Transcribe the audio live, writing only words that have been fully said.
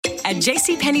At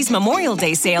JCPenney's Memorial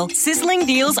Day sale, sizzling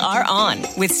deals are on,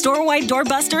 with store-wide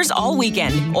doorbusters all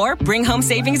weekend. Or bring home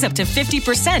savings up to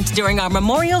 50% during our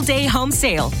Memorial Day home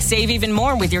sale. Save even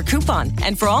more with your coupon.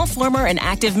 And for all former and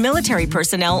active military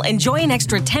personnel, enjoy an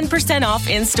extra 10% off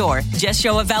in-store. Just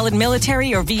show a valid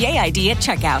military or VA ID at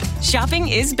checkout. Shopping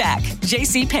is back.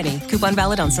 JCPenney. Coupon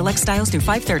valid on select styles through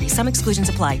 5/30. Some exclusions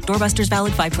apply. Doorbusters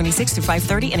valid 5/26 through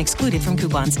 5/30 and excluded from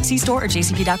coupons. See store or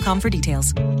jcp.com for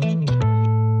details.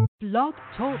 Blog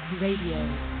Talk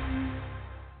Radio.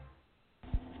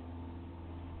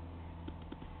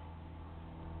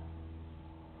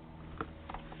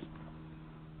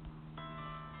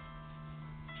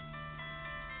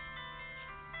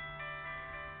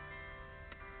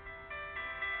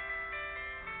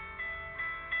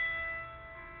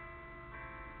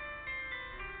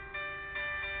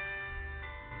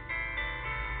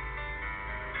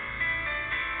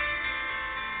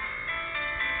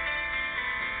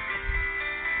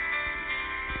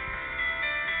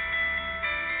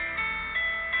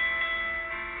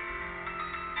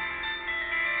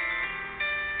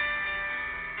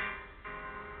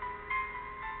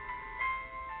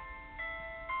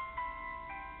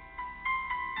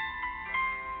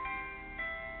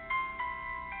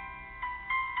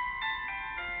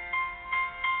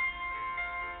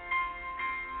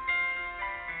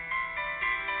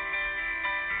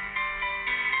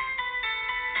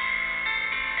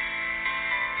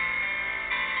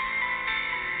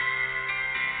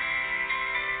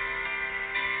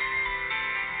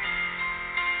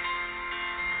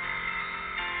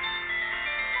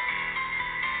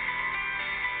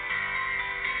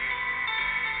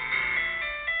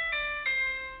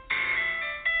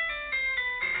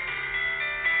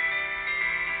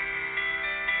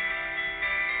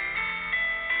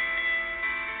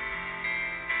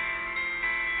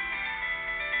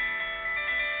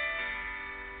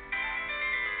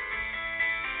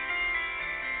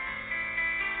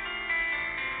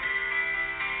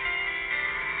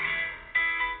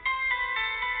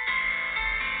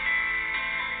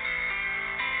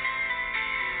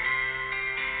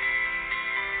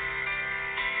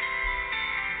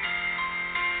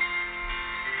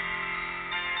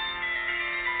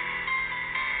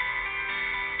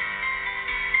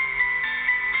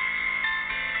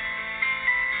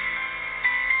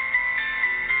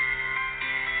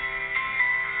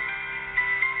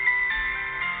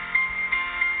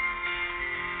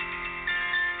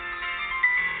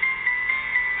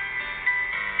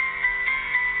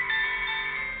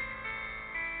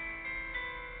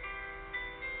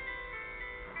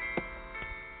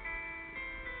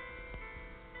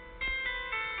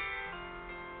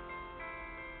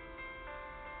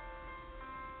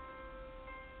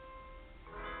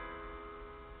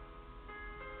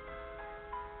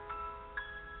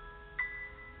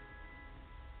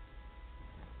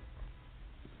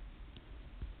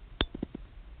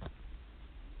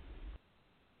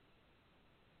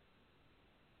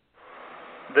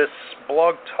 This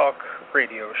Blog Talk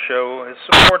Radio show is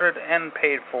supported and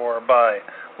paid for by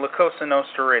Cosa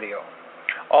Nostra Radio.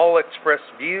 All expressed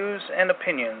views and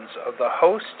opinions of the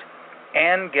host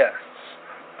and guests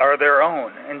are their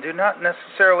own and do not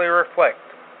necessarily reflect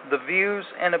the views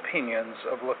and opinions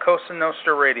of Cosa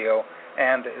Nostra Radio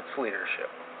and its leadership.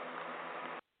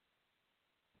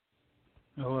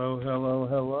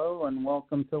 Hello, and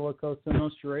welcome to Cosa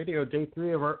Nostra Radio, Day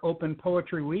 3 of our Open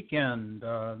Poetry Weekend.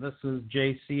 This is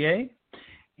JCA,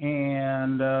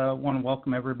 and I want to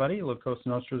welcome everybody. Cosa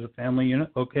Nostra is a family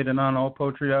unit located on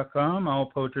allpoetry.com.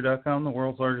 Allpoetry.com, the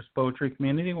world's largest poetry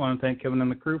community. I want to thank Kevin and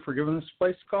the crew for giving us a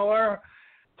place to call our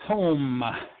home.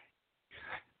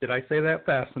 Did I say that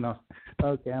fast enough?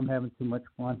 Okay, I'm having too much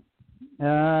fun.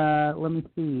 Let me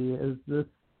see. Is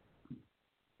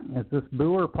this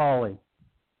Boo or Polly?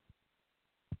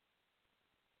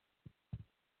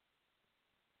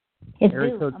 It's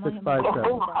Area Boo. code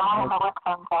 657.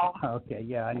 Okay,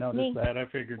 yeah, I noticed Me. that. I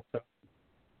figured so.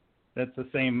 That's the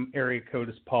same area code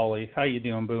as Polly. How you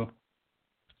doing, Boo?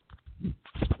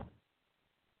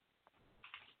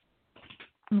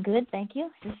 I'm good, thank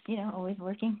you. Just, always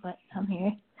working, but I'm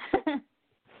here.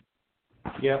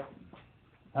 Yep.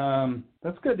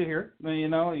 That's good to hear.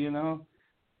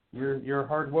 You're a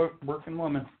hard working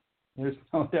woman. There's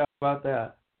no doubt about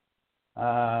that.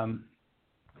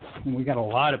 We got a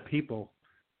lot of people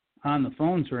on the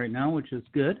phones right now, which is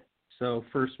good. So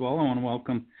first of all, I want to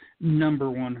welcome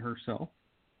number one herself,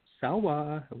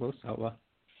 Salwa. Hello, Salwa.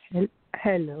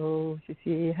 Hello,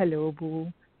 Cici. Hello,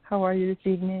 Boo. How are you this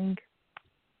evening?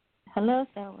 Hello,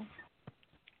 Salwa.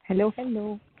 Hello.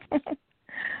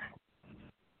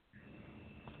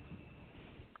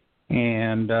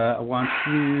 And I want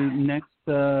to next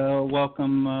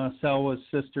welcome Salwa's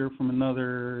sister from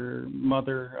another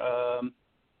mother,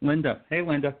 Linda. Hey,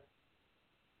 Linda.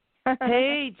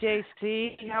 Hey,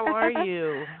 JC. How are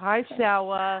you? Hi,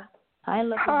 Salwa. Hi,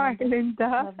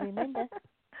 Linda. Lovely Linda.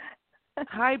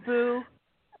 Hi, Boo.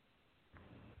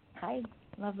 Hi,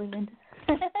 lovely Linda.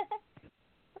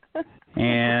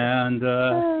 And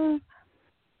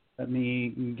let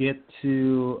me get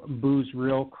to Boo's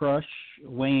real crush,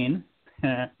 Wayne.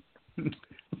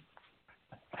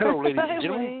 Hello, ladies and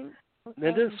gentlemen.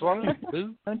 Linda, Swan,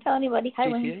 Boo. Don't tell anybody. Hi,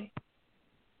 JCA. Wayne.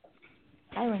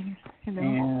 Hi, Wayne.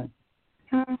 Hello.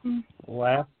 And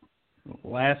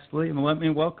lastly, let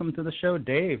me welcome to the show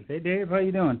Dave. Hey, Dave, how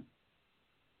you doing?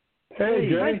 Hey,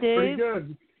 Jay. Hi, Dave. Pretty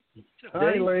good.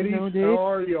 Hi, ladies. Hello, Dave. How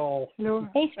are y'all? Hello.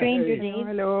 Hey, stranger Hey. Dave.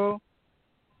 Hello.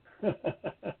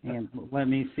 And let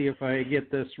me see if I get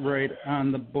this right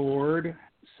on the board.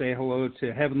 Say hello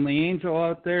to Heavenly Angel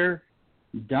out there.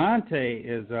 Dante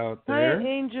is out there. Hi,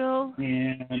 Angel.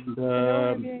 And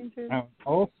Hello, Angel. I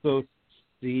also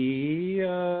see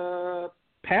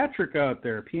Patrick out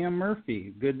there, PM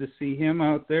Murphy. Good to see him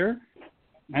out there.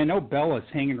 I know Bella's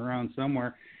hanging around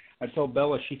somewhere. I told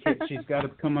Bella she's got to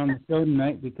come on the show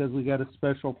tonight because we got a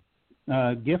special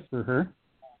gift for her.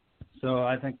 So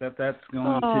I think that's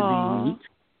going to be neat.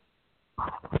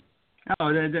 Oh,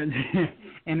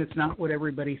 and it's not what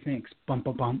everybody thinks. Bump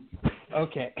a bump.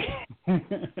 Okay.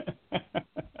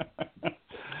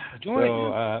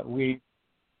 So we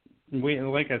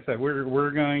like I said,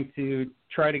 we're going to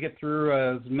try to get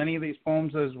through as many of these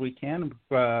poems as we can.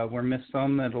 If we're missed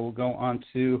some, that'll go on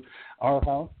to our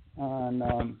house on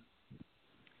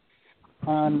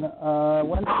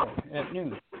Wednesday at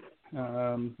noon.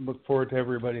 Look forward to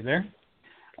everybody there.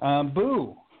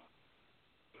 Boo,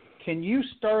 can you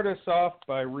start us off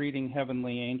by reading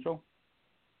Heavenly Angel?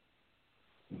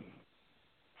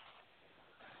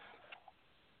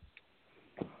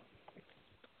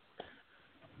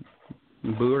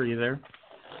 Boo, are you there?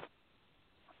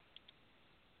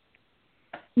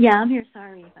 Yeah, I'm here.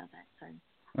 Sorry about that. Sorry.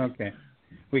 Okay.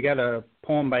 We got a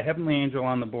poem by Heavenly Angel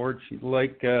on the board. She'd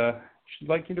like you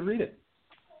to read it.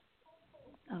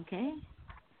 Okay.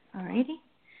 All righty.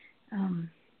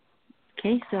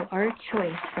 Okay, so our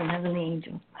choice from Heavenly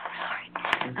Angel.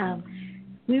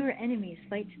 We were enemies,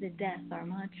 fight to the death, our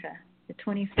mantra. The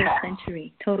 21st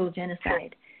century, total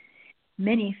genocide.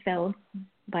 Many fell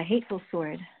by hateful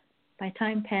sword. By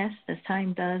time passed, as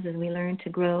time does, as we learn to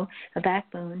grow a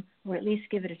backbone, or at least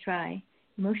give it a try.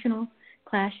 Emotional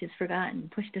clash is forgotten,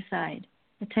 pushed aside.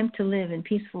 Attempt to live in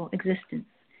peaceful existence.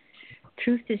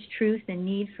 Truth is truth and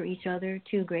need for each other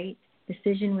too great.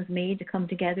 Decision was made to come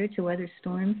together to weather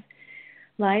storms.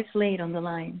 Lives laid on the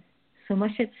line. So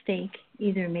much at stake,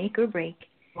 either make or break.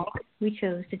 We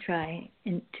chose to try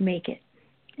and to make it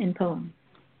in poem.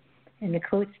 And the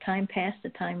quote's time passed, the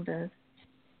time does.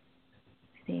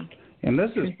 I think. And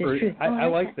this is pretty. I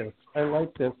like this. I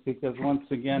like this because once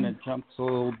again it jumps a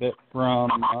little bit from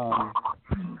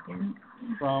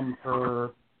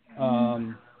her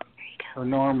her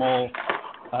normal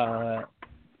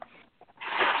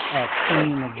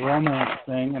theme of romance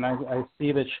thing, and I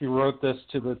see that she wrote this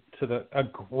to a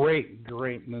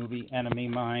great movie, Enemy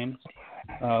Mine.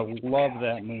 Love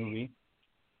that movie,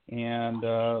 and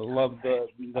love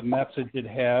the message it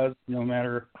has. No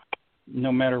matter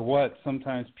what,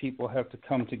 sometimes people have to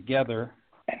come together,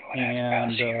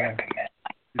 and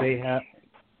they have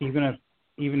even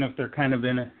if they're kind of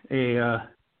in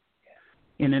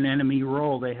in an enemy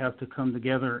role, they have to come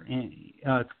together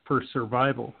for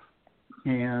survival.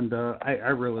 And I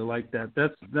really like that.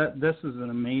 This is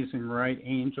an amazing write,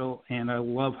 Angel, and I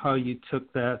love how you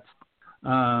took that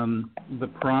the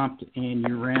prompt and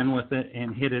you ran with it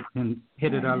and hit it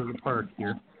out of the park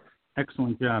here.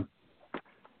 Excellent job.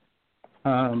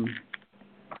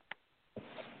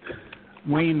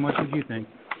 Wayne, what did you think?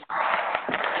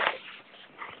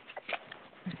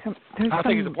 I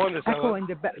think it's a poem that's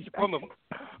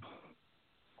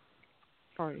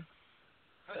Sorry.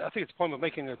 I think it's a point of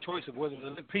making a choice of whether to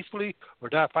live peacefully or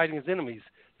die fighting his enemies.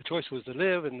 The choice was to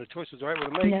live, and the choice was the right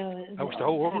one to make. I wish the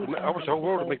whole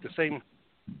world would make the same.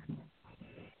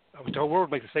 I wish the whole world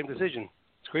would make the same decision.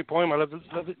 It's a great poem. I love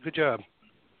it. Good job.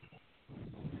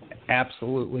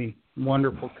 Absolutely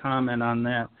wonderful comment on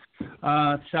that.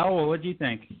 Salwa, what do you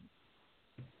think?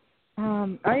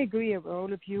 I agree with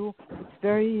all of you. It's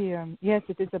very yes,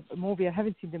 it is a movie. I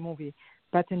haven't seen the movie,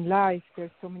 but in life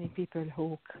there's so many people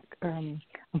who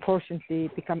unfortunately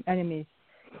become enemies,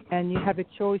 and you have a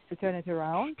choice to turn it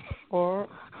around or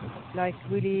like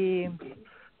really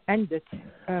end it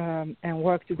and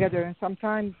work together. And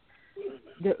sometimes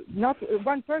not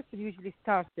one person usually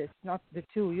starts this, not the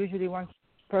two. Usually one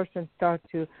person starts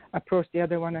to approach the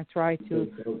other one and try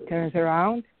to turn it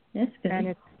around. That's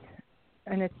good.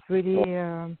 And it's really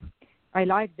I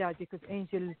like that because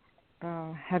Angel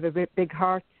have a big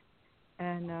heart,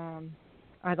 and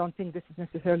I don't think this is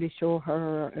necessarily show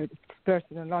her it's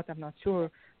person or not. I'm not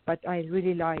sure, but I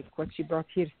really like what she brought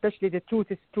here. Especially the truth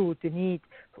is truth. The need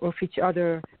of each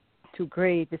other to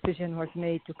great decision was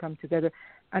made to come together.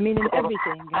 I mean, in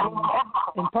everything,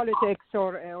 in politics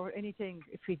or anything,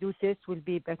 if we do this, we'll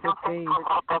be better placed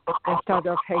instead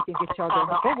of hating each other.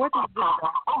 Hey, what is this?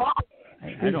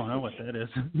 I don't know what that is.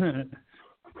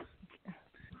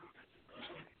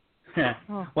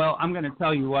 Well, I'm going to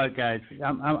tell you what, guys.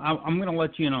 I'm going to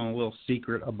let you know a little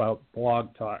secret about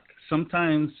Blog Talk.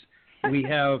 Sometimes we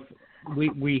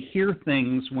hear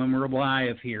things when we're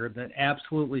live here that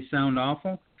absolutely sound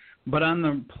awful. But on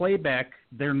the playback,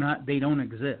 they don't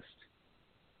exist.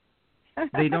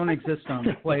 They don't exist on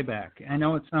the playback. I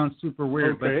know it sounds super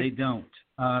weird, but they don't.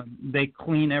 They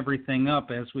clean everything up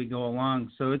as we go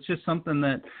along. So it's just something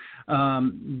that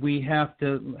we have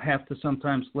to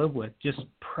sometimes live with. Just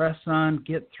press on,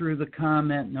 get through the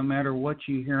comment, no matter what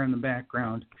you hear in the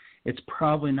background. It's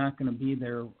probably not going to be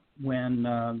there when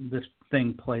this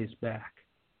thing plays back.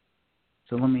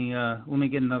 So let me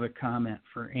get another comment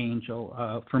for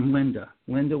Angel from Linda.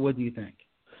 Linda, what do you think?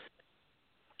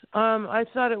 I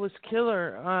thought it was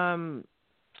killer,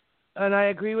 and I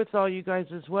agree with all you guys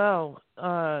as well.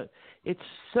 It's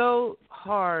so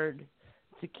hard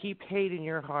to keep hate in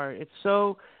your heart.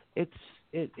 It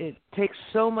takes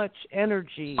so much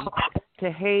energy to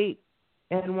hate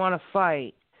and want to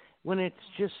fight when it's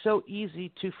just so easy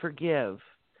to forgive.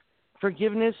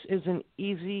 Forgiveness is an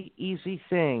easy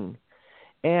thing.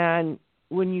 And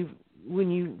when you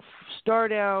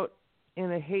start out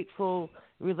in a hateful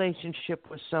relationship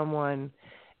with someone,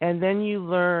 and then you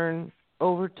learn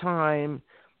over time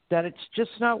that it's just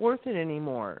not worth it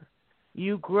anymore,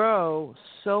 you grow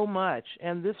so much.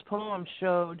 And this poem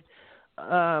showed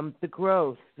the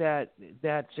growth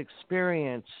that's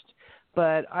experienced.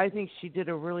 But I think she did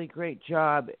a really great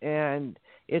job, and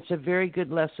it's a very good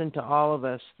lesson to all of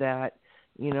us that,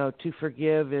 to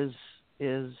forgive is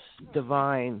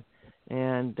divine,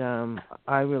 and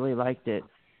I really liked it.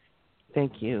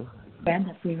 Thank you.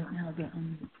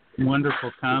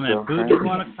 Wonderful comment. Boo, do you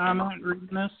want to comment reading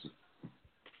this?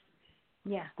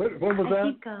 Yeah. What was that? I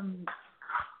think,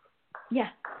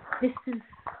 this is,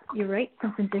 you're right,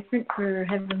 something different for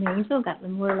Heavenly Angel. Got the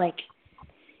more like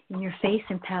in your face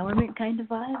empowerment kind of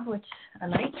vibe, which I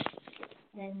like.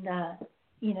 And,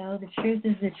 the truth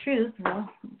is the truth. Well,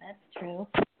 that's true.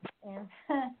 And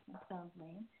that sounds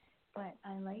lame. But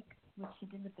I like what she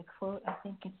did with the quote. I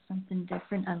think it's something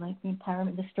different. I like the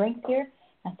empowerment, the strength here.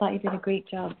 I thought you did a great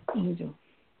job, Angel.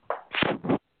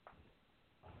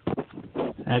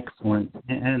 Excellent.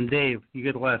 And Dave, you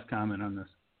get the last comment on this.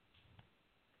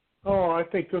 Oh, I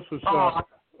think this was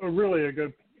really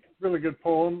good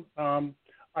poem.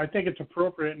 I think it's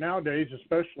appropriate nowadays,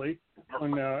 especially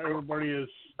when everybody is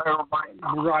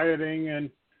rioting and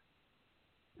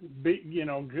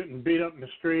getting beat up in the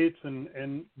streets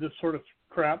and this sort of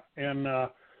crap. And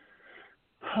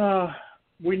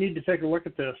we need to take a look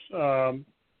at this.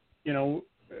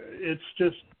 It's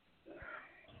just,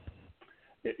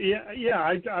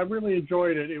 I really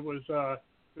enjoyed it. It was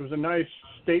a nice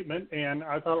statement, and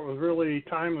I thought it was really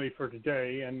timely for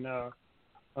today. And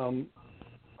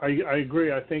I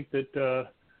agree. I think that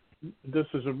this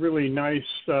is a really nice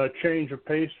change of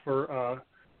pace for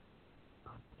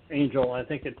Angel. I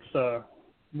think it's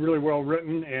really well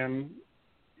written, and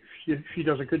she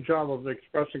does a good job of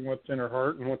expressing what's in her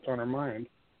heart and what's on her mind.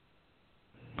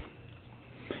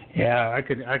 Yeah, I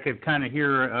could kind of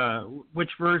hear. Which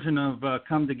version of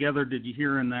 "Come Together" did you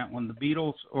hear in that one? The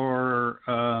Beatles or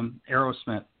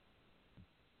Aerosmith?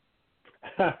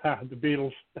 The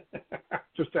Beatles,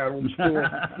 just out old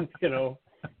school,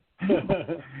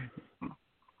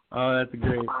 Oh, that's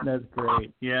great. That's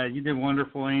great. Yeah, you did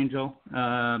wonderful, Angel.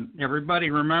 Everybody,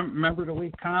 remember to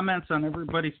leave comments on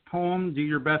everybody's poem. Do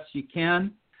your best you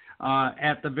can.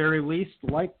 At the very least,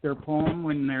 like their poem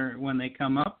when they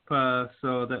come up,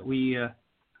 so that we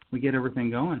get everything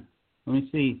going. Let me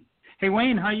see. Hey,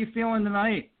 Wayne, how you feeling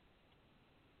tonight?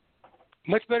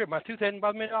 Much better. My tooth hadn't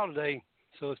bothered me at all today,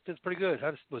 so it's pretty good.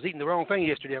 I just was eating the wrong thing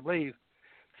yesterday, I believe,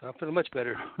 so I'm feeling much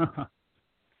better.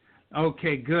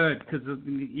 Okay, good. Because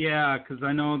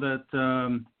I know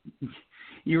that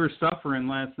you were suffering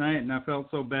last night, and I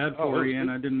felt so bad for you, and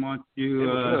I didn't want you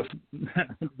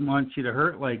to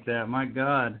hurt like that. My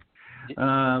God.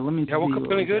 Let me see. I woke up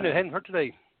feeling good, and it hadn't hurt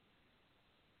today.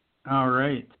 All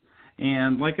right.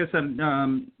 And like I said,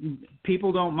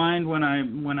 people don't mind when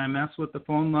I mess with the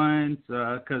phone lines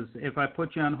because if I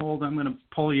put you on hold, I'm going to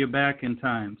pull you back in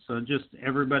time. So just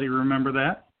everybody remember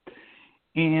that.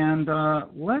 And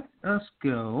let us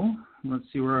go. Let's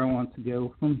see where I want to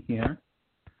go from here.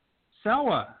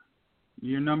 Selwa,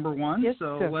 you're number one, yes,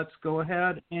 so sir. Let's go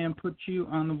ahead and put you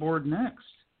on the board next.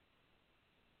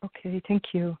 Okay,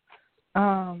 thank you.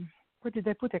 What did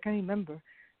I put? I can't remember.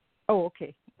 Oh,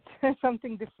 okay.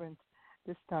 Something different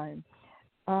this time.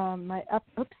 My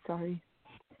absolute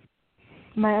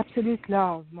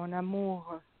love, mon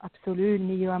amour absolu,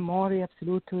 mio amore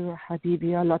assoluto,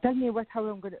 habibi Allah. Tell me how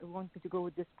I'm going to want me to go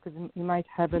with this because you might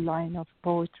have a line of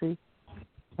poetry.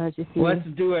 Let's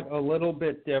do it a little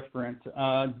bit different.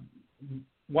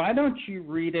 Why don't you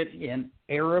read it in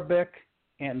Arabic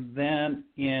and then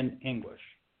in English?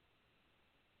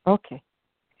 Okay.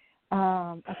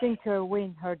 I think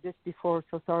Wayne heard this before,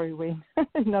 so sorry, Wayne.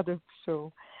 Another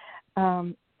show.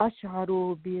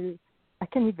 أشعر I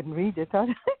can't even read it. Oh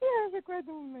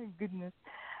my goodness.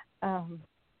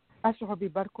 أشعر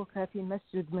ببرقك في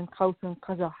مسجد من قوس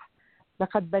قزح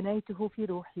لقد بنيته في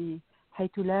روحي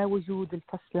حيث لا وجود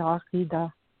الفصل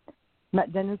عقيدة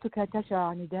مأذنتك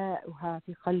تشع نداؤها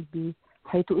في قلبي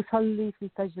حيث أصلي في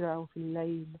الفجر أو في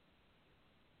الليل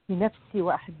لنفسي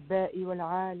وأحبائي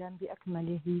والعالم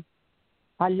بأكمله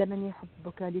علمني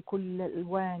حبك لكل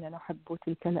الألوان أنا أحب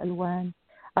تلك الألوان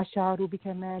أشعر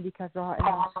بكمالك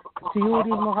الرائع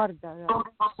طيوري المغردة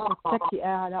متكئة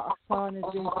على أغصان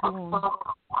الزيتون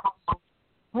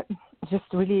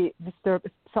just really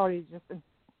disturbed sorry just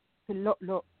في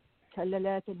اللؤلؤ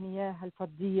شلالات المياه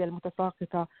الفضية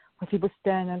المتساقطة وفي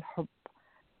بستان الحب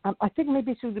I think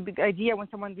maybe it's a big idea when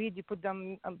someone reads, you put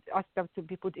them, ask them to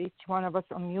be put each one of us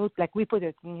on mute, like we put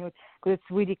it on mute, because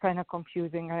it's really kind of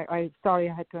confusing. I sorry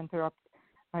I had to interrupt.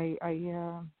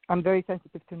 I'm very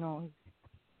sensitive to noise.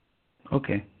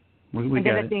 Okay, we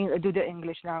got it. I do the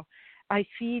English now. I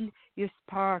feel your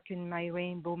spark in my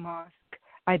rainbow mask.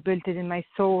 I built it in my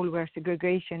soul where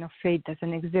segregation of fate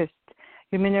doesn't exist.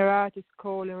 Your minarets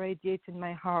call irradiates in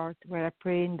my heart, where I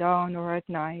pray in dawn or at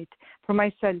night, for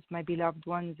myself, my beloved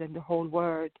ones, and the whole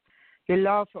world. Your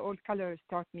love for all colors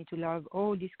taught me to love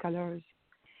all these colors.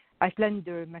 I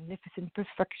splendor, magnificent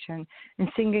perfection,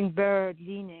 in singing bird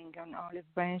leaning on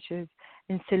olive branches,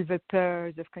 in silver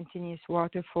pairs of continuous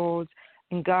waterfalls,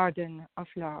 in garden of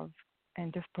love.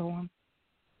 End of poem.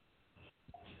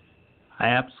 I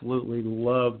absolutely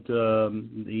loved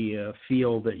the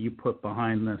feel that you put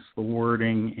behind this, the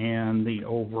wording and the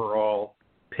overall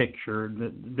picture.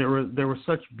 There was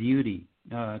such beauty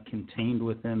contained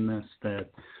within this that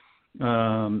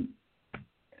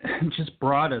just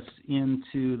brought us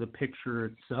into the picture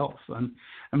itself.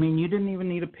 I mean, you didn't even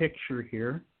need a picture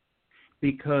here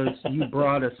because you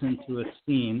brought us into a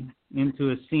scene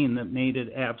that made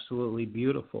it absolutely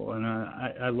beautiful, and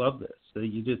I love this. So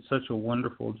you did such a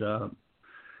wonderful job.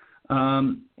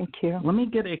 Thank you. Let me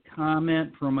get a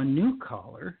comment from a new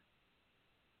caller.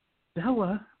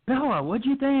 Bella, what'd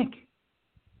you think?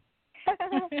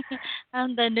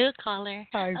 I'm the new caller.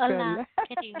 Hi, Hola, Bella.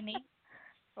 good evening.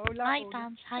 Hola, Hi, hola.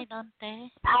 Tams. Hi, Dante.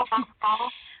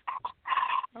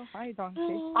 Oh, hi,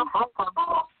 Dante.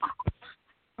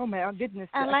 Oh, my goodness.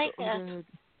 I like it.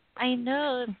 I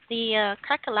know the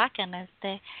Crackalakan is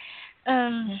there.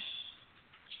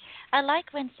 I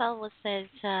like when Salwa says,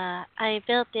 I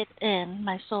built it in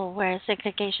my soul where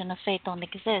segregation of fate don't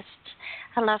exist.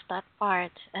 I love that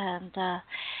part. And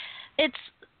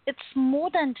it's more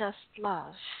than just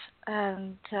love.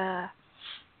 And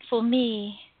for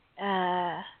me,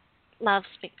 love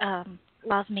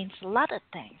means a lot of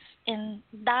things. In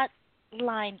that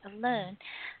line alone,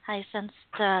 I sensed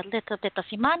a little bit of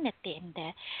humanity in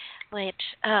there, which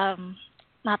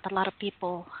not a lot of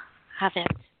people have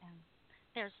it.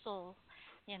 Their soul,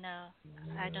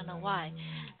 I don't know why.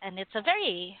 And it's a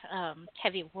very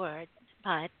heavy word,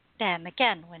 but then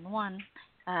again, when one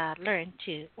start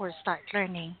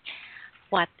learning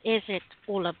what is it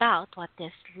all about, what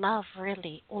is love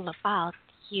really all about,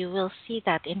 you will see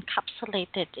that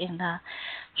encapsulated in a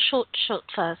short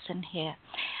verse in here.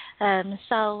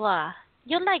 So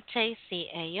you like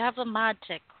JCA, you have a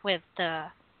magic with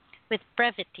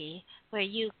brevity where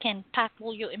you can pack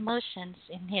all your emotions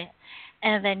in here,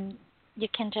 and then you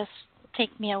can just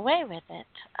take me away with it.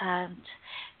 And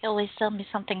you always tell me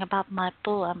something about my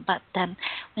poem, but then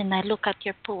when I look at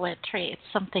your poetry, it's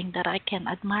something that I can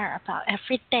admire about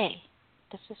every day.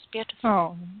 This is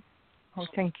beautiful. Oh,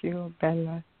 thank you,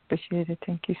 Bella. Appreciate it.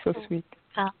 Thank you. So sweet.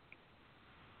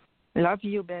 Love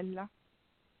you, Bella.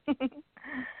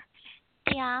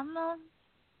 Ti amo.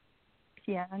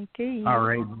 Sì, anche io. All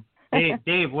right.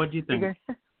 Dave, what do you think?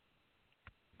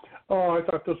 Oh, I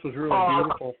thought this was really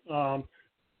beautiful. Of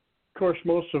course,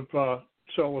 most of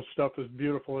Selwa's stuff is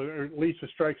beautiful, or at least it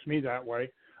strikes me that way.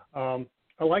 I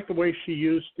like the way she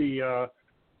used the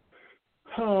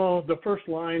first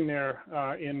line there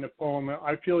in the poem.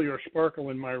 I feel your sparkle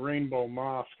in my rainbow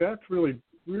mosque. That's really,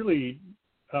 really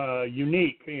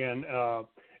unique, and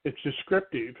it's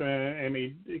descriptive, and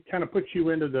it kind of puts you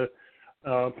into the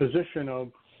position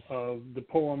of the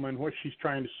poem and what she's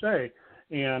trying to say.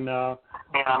 And where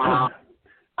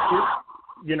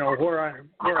I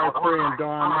pray in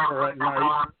dawn or at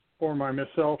night for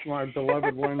myself, my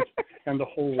beloved ones, and the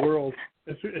whole world.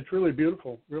 It's really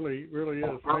beautiful. Really, really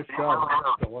is. Nice job,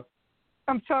 Stella.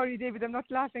 I'm sorry, David. I'm not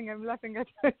laughing. I'm laughing at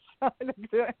her.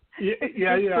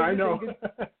 Yeah. I know.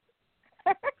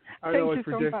 I know it's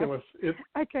ridiculous.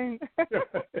 I can. I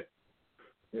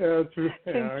agree.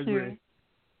 You.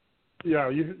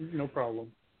 Yeah, no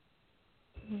problem.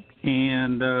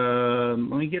 And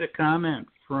let me get a comment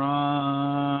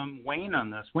from Wayne on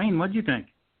this. Wayne, what do you think?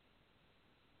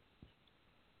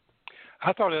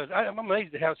 I thought I'm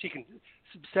amazed at how she can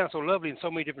sound so lovely in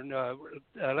so many different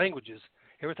languages.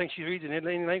 Everything she reads in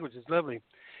any language is lovely.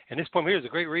 And this poem here is a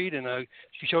great read, and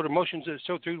she showed emotions that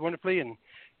showed through wonderfully, and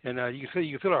you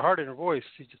can feel her heart in her voice.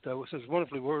 She just says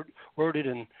wonderfully worded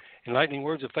and enlightening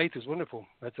words of faith is wonderful.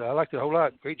 I liked it a whole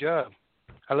lot. Great job.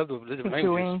 I love the different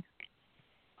languages.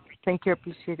 Thank you.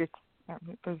 Appreciate it.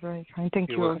 It was very kind. Thank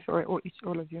you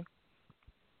all of you.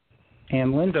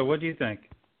 And Linda, what do you think?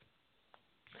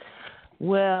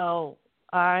 Well,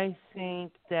 I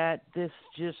think that this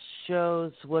just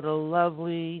shows what a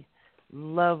lovely,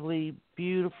 lovely,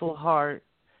 beautiful heart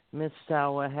Miss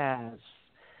Selwa has.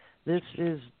 This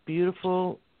is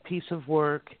beautiful piece of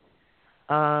work,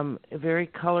 very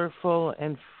colorful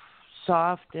and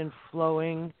soft and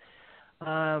flowing,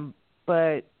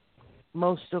 but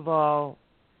most of all,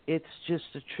 it's just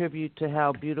a tribute to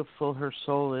how beautiful her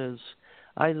soul is.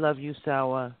 I love you,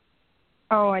 Selwa.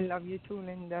 Oh, I love you too,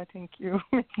 Linda. Thank you.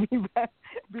 Make me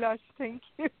blush. Thank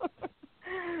you.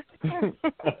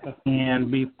 And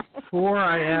before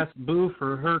I ask Boo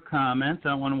for her comments,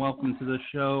 I want to welcome to the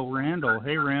show Randall.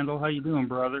 Hey, Randall, how you doing,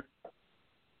 brother?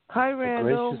 Hi,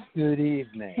 Randall. Gracious good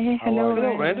evening. Hey, hello,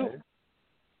 Randall.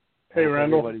 Hey,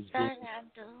 Randall. Hi,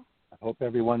 Randall. I hope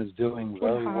everyone is doing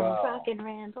very well. Rockin'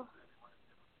 Randall.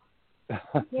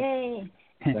 Yay.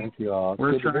 Thank you all.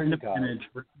 We're trying to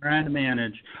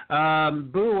manage.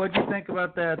 Boo, what do you think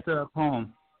about that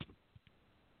poem?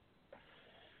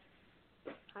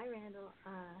 Hi, Randall.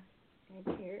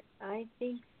 I'm here. I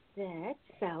think that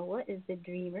Selwa is the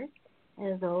dreamer,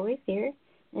 as always here,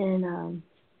 and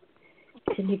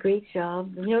she did a great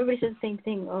job. Everybody says the same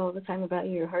thing all the time about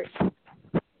your heart. And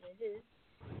it is.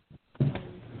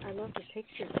 I love the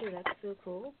picture too. That's so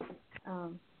cool.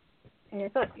 And I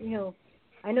thought,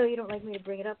 I know you don't like me to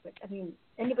bring it up, but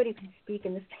anybody who can speak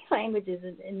in the same languages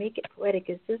and make it poetic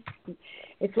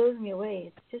it blows me away.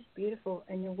 It's just beautiful,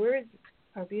 and your words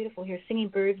are beautiful here. Singing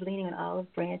birds leaning on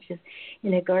olive branches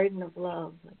in a garden of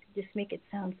love. Just make it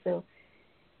sound so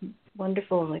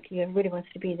wonderful. Everybody wants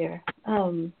to be there. I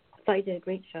thought you did a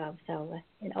great job, Selwa,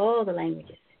 in all the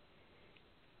languages.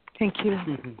 Thank you.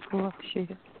 I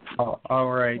appreciate it. Oh, all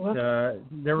right.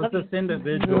 There was this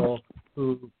individual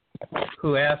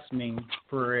who asked me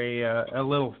for a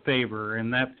little favor,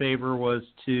 and that favor was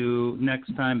to,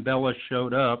 next time Bella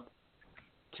showed up,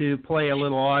 to play a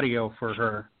little audio for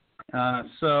her.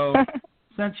 So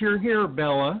since you're here,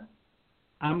 Bella,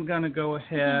 I'm going to go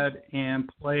ahead and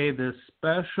play this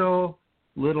special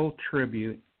little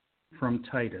tribute from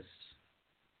Titus.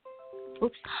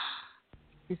 Oops.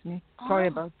 Excuse me. Sorry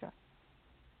about that.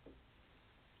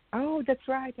 Oh, that's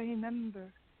right. I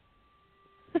remember.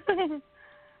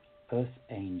 Earth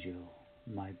angel,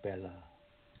 my Bella,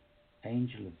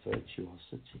 angel of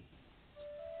virtuosity.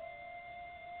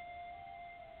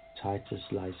 Titus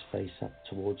lies face up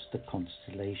towards the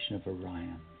constellation of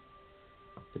Orion.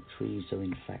 The trees are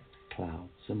in fact clouds,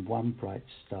 and one bright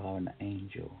star, an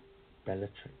angel,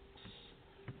 Bellatrix,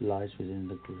 lies within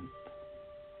the group.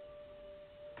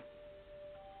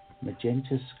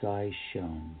 Magenta skies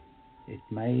shone. It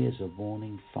may as a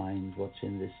warning find what's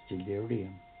in this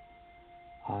delirium.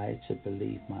 I to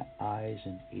believe my eyes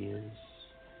and ears.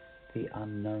 The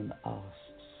unknown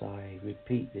asks, I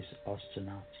repeat this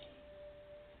ostinati.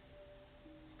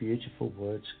 Beautiful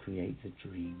words create the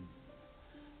dream,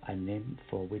 a nymph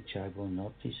for which I will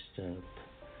not disturb,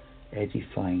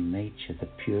 edifying nature, the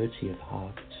purity of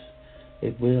heart.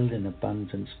 It will in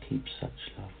abundance keep such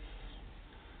love.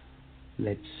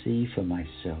 Let's see for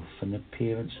myself an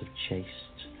appearance of chaste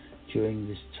during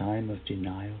this time of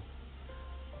denial.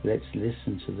 Let's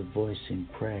listen to the voice in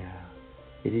prayer.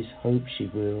 It is hope she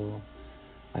will,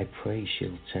 I pray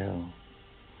she'll tell.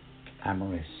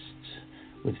 Amorist,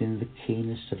 within the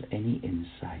keenness of any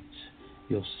insight,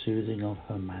 your soothing of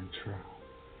her mantra.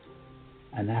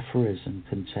 An aphorism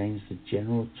contains the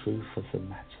general truth of the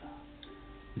matter.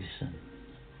 Listen,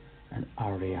 an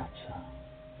ariata.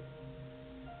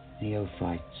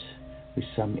 Neophyte, with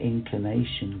some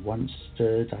inclination once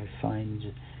stirred, I find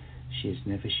she is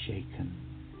never shaken.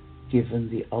 Given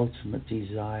the ultimate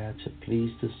desire to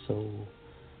please the soul,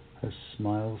 her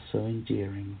smile so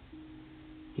endearing,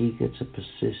 eager to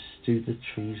persist, do the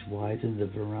trees widen the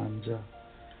veranda,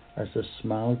 as the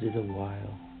smile did a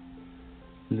while.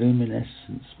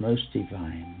 Luminescence most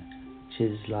divine,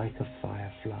 'tis like a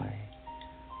firefly,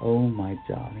 oh my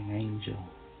darling angel.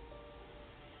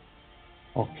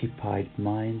 Occupied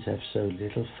minds have so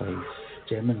little faith,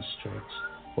 demonstrate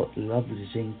what love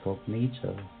is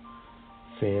incognito.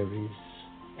 Fairies,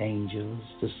 angels,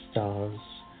 the stars,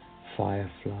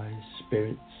 fireflies,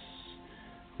 spirits,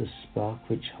 the spark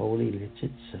which wholly lit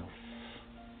itself.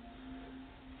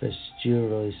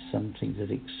 Vesturo is something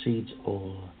that exceeds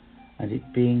all, and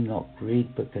it being not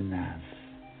greed but ganav,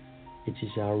 it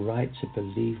is our right to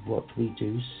believe what we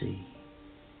do see.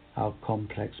 Our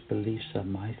complex beliefs are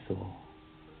my thought.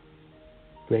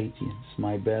 Radiance,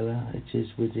 my Bella, it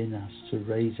is within us to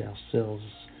raise ourselves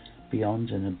beyond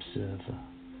an observer.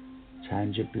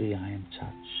 Tangibly I am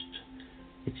touched.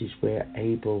 It is where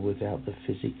able without the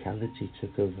physicality to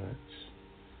covert.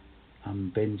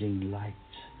 Unbending light,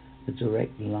 the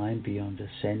direct line beyond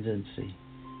ascendancy,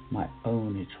 my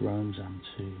own it roams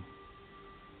unto.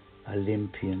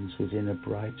 Olympians within a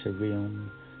brighter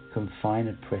realm confine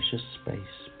a precious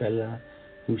space. Bella,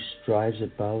 who strives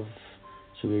above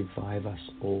to revive us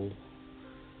all,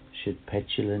 should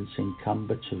petulance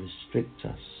encumber to restrict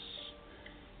us.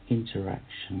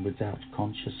 Interaction without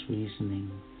conscious reasoning,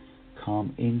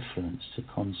 calm influence to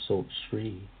consort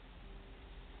Sri.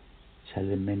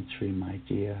 Telementary, my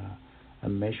dear, a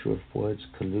measure of words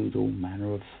collude all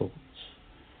manner of thoughts,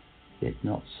 yet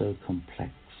not so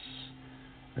complex.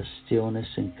 A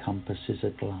stillness encompasses a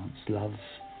glance, love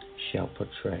shall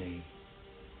portray.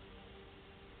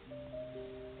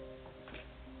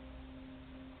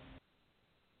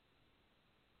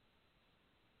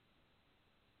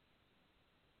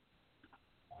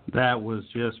 That was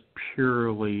just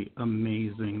purely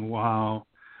amazing. Wow.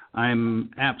 I'm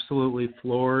absolutely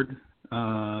floored.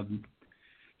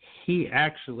 He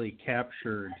actually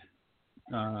captured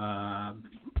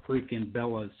freaking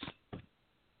Bella's,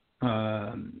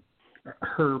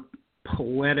 her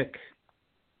poetic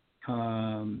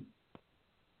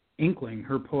inkling,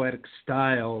 her poetic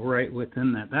style right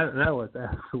within that. That was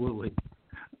absolutely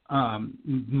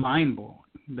mind-blowing.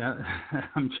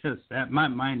 My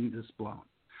mind is blown.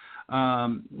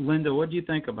 Linda, what do you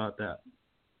think about that?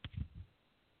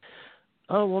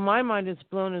 Oh, well, my mind is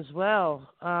blown as well.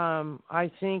 I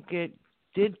think it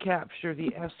did capture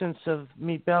the essence of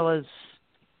Bella's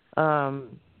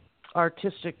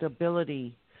artistic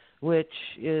ability, which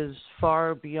is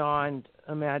far beyond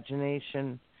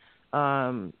imagination.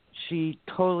 She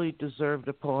totally deserved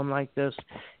a poem like this.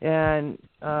 And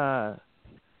I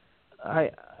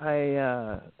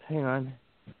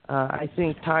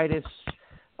think Titus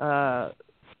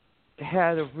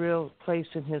had a real place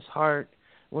in his heart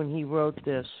when he wrote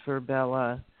this for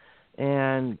Bella,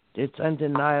 and it's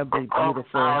undeniably beautiful.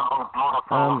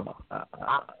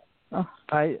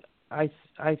 I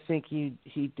think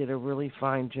he did a really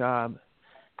fine job.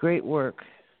 Great work.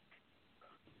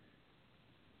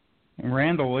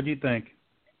 Randall, what do you think?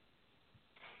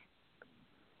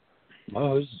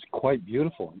 Oh, this is quite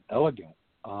beautiful and elegant.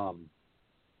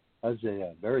 Has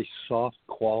a very soft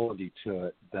quality to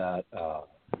it that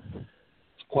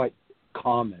it's quite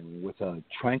common, with a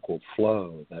tranquil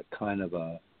flow that kind of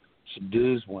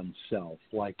subdues oneself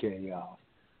like a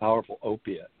powerful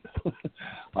opiate.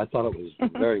 I thought it was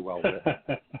very well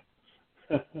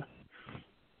written.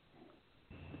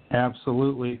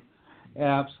 Absolutely.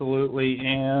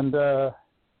 And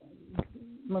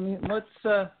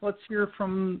let's hear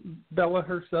from Bella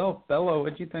herself. Bella,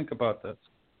 what do you think about this?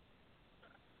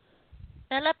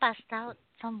 Bella passed out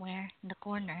somewhere in the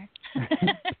corner.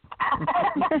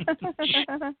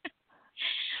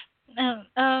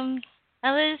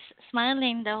 I was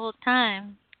smiling the whole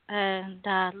time and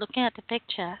looking at the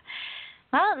picture.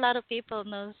 Not a lot of people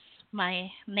knows my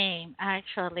name,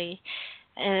 actually.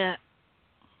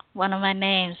 One of my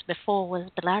names before was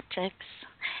Bellatrix,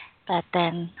 but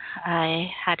then I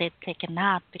had it taken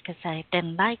out because I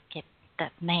didn't like it,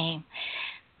 that name.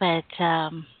 But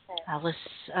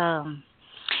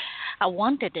I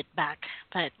wanted it back,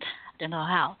 but I don't know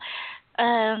how.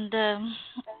 And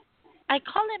I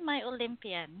call him my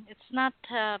Olympian. It's not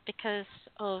because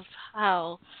of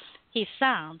how he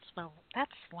sounds. Well,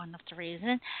 that's one of the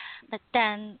reasons. But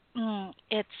then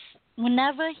it's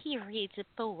whenever he reads a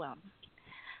poem,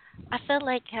 I feel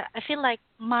like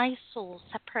my soul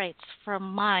separates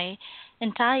from my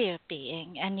entire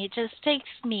being, and it just takes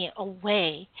me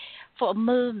away for a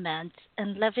moment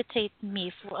and levitates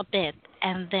me for a bit,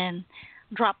 and then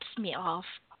drops me off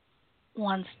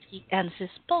once he ends his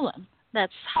poem.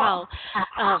 That's how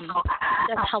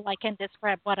I can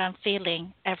describe what I'm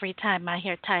feeling every time I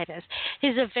hear Titus.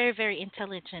 He's a very, very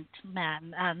intelligent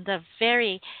man and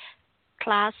very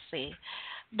classy.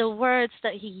 The words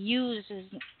that he uses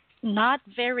not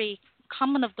very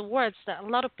common of the words that a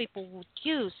lot of people would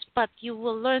use, but you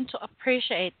will learn to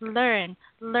appreciate, learn,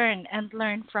 and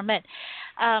learn from it.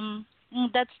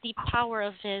 That's the power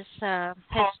of his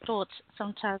thoughts.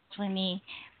 Sometimes when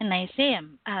I see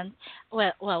him, and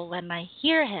when I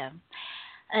hear him,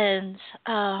 and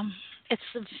it's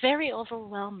very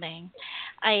overwhelming.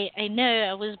 I know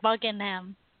I was bugging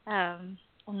him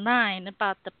online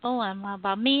about the poem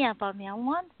about me. I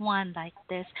want one like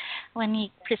this. When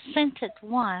he presented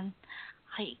one,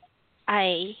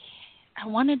 I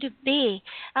wanted to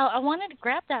I wanted to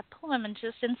grab that poem and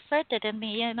just insert it in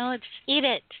me, just eat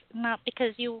it. Not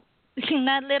because you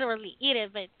not literally eat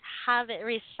it, but have it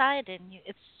reside in you.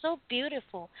 It's so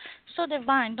beautiful, so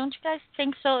divine. Don't you guys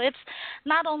think so? It's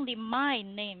not only my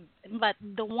name, but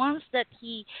the ones that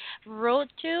he wrote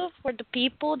to for the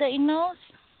people that he knows.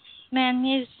 Man,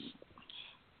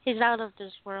 he's out of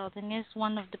this world, and he's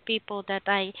one of the people that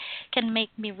I can make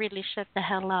me really shut the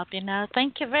hell up.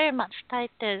 Thank you very much,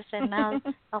 Titus, and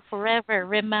I'll forever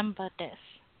remember this.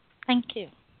 Thank you.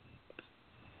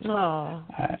 Oh.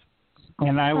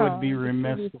 And I would be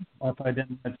remiss if I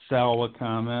didn't let Sal a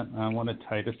comment on one of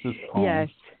Titus's poems. Yes.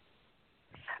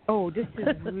 Oh, this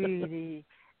is really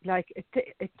like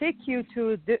it takes you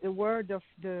to the word of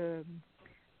the.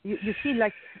 You feel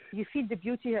the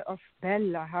beauty of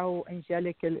Bella, how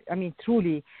angelical. I mean,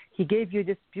 truly, he gave you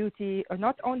this beauty,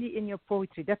 not only in your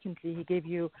poetry. Definitely, he gave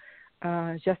you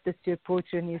justice to your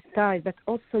poetry and your style, but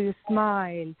also your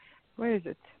smile. Where is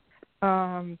it?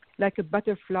 Like a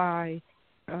butterfly,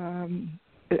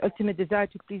 the ultimate desire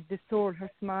to please the soul. Her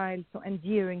smile, so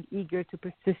endearing, eager to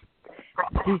persist.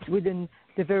 Within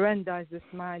the veranda, the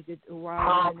smile did a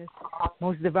wild menace,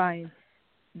 most divine.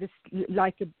 This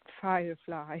like a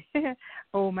firefly.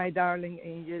 Oh, my darling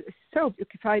angel. It's so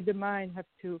beautified. The mind have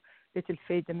to little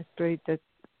faith demonstrate that.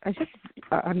 I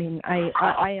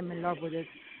am in love with it,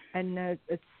 and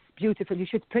it's beautiful. You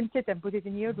should print it and put it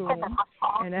in your room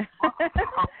in a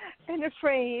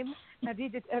frame and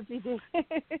read it every day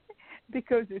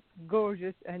because it's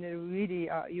gorgeous and it really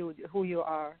who you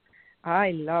are.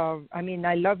 I love you, and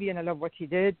I love what he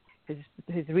did.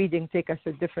 His reading take us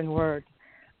a different word.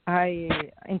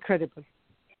 Incredible.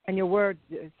 And your word,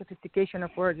 sophistication of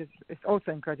words is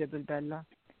also incredible, Bella.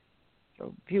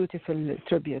 So beautiful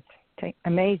tribute.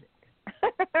 Amazing.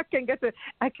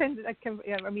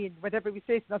 Whatever we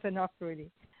say is not enough, really.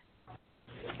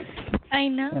 I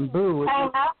know. And Boo,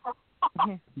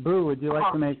 would you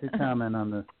like to make a comment on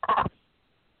this?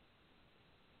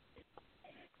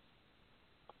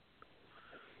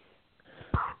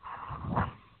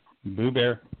 Boo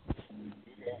Bear.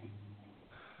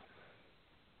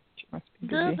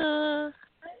 Boo-boo.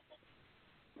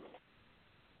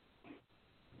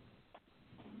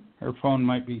 Her phone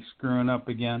might be screwing up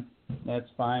again. That's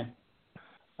fine.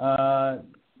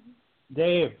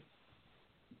 Dave.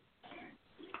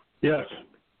 Yes.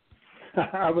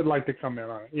 I would like to comment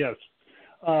on it. Yes.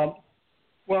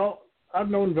 Well, I've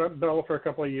known Bella for a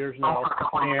couple of years now,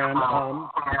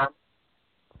 and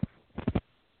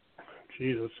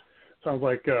Jesus, sounds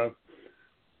like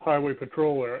highway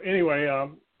patrol there. Anyway,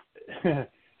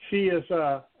 she is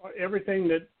everything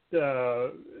that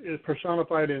is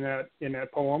personified in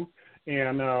that poem,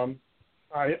 and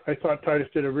I thought Titus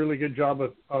did a really good job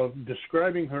of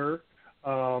describing her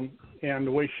and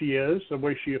the way she is, the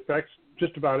way she affects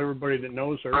just about everybody that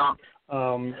knows her,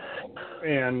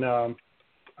 and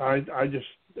I just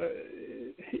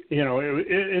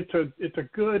it's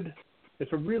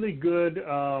a really good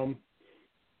I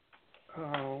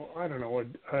don't know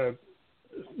a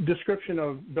description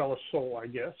of Bella's soul, I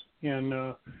guess, and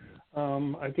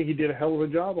I think he did a hell of a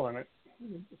job on it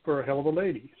for a hell of a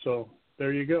lady. So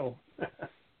there you go.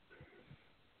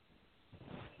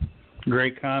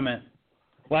 Great comment.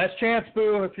 Last chance,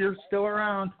 Boo, if you're still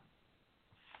around.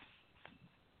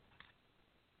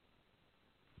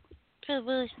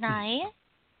 Boo-boo's nice.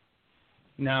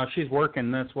 No, she's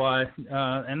working. That's why,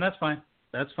 and that's fine.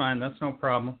 That's fine. That's no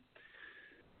problem.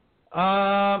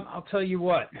 I'll tell you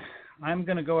what. I'm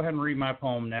going to go ahead and read my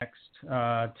poem next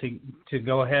to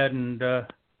go ahead and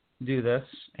do this.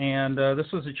 And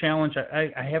this was a challenge.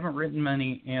 I haven't written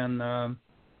many in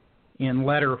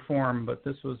letter form, but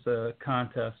this was a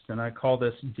contest, and I call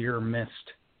this Dear Mist.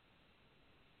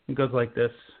 It goes like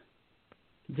this.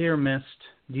 Dear Mist,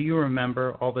 do you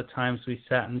remember all the times we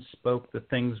sat and spoke the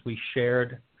things we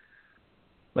shared?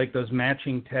 Like those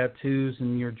matching tattoos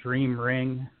in your dream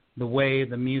ring, the way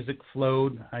the music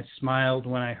flowed, I smiled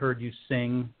when I heard you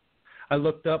sing. I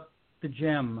looked up the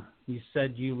gem you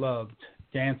said you loved,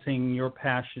 dancing your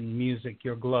passion, music,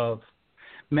 your glove.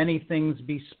 Many things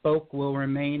bespoke will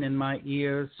remain in my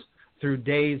ears through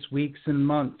days, weeks, and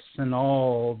months, and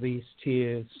all these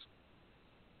tears.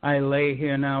 I lay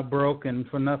here now broken,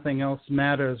 for nothing else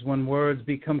matters when words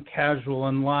become casual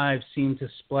and lives seem to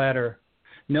splatter.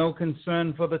 No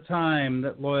concern for the time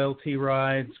that loyalty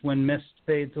rides when mist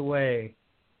fades away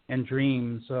and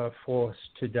dreams are forced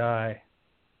to die.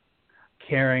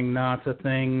 Caring not a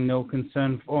thing, no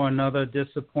concern for another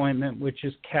disappointment which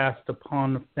is cast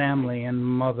upon family and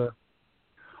mother.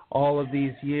 All of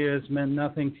these years meant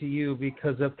nothing to you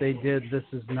because if they did, this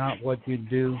is not what you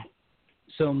do.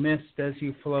 So mist as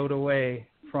you float away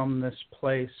from this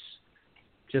place,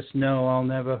 just know I'll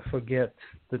never forget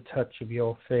the touch of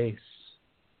your face.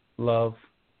 Love,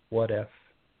 what if?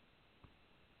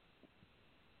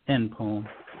 End poem.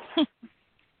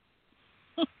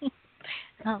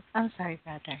 Oh, I'm sorry,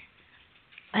 brother.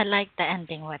 I like the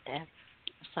ending, what if.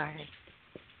 Sorry.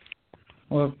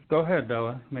 Well, go ahead,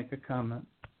 Bella. Make a comment.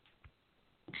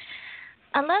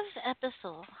 I love the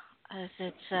episode as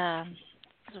its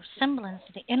semblance.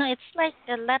 It's like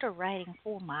a letter writing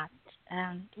format,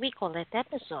 and we call it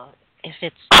episode if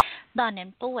it's done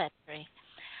in poetry.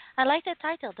 I like the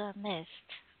title, The Mist,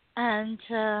 and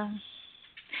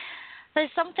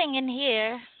there's something in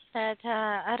here that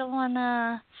I don't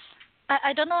wanna.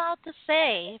 I don't know how to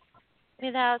say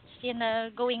without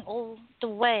going all the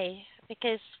way,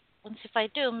 because once if I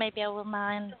do, maybe I will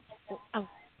mind.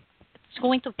 It's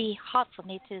going to be hard for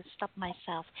me to stop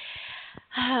myself.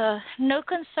 No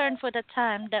concern for the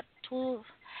time that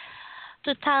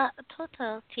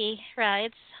totality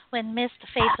rides when mist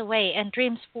fades away and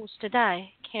dreams forced to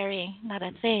die, carrying not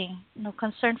a thing. No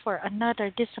concern for another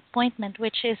disappointment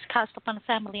which is cast upon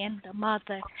family and the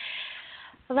mother.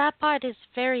 That part is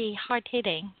very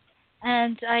hard-hitting,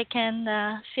 and I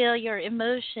can feel your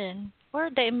emotion or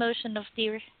the emotion of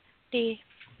the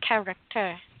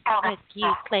character that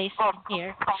you place in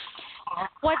here.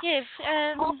 What if,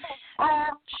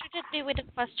 should it be with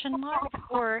a question mark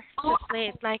or just lay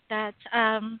it like that?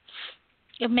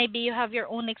 Maybe you have your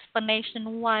own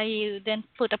explanation why you then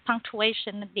put a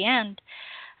punctuation at the end.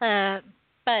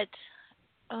 But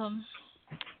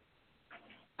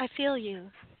I feel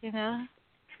you,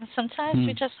 Sometimes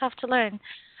we just have to learn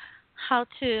how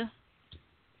to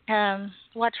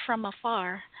watch from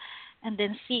afar and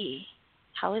then see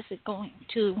how is it going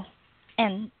to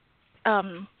end.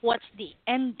 What's the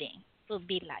ending will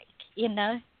be like,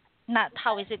 not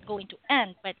how is it going to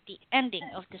end, but the ending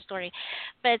of the story.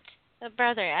 But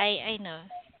brother, I know.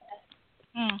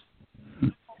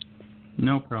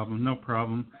 No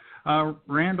problem.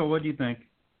 Randall, what do you think?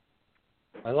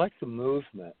 I like the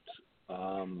movement,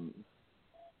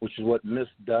 which is what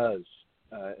mist does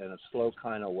in a slow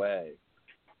kind of way.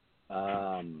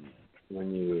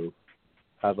 When you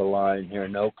have a line here,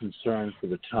 no concern for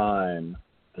the time,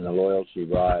 and the loyalty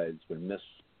rides when mist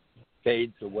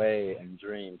fades away and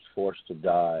dreams forced to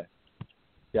die.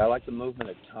 Yeah, I like the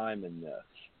movement of time in this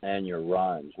and your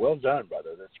rhymes. Well done,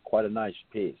 brother. That's quite a nice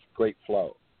piece. Great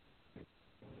flow.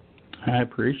 I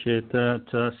appreciate that.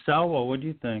 Salwa, what do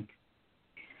you think?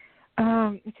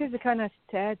 It is a kind of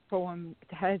sad poem.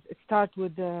 It starts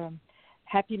with a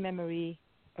happy memory,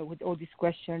 with all these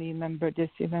questions. Remember this,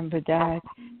 remember that.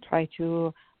 Try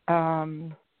to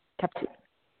encapsulate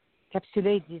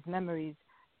these memories,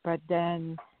 but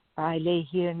then I lay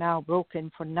here now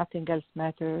broken, for nothing else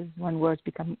matters when words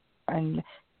become and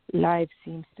life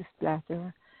seems to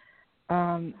splatter,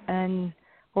 and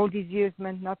all these years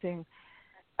meant nothing.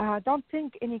 I don't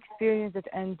think any experience that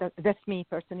ends. That's me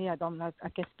personally. I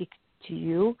can speak to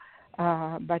you,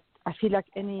 but I feel like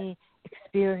any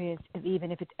experience,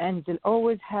 even if it ends, will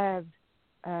always have.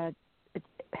 It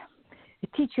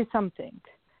teaches something.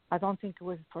 I don't think it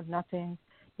was for nothing,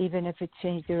 even if it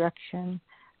changed direction.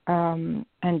 And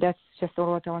that's just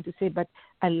all what I want to say. But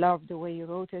I love the way you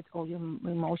wrote it, all your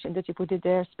emotion that you put it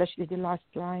there, especially the last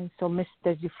line. So mist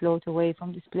as you float away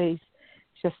from this place,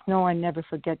 just know I never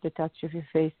forget the touch of your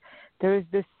face. There is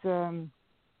this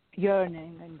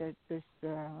yearning and there's this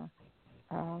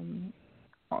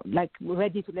like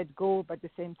ready to let go, but at the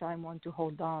same time want to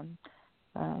hold on.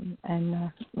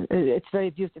 And it's very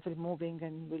beautiful, moving,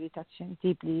 and really touching,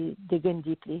 deeply, digging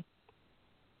deeply.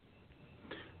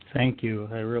 Thank you.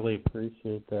 I really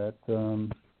appreciate that.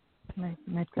 My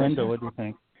pleasure. Linda, what do you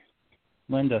think?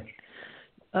 Linda.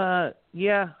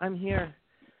 Yeah, I'm here.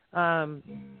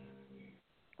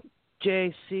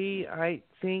 JC, I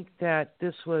think that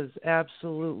this was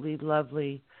absolutely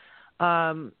lovely.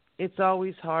 It's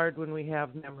always hard when we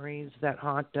have memories that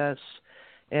haunt us,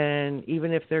 and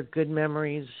even if they're good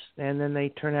memories, and then they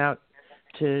turn out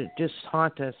to just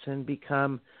haunt us and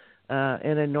become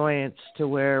an annoyance to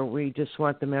where we just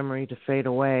want the memory to fade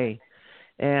away.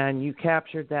 And you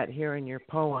captured that here in your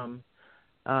poem.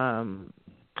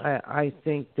 I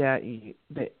think that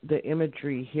the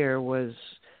imagery here was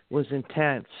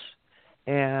intense,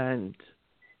 and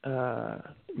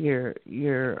your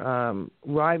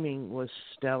rhyming was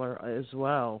stellar as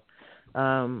well.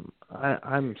 I'm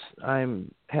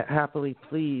happily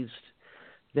pleased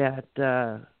that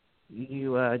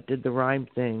you did the rhyme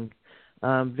thing.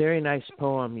 Very nice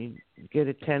poem. You get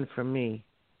a 10 from me.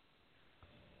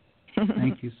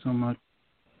 Thank you so much.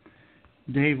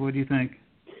 Dave, what do you think?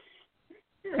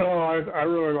 Oh, I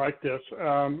really like this,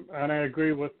 and I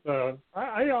agree with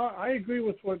I agree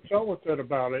with what Zelda said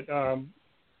about it.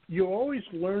 You always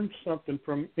learn something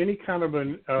from any kind of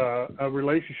a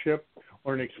relationship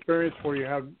or an experience where you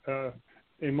have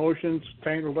emotions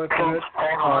tangled up in it.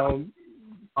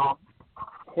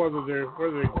 Whether they're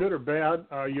good or bad,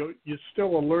 it's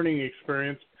still a learning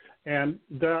experience, and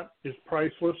that is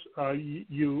priceless.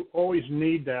 You always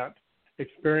need that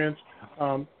experience.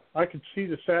 I could see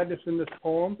the sadness in this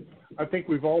poem. I think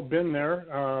we've all been there,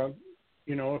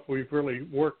 if we've really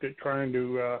worked at trying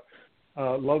to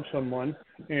love someone,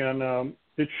 and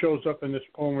it shows up in this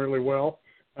poem really well.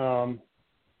 And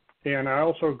I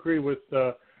also agree with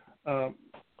the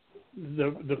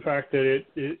fact that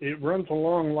it runs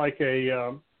along like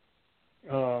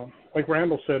like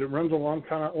Randall said, it runs along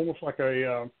kind of almost like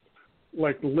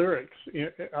like lyrics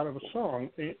out of a song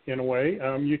in a way.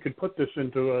 You could put this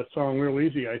into a song real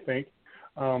easy, I think.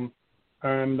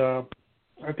 And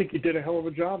I think you did a hell of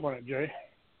a job on it, Jay.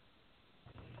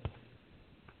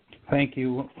 Thank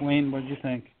you. Wayne, what did you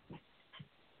think?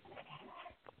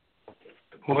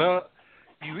 Well,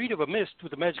 you read of a mist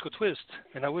with a magical twist,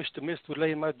 and I wish the mist would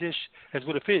lay in my dish as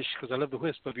would a fish, because I love the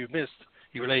wisp of your mist.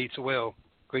 You relayed so well.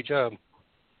 Great job.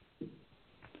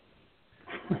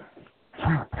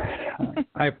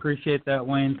 I appreciate that,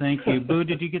 Wayne. Thank you. Boo,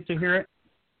 did you get to hear it?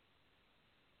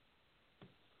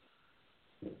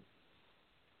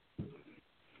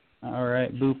 All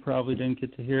right. Boo probably didn't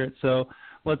get to hear it. So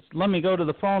let me go to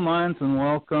the phone lines and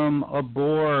welcome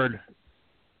aboard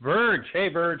Verge. Hey,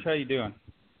 Verge, how you doing?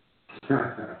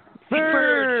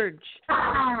 Verge.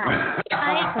 Hi,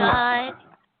 guys.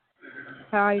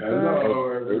 Hi, hello,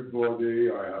 everybody.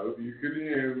 I hope you can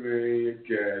hear me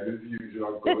again. As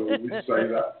usual, I've got to always say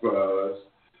that first.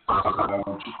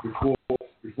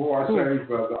 Before I say any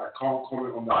further, I can't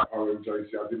comment on that poem, JC.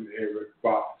 I didn't hear it,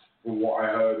 but from what I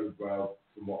heard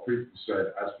from what people said,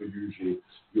 as per usual,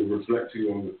 you're reflecting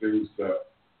on the things that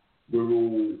we're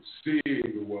all seeing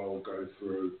the world go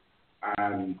through,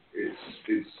 and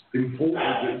it's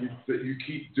important that you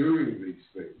keep doing these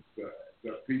things,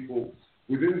 that people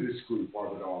within this group, I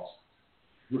would ask,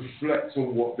 reflect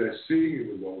on what they're seeing in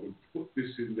the world and put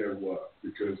this in their work,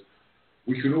 because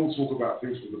we can all talk about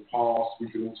things from the past, we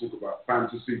can all talk about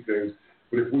fantasy things,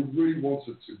 but if we really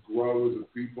wanted to grow as a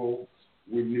people,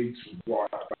 we need to write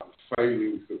about the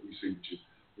failings that we see, which is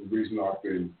the reason I've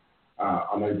been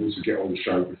unable to get on the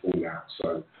show before now.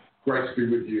 So great to be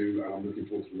with you, and I'm looking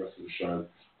forward to the rest of the show,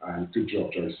 and good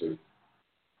job, JC.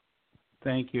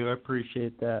 Thank you. I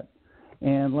appreciate that.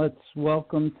 And let's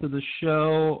welcome to the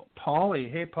show Polly.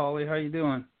 Hey, Polly, how you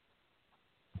doing?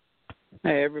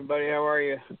 Hey, everybody. How are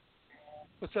you?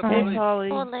 What's up, Hey, Polly?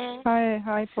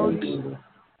 Hi, Polly.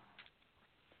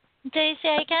 JC,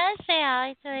 I can say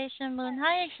hi to Asian Moon.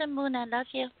 Hi, Asian Moon. I love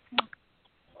you.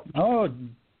 Oh,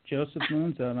 Joseph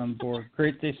Moon's out on board.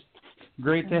 Great to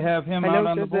have him out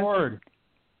on the board.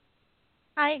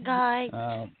 Hi, guys.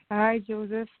 Hi,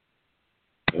 Joseph.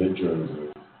 Hey, Joseph.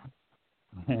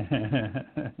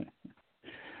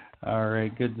 All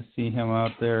right, good to see him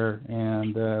out there,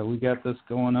 and we got this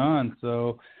going on.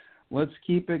 So let's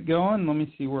keep it going. Let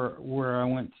me see where I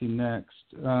went to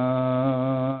next.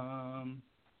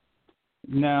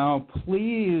 Now,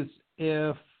 please,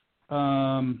 if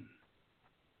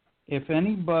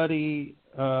anybody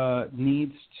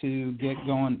needs to get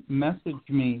going, message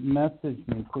me,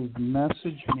 please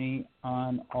message me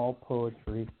on All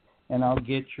Poetry, and I'll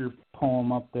get your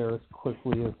poem up there as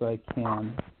quickly as I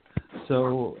can.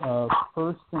 So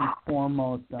first and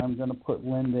foremost, I'm going to put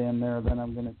Linda in there, then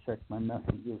I'm going to check my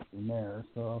messages from there.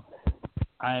 So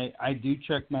I do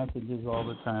check messages all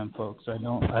the time, folks. I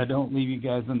don't leave you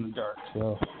guys in the dark.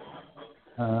 So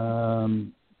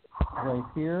right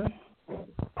here,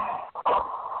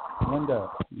 Linda,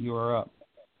 you are up.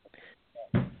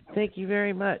 Thank you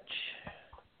very much.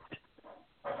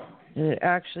 And it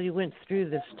actually went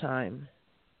through this time.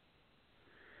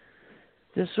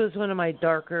 This was one of my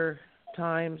darker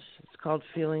times. It's called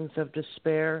Feelings of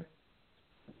Despair.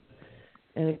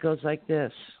 And it goes like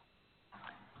this.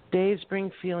 Days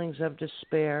bring feelings of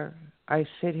despair. I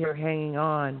sit here hanging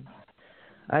on.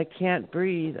 I can't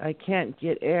breathe. I can't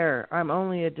get air. I'm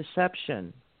only a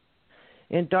deception.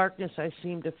 In darkness I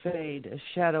seem to fade, a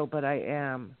shadow, but I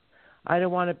am. I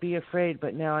don't want to be afraid,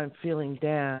 but now I'm feeling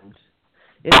damned.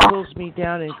 It pulls me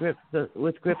down and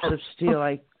with grips of steel.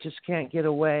 I just can't get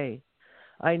away.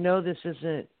 I know this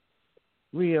isn't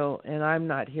real, and I'm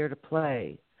not here to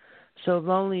play. So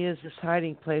lonely is this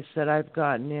hiding place that I've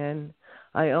gotten in.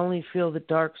 I only feel the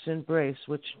dark's embrace,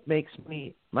 which makes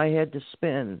my head to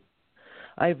spin.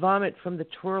 I vomit from the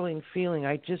twirling feeling.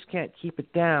 I just can't keep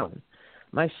it down.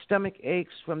 My stomach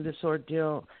aches from this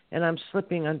ordeal, and I'm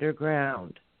slipping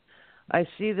underground. I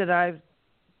see that I've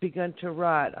begun to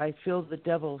rot. I feel the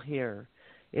devil here.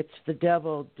 It's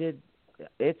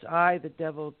I, the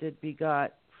devil, did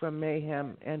begot from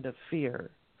mayhem and of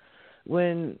fear.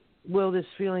 When will this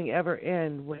feeling ever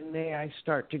end? When may I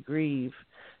start to grieve?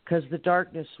 'Cause the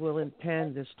darkness will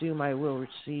impend, this doom I will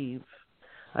receive.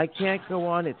 I can't go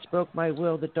on, it's broke my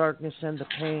will, the darkness and the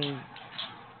pain.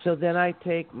 So then I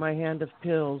take my hand of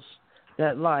pills,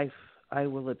 that life I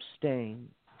will abstain.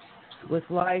 With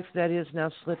life that is now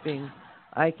slipping,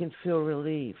 I can feel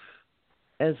relief,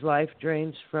 as life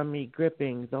drains from me,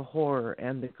 gripping the horror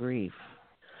and the grief.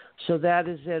 So that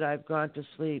is it, I've gone to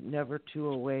sleep, never to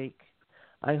awake.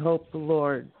 I hope the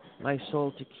Lord my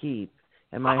soul to keep,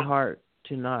 and my heart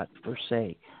to not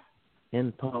forsake.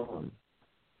 In poem.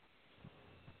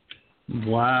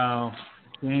 Wow.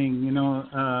 Dang,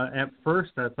 at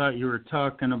first I thought you were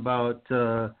talking about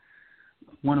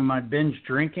one of my binge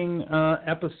drinking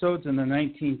episodes in the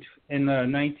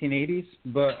 1980s,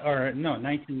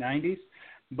 1990s.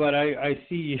 But I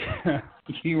see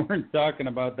you weren't talking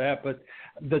about that. But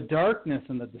the darkness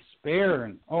and the despair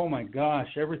and, oh my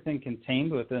gosh, everything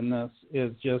contained within this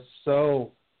is just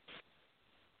so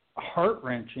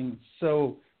heart-wrenching,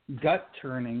 so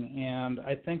gut-turning. And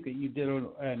I think that you did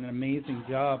an amazing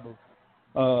job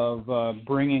of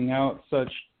bringing out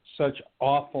such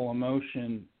awful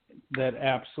emotion that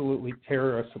absolutely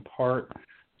tear us apart.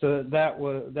 So that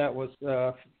was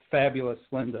fabulous,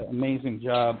 Linda. Amazing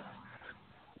job.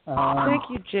 Thank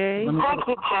you, Jay. Let me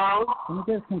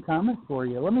get some comments for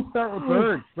you. Let me start with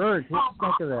Bird. Bird, what do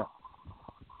you think of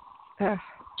that? Yeah,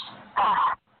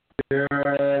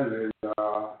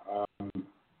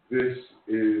 this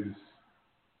is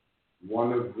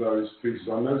one of those pieces.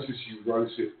 I noticed you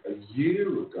wrote it a year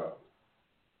ago,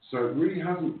 so it really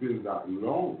hasn't been that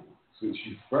long since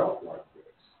you felt like this.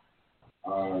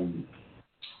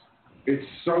 It's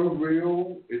so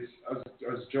real. It's as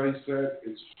Jay said,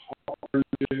 it's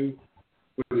heart-wrenching,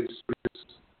 but it's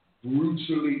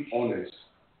brutally honest.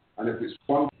 And if it's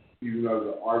one thing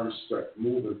that I respect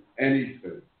more than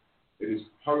anything, it is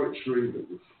poetry that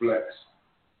reflects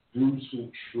brutal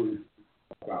truth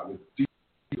about the deep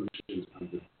emotions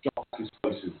and the darkest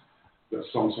places that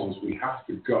sometimes we have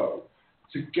to go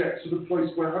to get to the place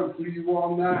where hopefully you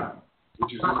are now,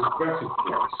 which is in a better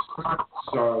place.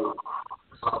 So,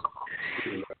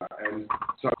 and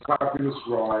so fabulous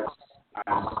ride,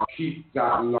 and keep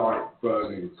that light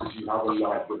burning, because you have a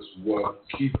light that's worth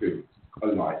keeping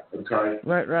alight. Okay.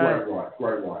 Right.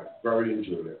 Great ride. Very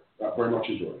enjoyed it. Very much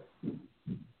enjoyed it.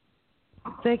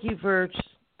 Thank you, Virg.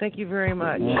 Thank you very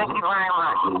much.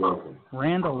 You're welcome.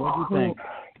 Randall, what do you think?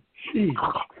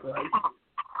 Jesus Christ.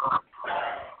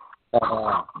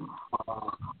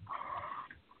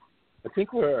 I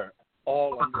think we're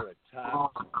all under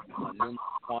attack on numerous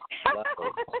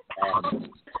levels.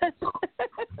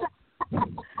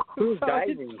 Who's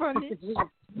diving? It's funny.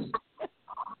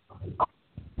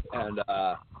 And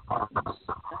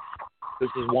this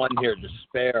is one here,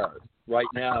 despair. Right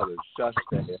now, there's just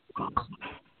a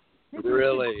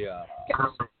really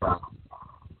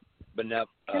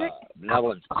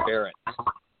benevolent spirit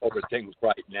over things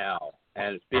right now,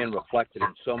 and it's being reflected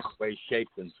in so many ways,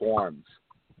 shapes, and forms.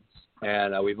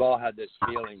 And we've all had this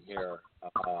feeling here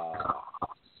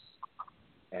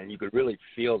and you could really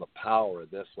feel the power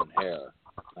of this one here.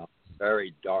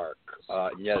 Very dark,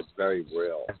 and yet it's very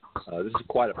real. This is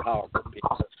quite a powerful piece.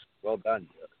 Well done,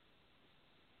 dear.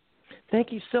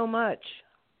 Thank you so much.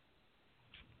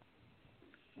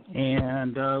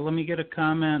 And let me get a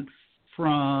comment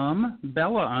from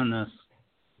Bella on this.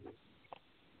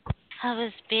 I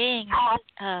was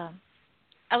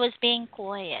being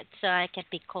quiet so I could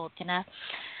be cold, you know.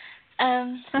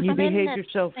 You behaved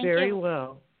yourself very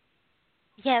well.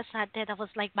 Yes, I did. I was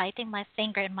like biting my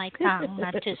finger and my tongue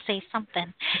not to say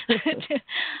something.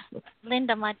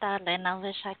 Linda, my darling, I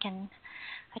wish I can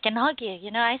hug you. You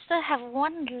know, I still have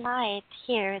one light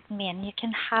here with me, and you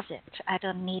can have it. I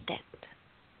don't need it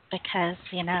because,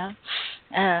 you know,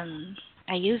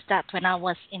 I used that when I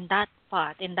was in that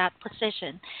part, in that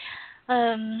position.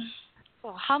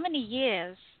 For how many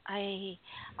years I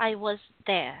was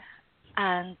there,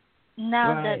 and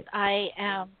now that I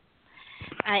am,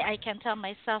 I can tell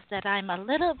myself that I'm a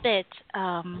little bit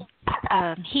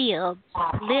healed,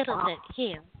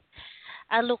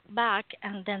 I look back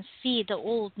and then see the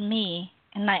old me,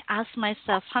 and I ask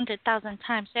myself 100,000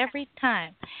 times every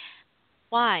time,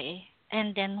 why?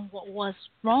 And then what was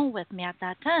wrong with me at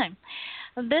that time?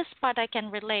 This part I can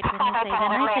relate when you say, when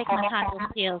I take my hand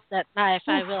on pills that life,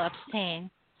 I will abstain.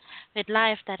 With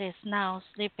life that is now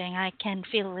sleeping, I can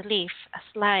feel relief as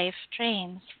life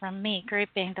trains from me,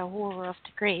 gripping the horror of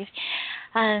the grave.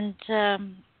 And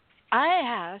I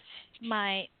have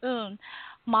my own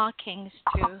markings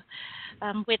too,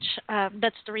 which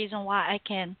that's the reason why I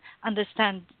can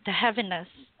understand the heaviness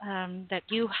that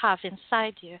you have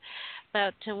inside you.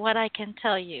 But what I can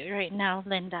tell you right now,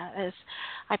 Linda, is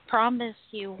I promise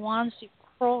you once you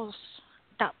cross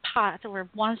that path, or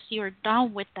once you're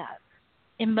done with that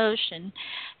emotion,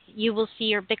 you will see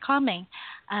your becoming,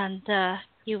 and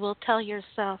you will tell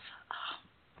yourself,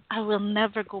 I will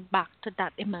never go back to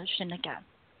that emotion again.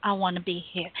 I want to be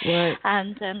here. Right.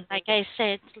 And like I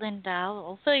said, Linda,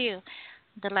 I'll show you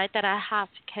the light that I have,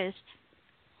 because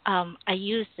I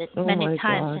used it many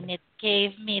times, and it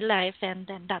gave me life, and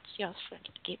then that's yours for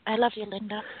the gift. I love you,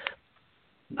 Linda.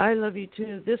 I love you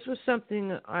too. This was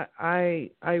something I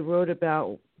wrote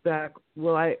about back.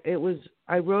 Well, I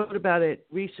wrote about it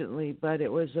recently, but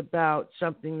it was about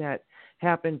something that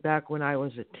happened back when I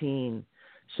was a teen.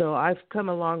 So I've come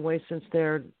a long way since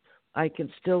there. I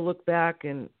can still look back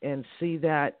and see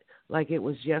that like it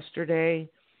was yesterday,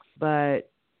 but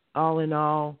all in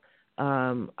all,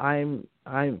 I'm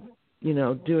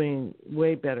doing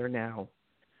way better now,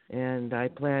 and I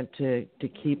plan to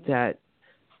keep that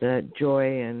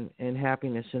joy and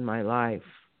happiness in my life.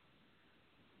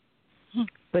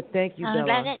 But thank you,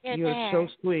 Bella. You're so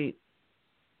sweet.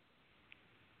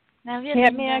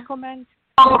 May I comment?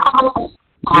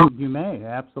 You may,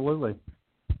 absolutely.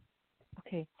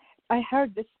 Okay. I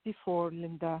heard this before,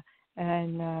 Linda,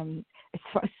 and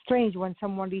it's strange when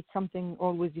someone reads something,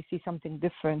 always you see something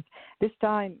different. This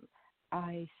time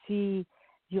I see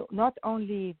you not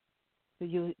only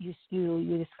you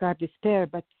describe despair,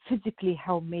 but physically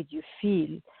how it made you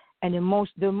feel, and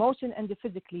the emotion and the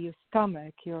physically, your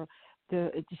stomach,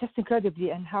 it's just incredibly,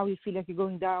 and how you feel like you're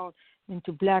going down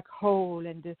into black hole,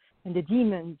 and the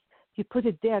demons. You put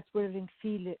it there, it's where I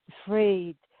feel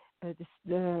afraid.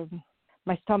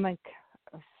 My stomach,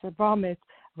 vomit,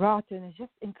 rotten. It's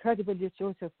just incredible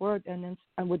choice of word, and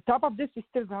with top of this, you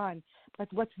still rhyme.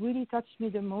 But what really touched me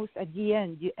the most at the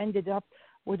end, you ended up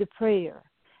with a prayer.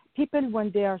 People,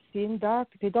 when they are seeing dark,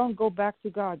 they don't go back to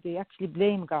God. They actually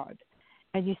blame God,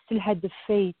 and you still had the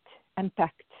faith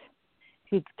intact.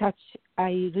 You touch.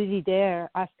 I really there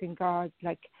asking God,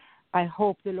 like, I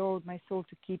hope the Lord my soul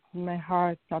to keep in my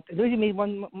heart. Not it really made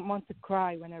one want to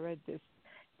cry when I read this.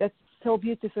 That's so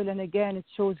beautiful, and again, it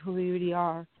shows who we really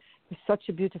are. It's such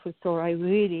a beautiful story. I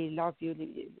really love you,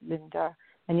 Linda,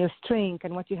 and your strength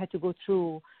and what you had to go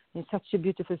through. In such a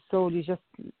beautiful soul, you just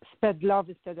spread love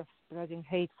instead of spreading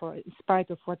hate, in spite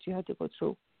of what you had to go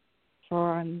through. So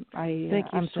I'm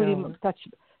truly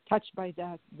touched by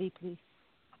that deeply.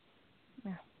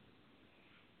 Yeah,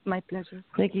 my pleasure.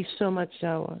 Thank you so much,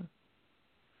 Sawa.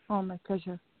 Oh, my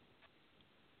pleasure.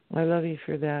 I love you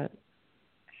for that.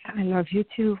 I love you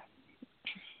too.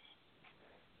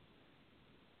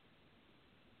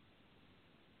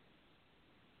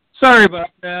 Sorry about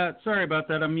that.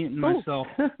 I'm muting myself.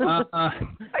 I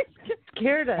just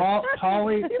scared us.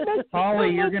 Polly,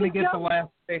 you're going to get the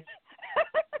last say.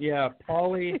 Yeah,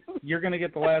 Polly, you're going to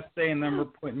get the last say, and then we're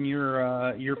putting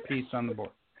your piece on the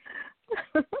board.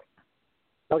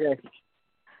 Okay.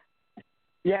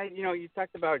 Yeah, you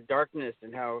talked about darkness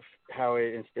and how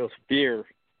it instills fear,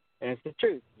 and it's the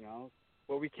truth.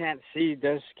 what we can't see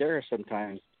does scare us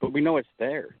sometimes, but we know it's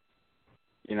there,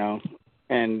 you know.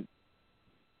 And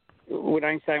when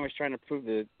Einstein was trying to prove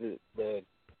the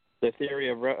theory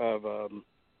of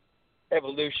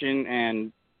evolution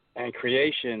and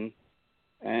creation,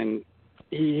 and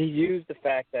he used the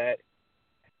fact that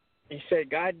he said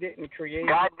God didn't create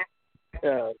God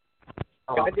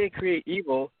didn't create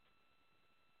evil.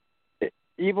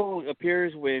 Evil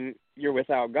appears when you're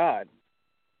without God.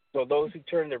 So those who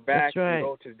turn their back and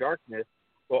go to darkness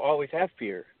will always have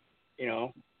fear, you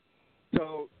know.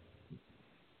 So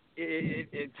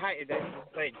it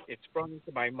sprung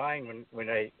into my mind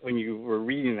when you were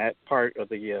reading that part of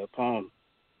the poem.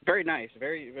 Very nice,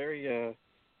 very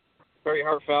very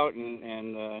heartfelt,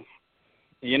 and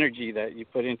the energy that you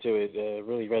put into it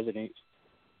really resonates.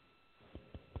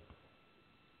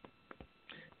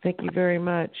 Thank you very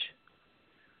much.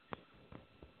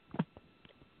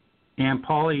 And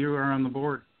Paula, you are on the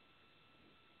board.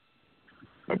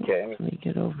 Okay. Let me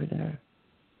get over there.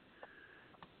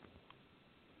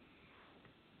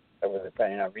 I wasn't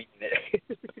planning on reading it.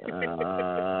 Hang on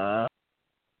a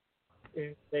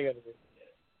minute.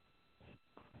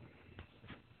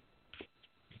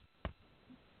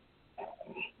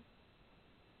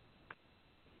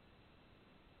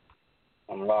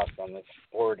 I'm lost on this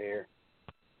board here.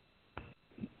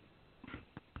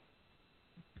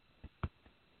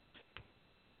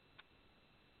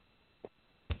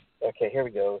 Okay, here we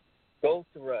go. Gold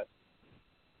to rust.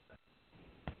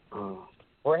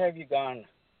 Where have you gone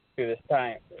through this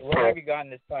time? Where have you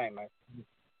gone this time?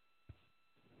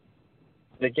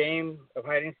 The game of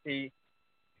hide and seek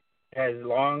has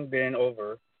long been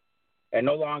over, and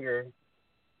no longer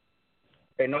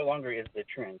is the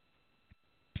trend.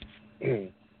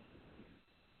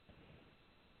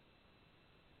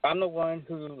 I'm the one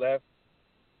who's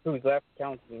left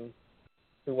counting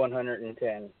to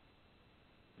 110,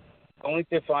 only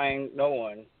to find no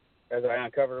one as I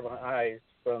uncover my eyes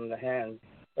from the hands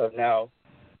of now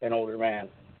an older man.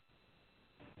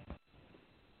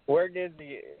 Where did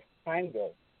the time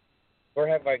go? Where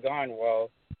have I gone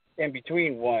while in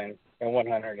between 1 and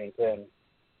 110?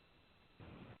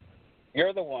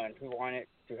 You're the one who wanted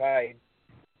to hide.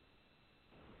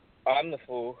 I'm the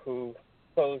fool who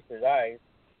closed his eyes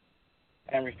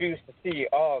and refused to see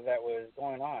all that was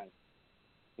going on,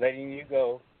 letting you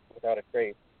go without a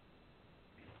trace.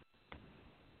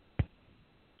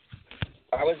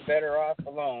 I was better off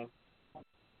alone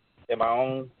in my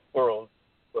own world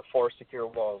with 4 secure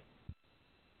walls.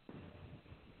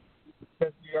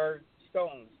 Because we are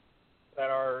stones that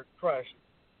are crushed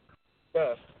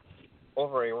dust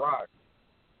over a rock,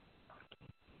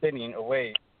 spinning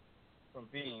away from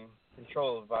being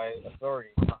controlled by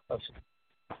authority of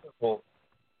civil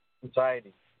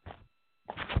society,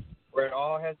 where it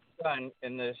all has begun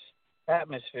in this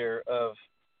atmosphere of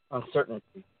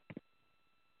uncertainty.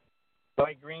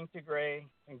 Like green to gray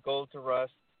and gold to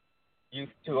rust, youth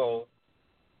to old,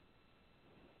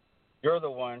 you're the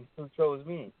one who chose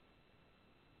me.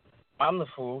 I'm the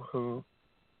fool who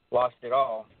lost it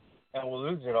all and will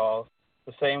lose it all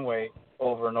the same way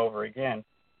over and over again.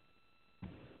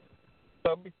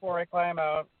 So before I climb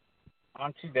out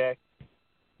onto deck to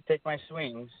take my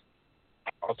swings,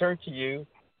 I'll turn to you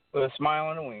with a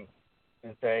smile and a wink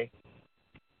and say,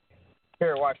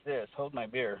 here, watch this, hold my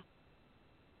beer.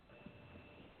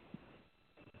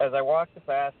 As I walk the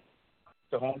path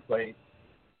to home plate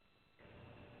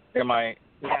in my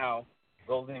now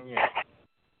golden years,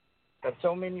 that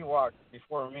so many walked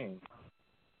before me,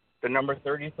 the number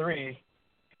 33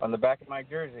 on the back of my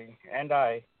jersey and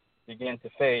I began to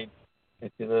fade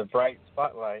into the bright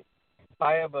spotlight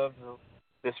high above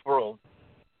this world,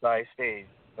 thy stage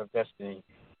of destiny.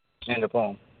 End of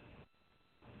poem.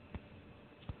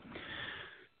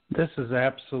 This is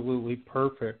absolutely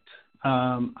perfect.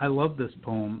 I love this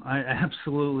poem.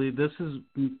 This is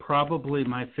probably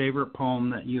my favorite poem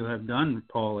that you have done,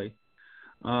 Paulie.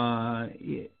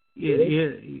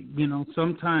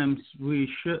 Sometimes we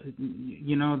should,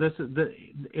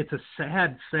 it's a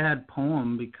sad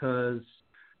poem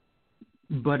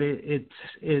but it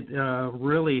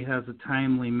really has a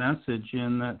timely message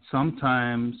in that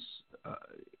sometimes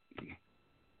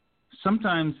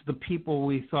the people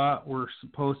we thought were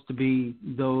supposed to be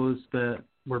those that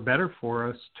were better for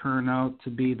us turn out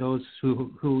to be those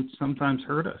who sometimes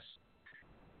hurt us.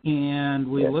 And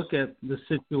we look at the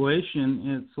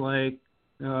situation, it's like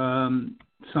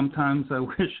sometimes I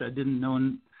wish I didn't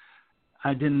know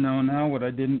now what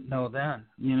I didn't know then.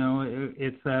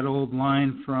 It's that old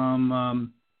line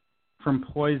from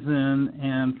Poison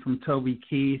and from Toby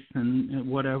Keith and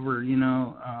whatever,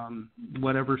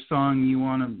 whatever song you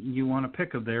want to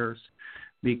pick of theirs.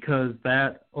 because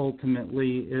that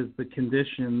ultimately is the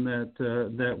condition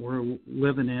that we're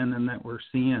living in and that we're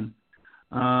seeing.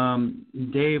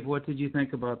 Dave, what did you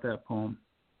think about that poem?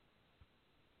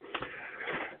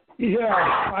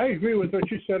 Yeah, I agree with what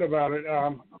you said about it.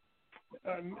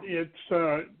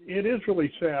 It is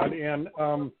really sad, and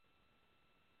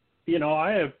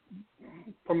I have,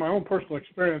 from my own personal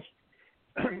experience,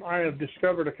 I have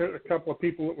discovered a couple of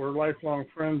people that were lifelong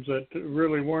friends that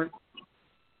really weren't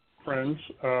friends,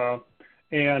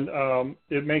 and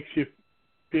it makes you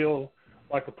feel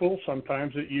like a fool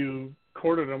sometimes that you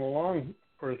courted them along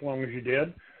for as long as you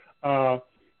did. I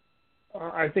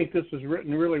think this is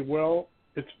written really well.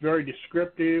 It's very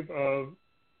descriptive of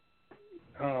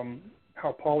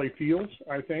how Polly feels,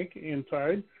 I think,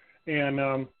 inside, and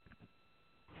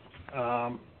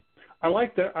I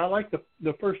like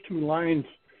the first two lines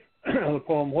of the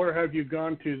poem. Where have you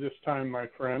gone to this time, my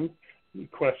friend?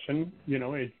 Question,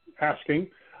 asking.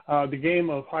 The game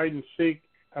of hide and seek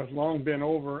has long been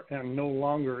over and no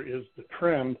longer is the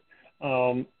trend.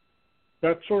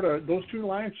 Those two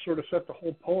lines sort of set the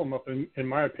whole poem up, in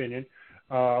my opinion,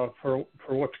 for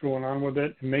what's going on with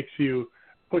it. It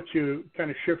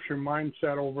kind of shifts your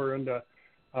mindset over into,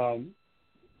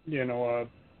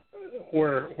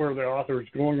 where the author is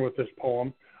going with this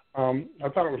poem. I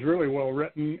thought it was really well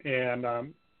written, and I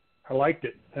liked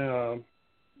it,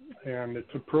 and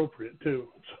it's appropriate too.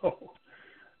 So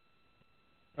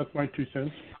that's my 2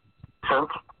 cents.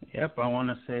 Yep, I want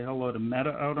to say hello to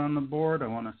Meta out on the board. I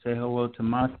want to say hello to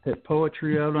Moss Pit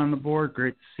Poetry out on the board.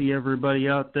 Great to see everybody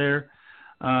out there.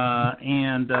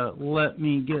 And let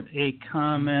me get a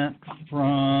comment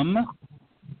from...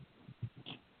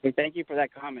 Hey, thank you for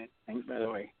that comment. Thanks, by the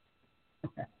way.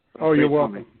 Oh, you're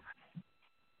welcome.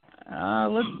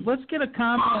 Let's get a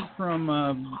comment from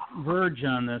Verge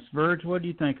on this. Verge, what do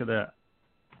you think of that?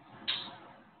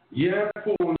 Yeah,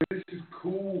 Paul, this is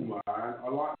cool, man. I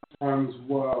like the poem as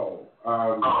well.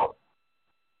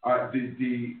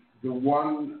 The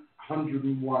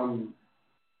 101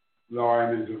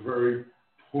 line is a very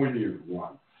poignant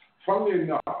one. Funnily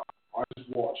enough, I just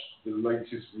watched the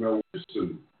latest Mel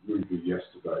Gibson movie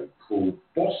yesterday called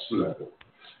Boss Level,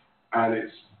 and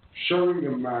it's showing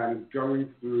a man going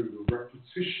through the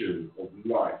repetition of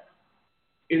life,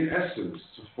 in essence,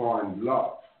 to find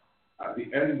love at the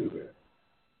end of it.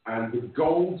 And the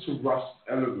gold to rust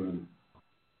element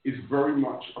is very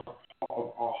much a part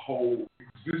of our whole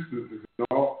existence, is it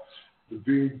not? The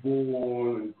being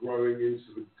born and growing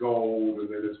into the gold, and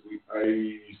then as we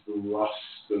age, the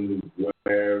rust and the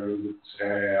wear and the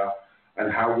tear,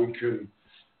 and how we can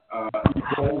evolve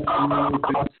through all of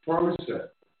these processes.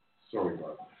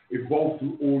 Evolve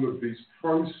through all of these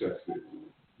processes.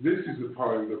 This is a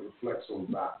poem that reflects on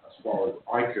that as far as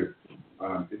I could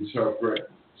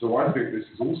interpret. So I think this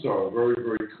is also a very,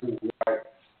 very cool write.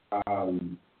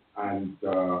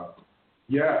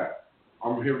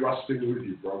 I'm here rusting with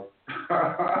you, bro.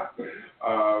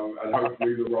 And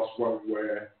hopefully the rust won't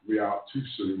wear me out too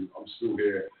soon. I'm still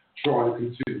here trying to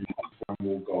continue to find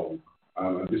more gold.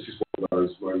 And this is one of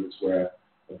those moments where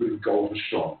a bit of gold has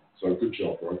shone. So good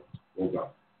job, bro. Well done.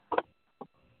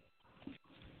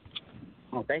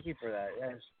 Oh, thank you for that.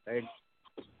 Yes, thanks.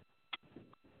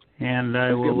 And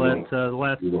I will let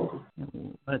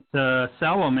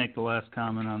Salwa make the last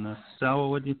comment on this. Salwa,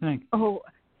 what do you think? Oh,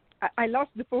 I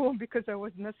lost the poem because I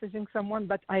was messaging someone,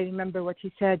 but I remember what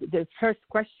he said. The first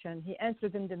question, he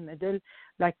answered in the middle,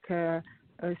 like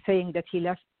saying that he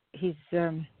left. He's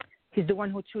the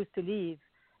one who chose to leave.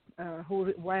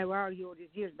 Why are you all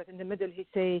these years? But in the middle, he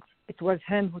say it was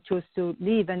him who chose to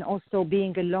leave, and also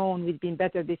being alone would be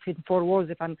better between four walls.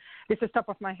 This is top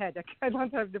of my head. I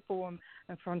don't have the poem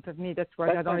in front of me. That's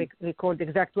why I don't recall the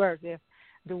exact words. Yes,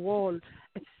 the wall.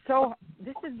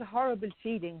 This is a horrible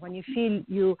feeling when you feel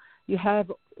you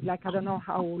have, like, I don't know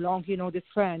how long you know this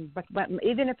friend, but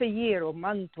even if a year or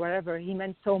month, whatever, he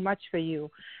meant so much for you,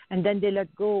 and then they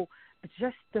let go. It's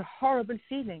just a horrible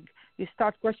feeling. You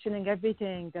start questioning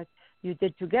everything that you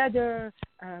did together.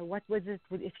 What was it?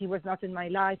 If he was not in my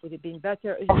life, would it be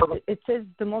better? It is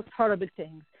the most horrible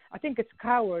things. I think it's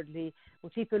cowardly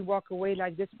when people walk away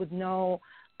like this with no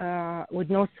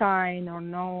sign or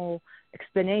no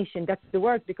explanation. That's the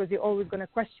word, because you're always going to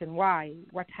question why,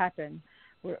 what happened,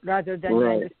 rather than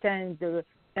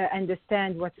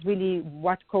understand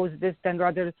what caused this, than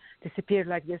rather disappear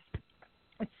like this.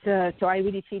 So I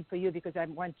really feel for you, because I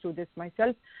went through this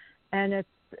myself, and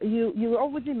you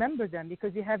always remember them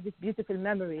because you have this beautiful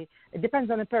memory. It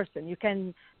depends on a person. You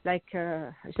can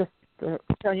just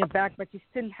turn your back, but you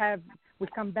still will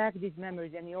come back these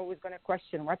memories, and you're always going to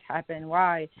question what happened,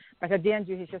 why. But at the end,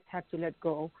 you just have to let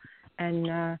go.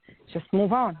 and just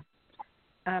move on.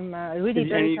 Really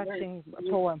very touching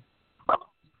poem.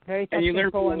 Very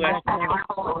touching poem.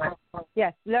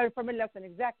 Yes, learn from a lesson,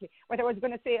 exactly. What I was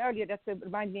going to say earlier, that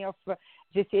reminds me of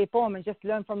JCA poem, and just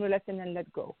learn from the lesson and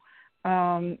let go.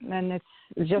 And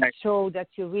it's just show that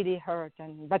you really hurt,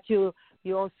 but you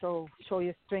also show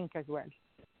your strength as well.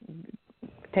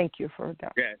 Thank you for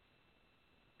that. Yes.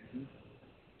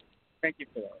 Thank you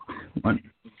for that.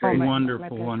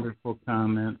 Wonderful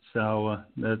comment, Salwa.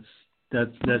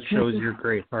 That shows your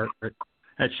great heart.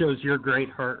 That shows your great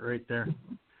heart right there.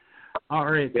 All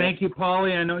right, thank you,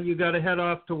 Paulie. I know you got to head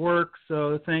off to work,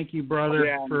 so thank you,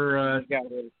 brother,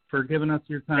 for giving us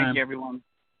your time. Thank you, everyone.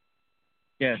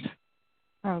 Yes.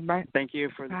 Oh, bye. Thank you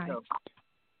for the show.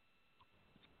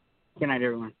 Good night,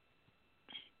 everyone.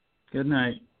 Good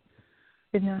night.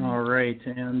 Good night. All right,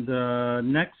 and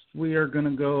next we are going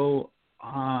to go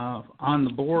on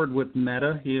the board with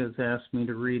Meta. He has asked me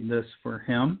to read this for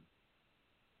him.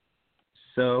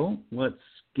 So let's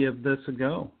give this a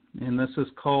go. And this is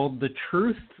called The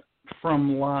Truth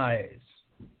from Lies.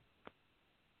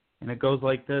 And it goes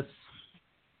like this.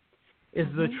 Is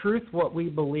the truth what we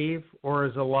believe, or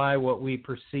is a lie what we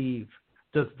perceive?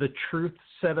 Does the truth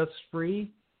set us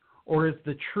free, or is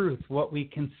the truth what we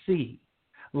can see?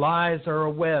 Lies are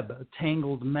a web, a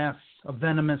tangled mess, a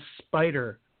venomous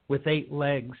spider with 8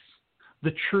 legs.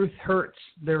 The truth hurts,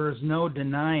 there is no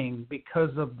denying.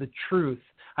 Because of the truth,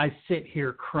 I sit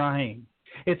here crying.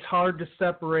 It's hard to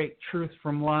separate truth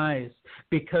from lies.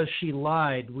 Because she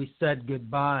lied, we said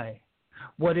goodbye.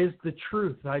 What is the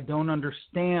truth? I don't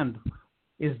understand.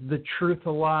 Is the truth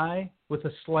a lie with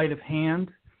a sleight of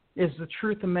hand? Is the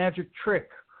truth a magic trick?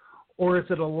 Or is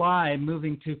it a lie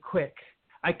moving too quick?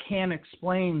 I can't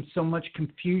explain so much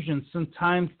confusion.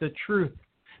 Sometimes the truth,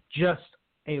 just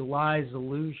a lie's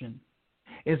illusion.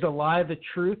 Is a lie the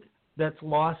truth that's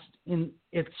lost in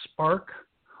its spark?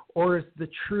 Or is the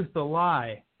truth a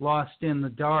lie lost in the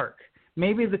dark?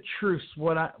 Maybe the truth's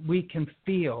what we can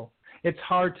feel. It's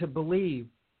hard to believe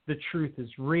the truth is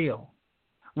real.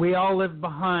 We all live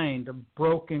behind a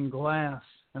broken glass,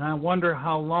 and I wonder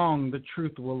how long the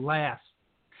truth will last.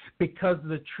 Because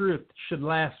the truth should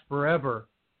last forever,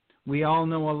 we all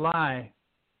know a lie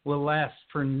will last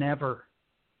for never.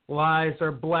 Lies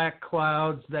are black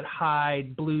clouds that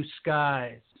hide blue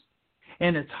skies,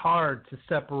 and it's hard to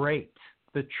separate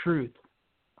the truth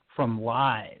from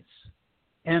lies.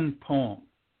 End poem.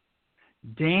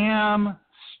 Damn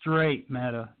straight,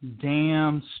 Meta.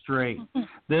 Damn straight.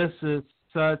 This is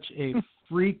such a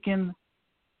freaking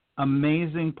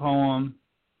amazing poem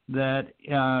that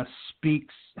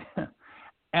speaks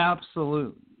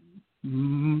absolute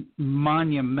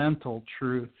monumental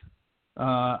truth.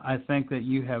 I think that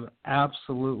you have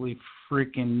absolutely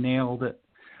freaking nailed it.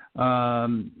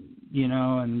 And we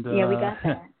got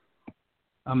that.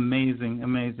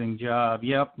 Amazing job.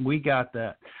 Yep, we got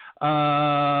that.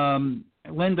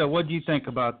 Linda, what do you think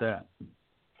about that?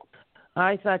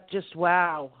 I thought just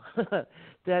wow.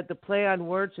 That the play on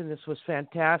words in this was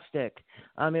fantastic.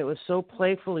 It was so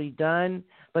playfully done,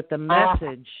 but the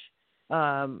message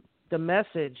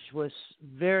was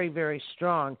very, very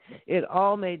strong. It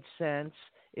all made sense.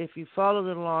 If you followed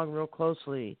it along real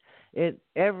closely,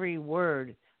 every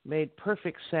word made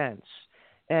perfect sense.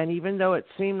 And even though it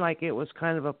seemed like it was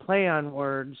kind of a play on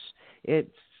words,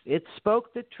 it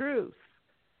spoke the truth,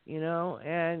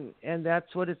 and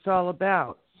that's what it's all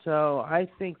about. So I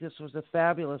think this was a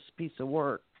fabulous piece of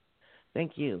work.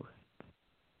 Thank you.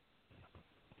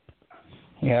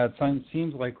 Yeah, it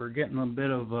seems like we're getting a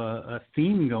bit of a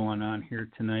theme going on here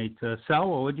tonight.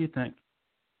 Salwa, what do you think?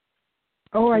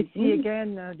 Oh, I see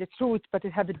again the truth, but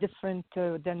it had a different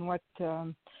than what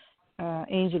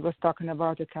Angel was talking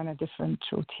about, a kind of different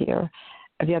truth here.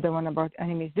 The other one about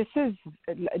enemies. This is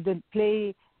the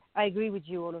play. I agree with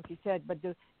you, all what you said, but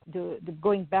the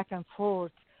going back and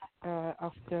forth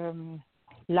of the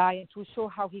lie to show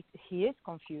how he is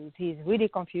confused. He is really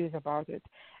confused about it,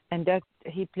 and that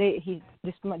he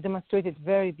demonstrated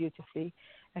very beautifully.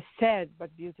 Sad but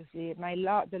beautifully.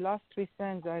 The last 3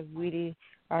 stanzas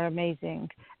are amazing.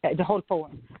 The whole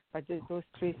poem, but those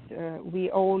 3,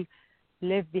 we all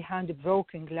live behind a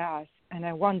broken glass, and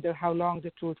I wonder how long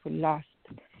the truth will last.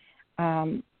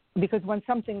 Because when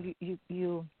something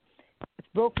it's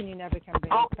broken, you never can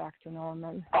bring it back to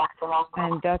normal,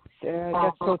 and that's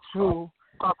so true.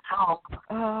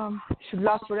 Should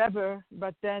last forever,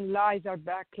 but then lies are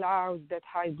black clouds that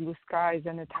hide blue skies,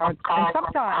 and it's hard. And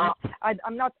sometimes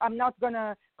I'm not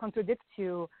gonna contradict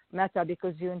you, Meta,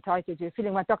 because you're entitled to your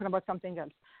feeling. We're talking about something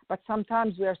else. But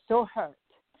sometimes we are so hurt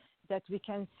that we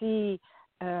can see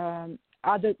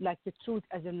other, like the truth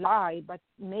as a lie, but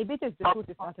maybe it is the truth,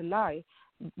 it's not a lie.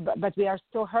 But we are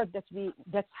so hurt that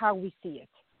that's how we see it,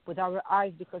 with our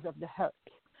eyes because of the hurt.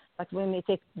 But when we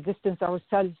take distance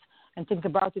ourselves and think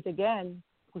about it again,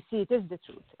 we see it is the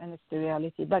truth and it's the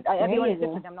reality. But everyone is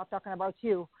different. I'm not talking about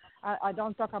you. I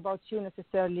don't talk about you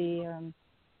necessarily,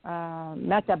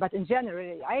 Meta, but in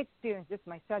general, I experienced this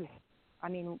myself. I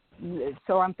mean,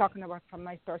 so I'm talking about from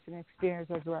my personal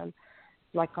experience as well,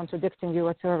 like contradicting you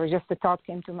whatsoever. Just the thought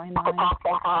came to my mind.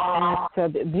 And it's a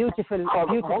beautiful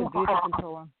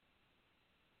poem.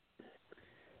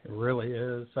 It really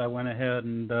is. I went ahead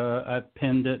and I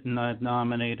pinned it and I've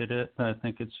nominated it. I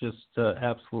think it's just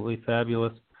absolutely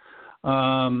fabulous.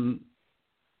 Randall,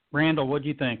 what do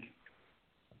you think?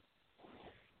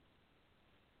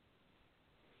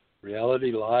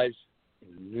 Reality lies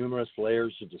in numerous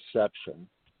layers of deception,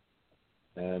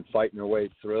 and fighting our way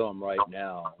through them right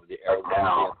now. The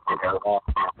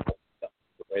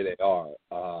way they are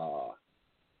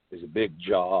is a big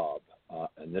job,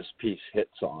 and this piece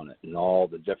hits on it and all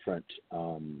the different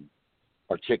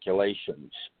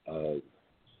articulations of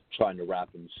trying to wrap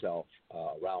himself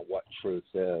around what truth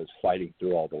is, fighting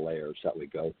through all the layers that we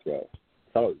go through.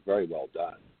 I thought it was very well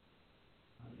done.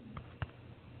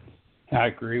 I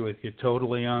agree with you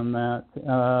totally on that.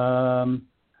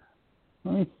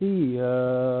 Let me see.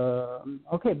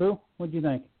 Okay, Boo, what do you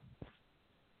think?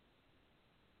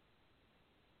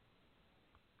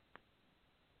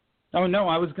 Oh, no,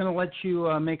 I was going to let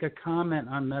you make a comment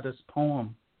on Meta's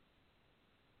poem.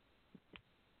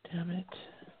 Damn it.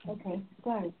 Okay,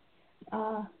 sorry.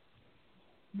 Yeah,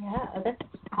 that's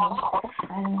I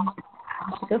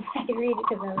should go back and read it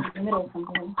because I was in the middle of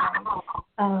something.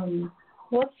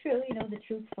 Well, it's true, the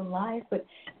truth from lies, but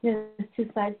there's two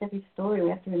sides to every story. We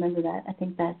have to remember that. I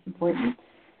think that's important.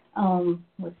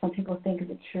 What some people think is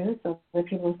the truth, other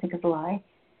people think is a lie.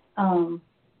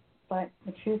 But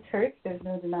the truth hurts. There's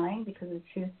no denying because of the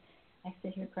truth. I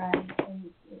sit here crying,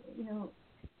 and you're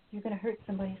going to hurt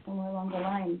somebody somewhere along the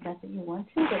line. Not that you want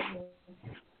to, but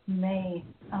you may.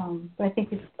 But I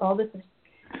think all this is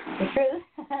the truth,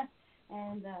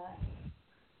 and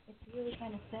it's really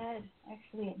kind of sad,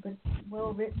 actually, but it's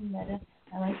well written.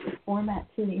 I like the format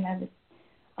too that you have this.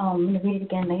 I'm going to read it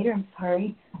again later. I'm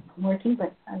sorry, I'm working,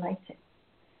 but I liked it.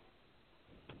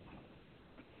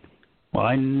 Well,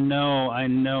 I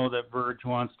know that Verge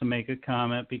wants to make a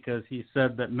comment because he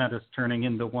said that Meta's turning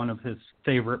into one of his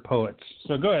favorite poets.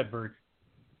 So go ahead, Verge.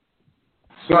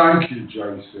 Thank you,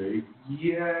 JC.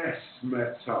 Yes,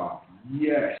 Meta.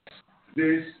 Yes.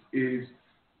 This is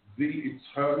the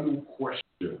eternal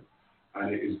question,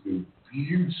 and it has been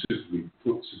beautifully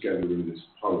put together in this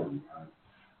poem. And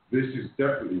this is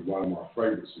definitely one of my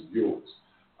favorites of yours.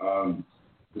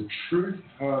 The truth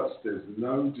hurts, there's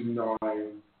no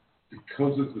denying.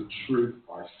 Because of the truth,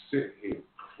 I sit here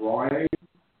crying.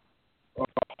 Oh,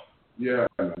 yeah,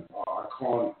 man, I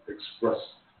can't express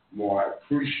my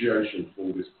appreciation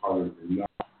for this poem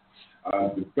enough.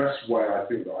 The best way I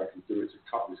think that I can do it to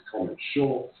cut this comment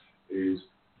short is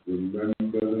remember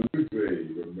the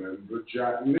movie, remember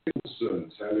Jack Nicholson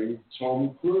telling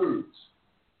Tom Cruise,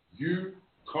 you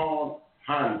can't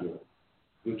handle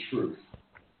the truth.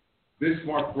 This,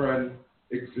 my friend,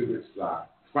 exhibits that.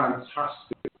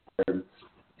 Fantastic.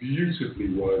 Beautifully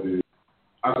worded.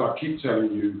 As I keep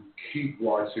telling you, keep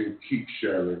writing, keep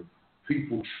sharing.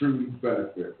 People truly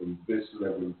benefit from this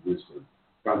level of wisdom.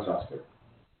 Fantastic.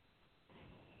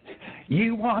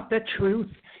 You want the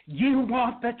truth. You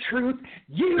want the truth.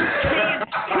 You can't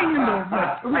handle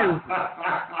the truth.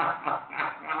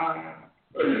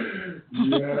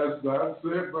 Yes, that's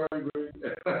it, baby.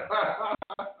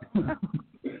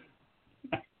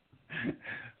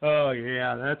 Oh,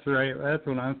 yeah, that's right. That's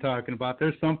what I'm talking about.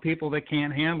 There's some people that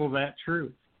can't handle that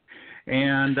truth.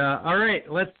 And, all right,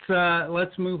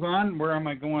 let's move on. Where am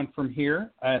I going from here?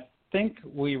 I think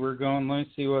we were going, let me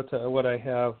see what I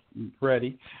have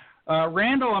ready.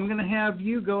 Randall, I'm going to have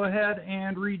you go ahead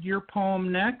and read your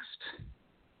poem next.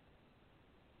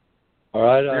 All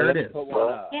right. There it is.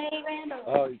 Yay, Randall.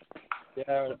 Oh,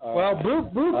 yeah. Well, Boo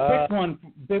picked one.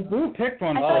 Boo picked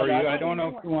one for you. I don't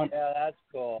know if you want. Yeah, that's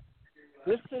cool.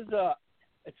 This is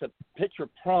it's a picture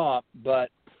prompt,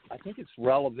 but I think it's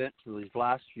relevant to these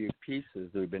last few pieces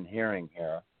that we've been hearing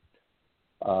here.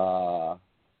 Called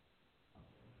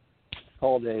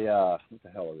what the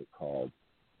hell is it called?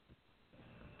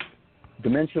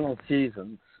 Dimensional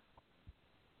Seasons.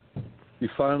 You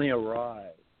finally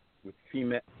arrive with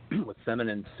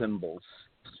feminine symbols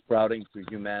sprouting through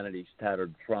humanity's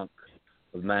tattered trunk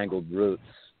of mangled roots,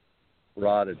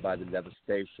 rotted by the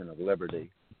devastation of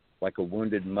liberty. Like a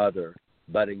wounded mother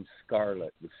budding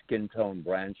scarlet with skin-tone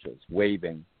branches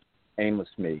waving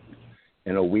aimlessly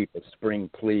in a weep of spring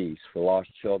pleas for lost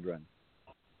children.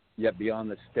 Yet beyond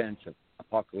the stench of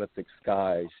apocalyptic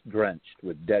skies drenched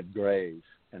with dead grays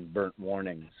and burnt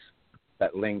warnings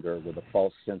that linger with a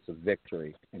false sense of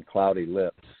victory in cloudy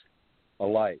lips, a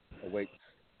light awaits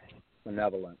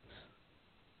benevolence,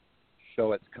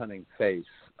 show its cunning face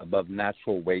above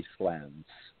natural wastelands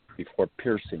before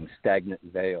piercing stagnant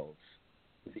veils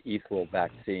with ethereal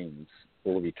vaccines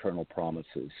full of eternal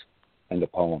promises. And a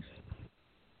poem.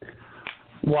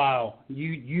 Wow,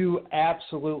 you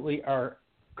absolutely are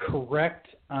correct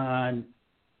on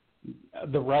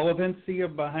the relevancy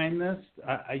of behind this.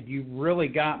 You really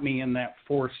got me in that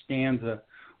fourth stanza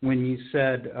when you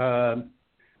said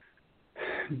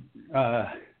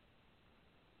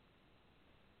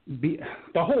the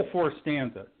whole fourth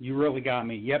stanza. You really got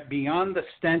me. Yet beyond the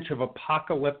stench of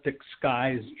apocalyptic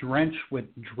skies drenched with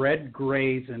dread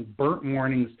grays and burnt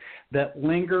warnings that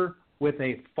linger with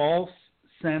a false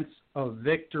sense of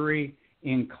victory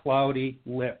in cloudy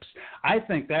lips. I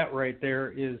think that right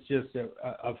there is just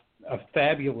a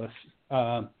fabulous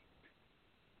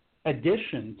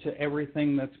addition to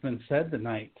everything that's been said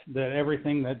tonight, that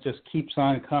everything that just keeps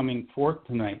on coming forth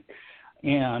tonight.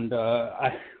 And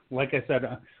like I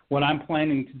said, what I'm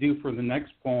planning to do for the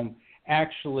next poem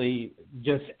actually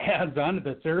just adds on to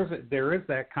this. There is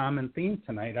that common theme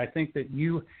tonight. I think that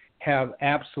you have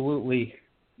absolutely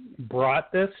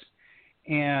brought this,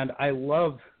 and I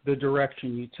love the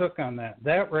direction you took on that.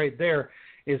 That right there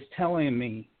is telling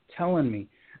me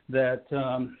that,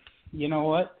 you know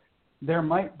what, there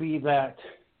might be that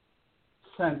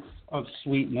sense of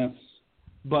sweetness,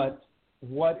 but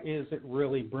what is it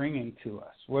really bringing to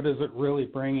us? What is it really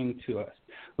bringing to us?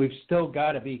 We've still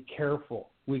got to be careful.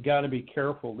 We got to be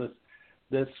careful.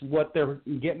 This what they're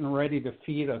getting ready to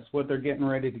feed us, what they're getting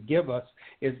ready to give us,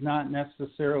 is not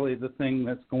necessarily the thing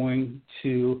that's going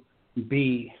to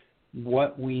be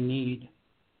what we need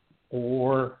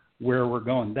or where we're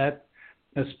going. That,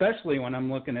 especially when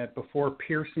I'm looking at before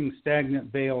piercing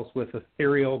stagnant veils with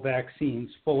ethereal vaccines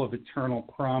full of eternal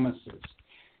promises.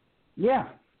 Yeah,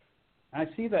 I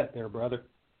see that there, brother.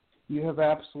 You have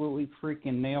absolutely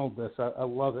freaking nailed this. I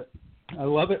love it. I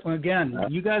love it. Again,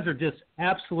 you guys are just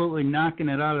absolutely knocking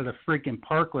it out of the freaking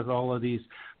park with all of these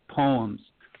poems.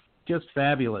 Just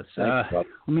fabulous. Let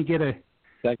me get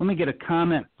a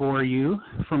comment for you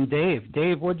from Dave.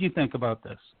 Dave, what do you think about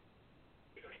this?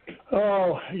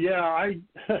 Oh yeah,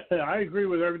 I agree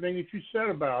with everything that you said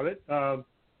about it.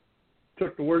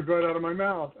 Took the words right out of my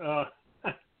mouth.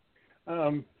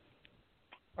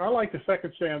 I like the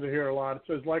second stanza here a lot. It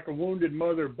says, like a wounded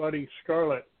mother budding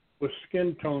scarlet with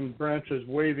skin-toned branches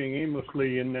waving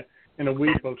aimlessly in a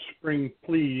weep of spring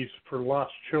pleas for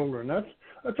lost children.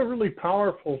 That's a really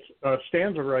powerful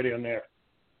stanza right in there.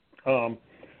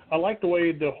 I like the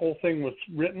way the whole thing was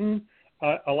written.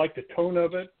 I like the tone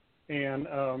of it, and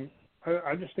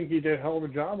I just think you did a hell of a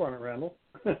job on it, Randall.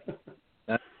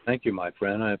 Thank you, my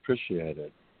friend. I appreciate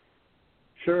it.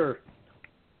 Sure.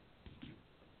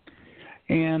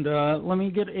 And let me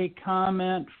get a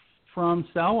comment from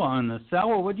Salwa on this.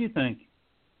 Salwa, what do you think?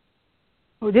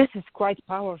 Oh, this is quite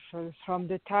powerful, from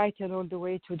the title all the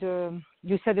way to the,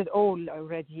 you said it all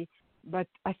already, but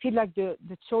I feel like the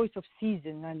choice of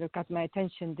season, and got my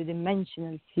attention, the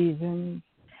dimensional season,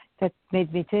 that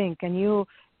made me think. And you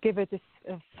give it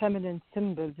a feminine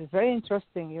symbols. It's very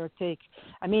interesting, your take.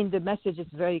 I mean, the message is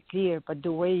very clear, but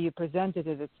the way you presented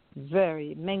it, it's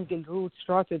very mangled roots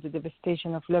rotted, the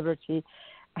devastation of liberty.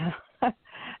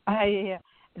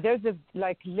 There's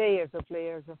layers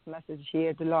of message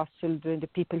here. The lost children, the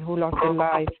people who lost their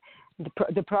life,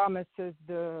 the promises,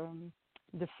 the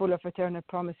full of eternal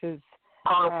promises.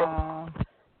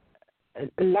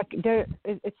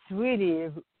 It's really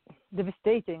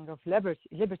devastating of liberty.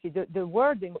 The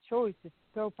wording choice is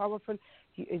so powerful.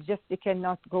 It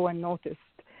cannot go unnoticed.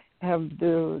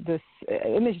 This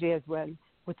imagery as well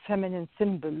with feminine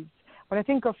symbols. When I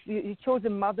think of you chose a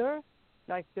mother,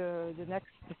 like the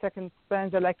second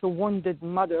stanza, like a wounded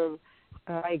mother.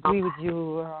 I agree with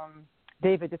you,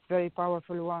 David. It's a very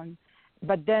powerful one.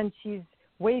 But then she's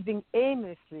waving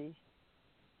aimlessly,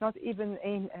 not even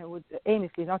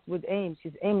aimlessly, not with aim.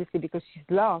 She's aimlessly because she's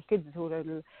lost kids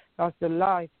who lost their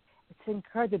life. It's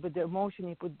incredible the emotion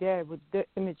you put there with the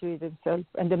imagery themselves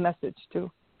and the message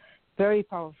too. Very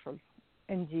powerful,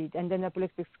 indeed. And then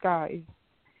apocalyptic skies.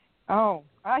 Oh,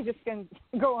 I just can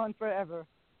go on forever.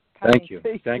 Thank you,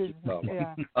 Bob.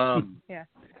 Yeah. Yeah.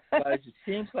 Guys,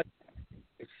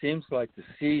 it seems like the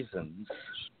seasons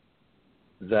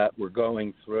that we're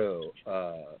going through,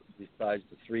 besides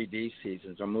the 3D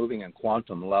seasons, are moving in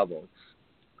quantum levels.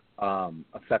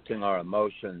 affecting our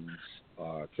emotions,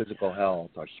 our physical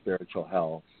health, our spiritual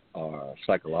health, our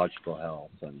psychological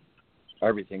health, and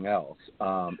everything else.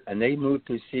 And they move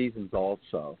through seasons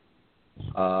also.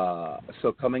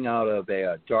 So coming out of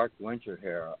a dark winter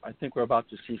here, I think we're about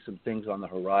to see some things on the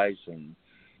horizon.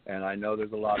 And I know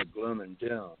there's a lot of gloom and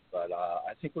doom, but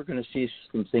I think we're going to see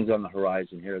some things on the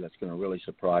horizon here that's going to really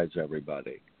surprise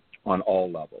everybody on all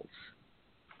levels.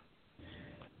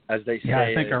 As they say,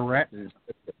 I think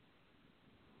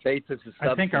faith is the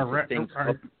substance of things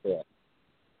hoped for.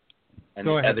 And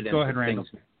go the ahead, evidence go ahead, of Randall.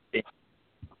 things.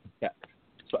 Yeah.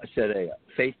 So I said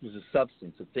faith is a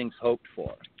substance of things hoped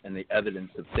for and the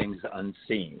evidence of things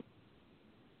unseen.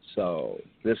 So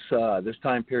this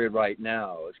time period right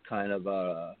now is kind of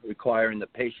requiring the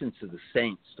patience of the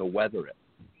saints to weather it.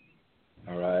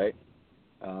 All right.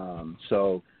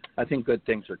 So I think good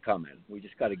things are coming. We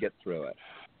just got to get through it.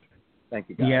 Thank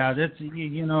you, guys. Yeah, that's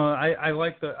I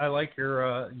like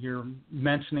your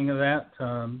mentioning of that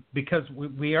because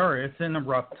we are. It's in a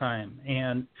rough time,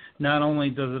 and not only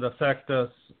does it affect us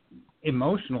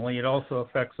emotionally, it also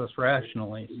affects us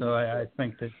rationally. So I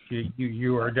think that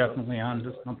you are definitely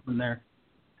onto something there.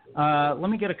 Let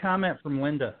me get a comment from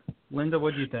Linda. Linda,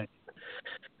 what do you think?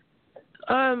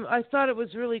 I thought it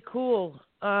was really cool.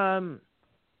 Let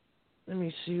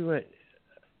me see what.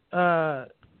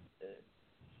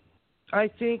 I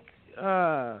think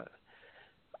that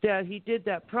he did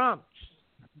that prompt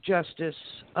justice.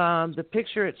 The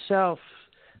picture itself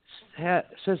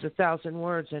says 1,000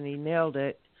 words, and he nailed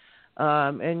it.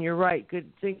 And you're right, good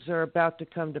things are about to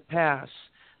come to pass.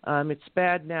 It's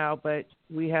bad now, but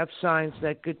we have signs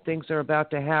that good things are about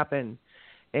to happen.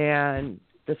 And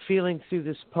the feeling through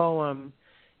this poem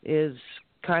is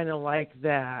kind of like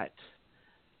that.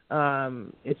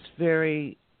 It's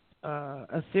very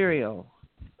ethereal.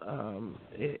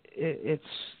 It's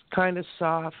kind of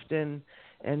soft and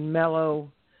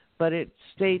mellow, but it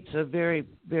states a very,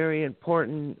 very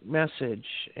important message.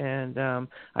 And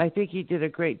I think he did a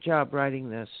great job writing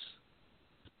this.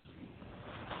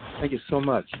 Thank you so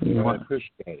much. I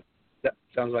appreciate it. That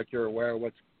sounds like you're aware of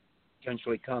what's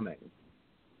potentially coming.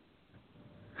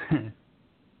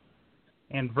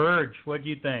 And Verge, what do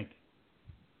you think?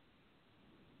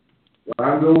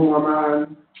 Randall, my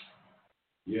man.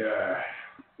 Yeah,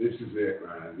 this is it,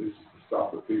 man. This is the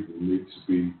stuff that people need to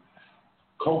be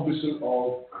cognizant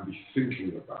of and be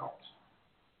thinking about.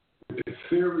 The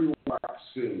ethereal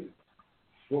vaccine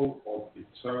full of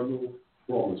eternal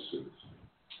promises.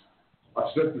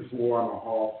 I've said before, I'm a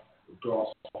half glass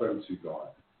half empty guy,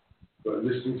 but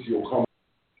listening to your comments,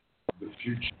 the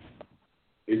future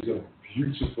is a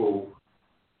beautiful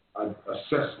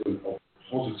assessment of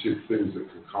positive things that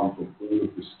can come from all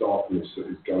of this darkness that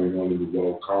is going on in the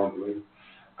world currently.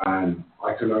 And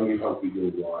I can only hope that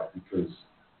you're right, because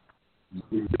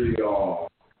we really are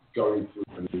going through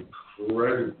an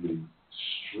incredibly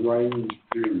strange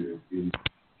period in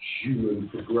human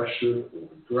progression or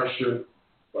regression,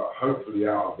 but hopefully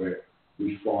out of it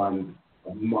we find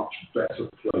a much better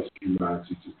place for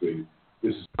humanity to be.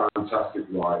 This is fantastic,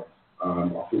 right?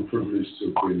 I feel privileged to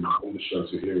have been on the show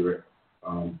to hear it.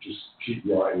 Just keep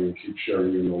writing and keep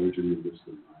sharing your knowledge and your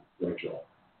wisdom, man. Great job.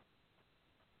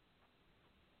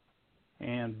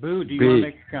 And Boo, do you want to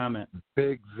make a comment?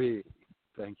 Big V.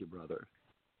 Thank you, brother.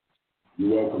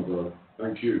 You're welcome, brother.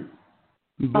 Thank you.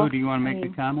 Boo, do you want to make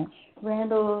a comment?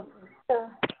 Randall,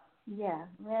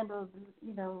 Randall,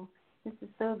 this is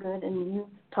so good, and you've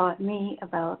taught me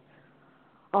about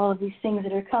all of these things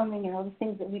that are coming and all the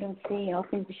things that we don't see and all the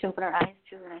things we should open our eyes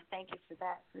to, and I thank you for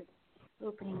that, for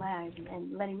opening my eyes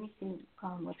and letting me see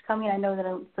what's coming. I know that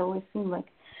it always seems like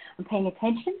I'm paying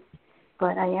attention,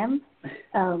 but I am.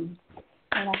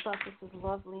 And I thought this was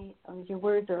lovely. Your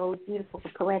words are always beautiful,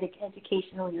 poetic,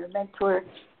 educational. You're a mentor,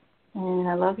 and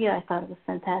I love you. I thought it was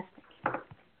fantastic.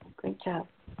 Great job.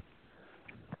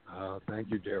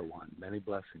 Thank you, dear one. Many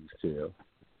blessings to you.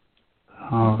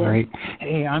 All right.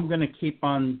 Hey, I'm going to keep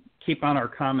on our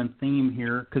common theme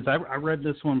here, because I read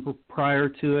this one prior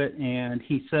to it, and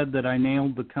he said that I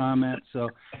nailed the comment. So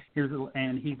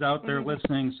and he's out there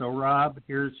listening. So Rob,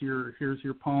 here's your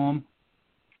poem,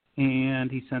 and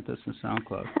he sent us a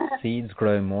SoundCloud. Seeds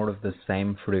grow more of the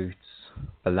same fruits.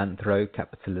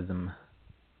 Philanthro-capitalism.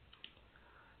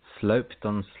 Sloped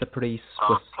on slippery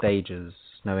Swiss stages,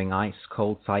 knowing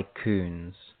ice-cold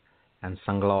tycoons and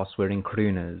sunglass-wearing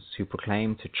crooners who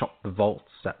proclaim to chop the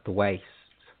vaults at the waist.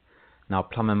 Now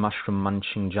plum and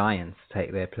mushroom-munching giants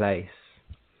take their place,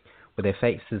 with their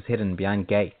faces hidden behind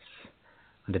gates,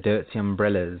 under dirty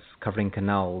umbrellas covering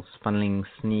canals, funneling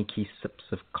sneaky sips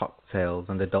of cocktails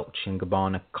under Dolce &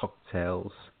 Gabbana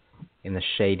cocktails, in the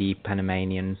shady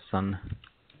Panamanian sun.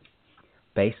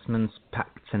 Basements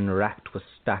packed and racked with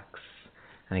stacks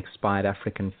and expired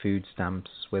African food stamps,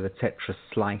 where the Tetris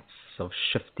slices of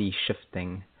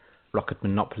shifting rocket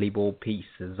monopoly ball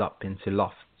pieces up into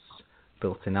lofts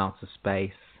built in outer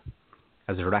space,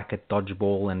 as racket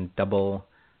dodgeball and double,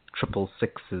 triple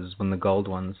sixes won the gold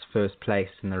ones first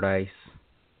place in the race.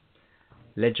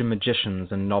 Ledger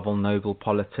magicians and novel noble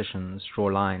politicians draw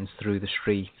lines through the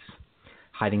streets,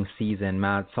 hiding Caesar in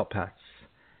mad top hats,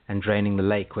 and draining the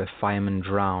lake where firemen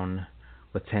drown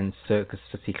with 10 circus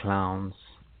city clowns.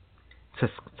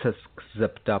 Tisk,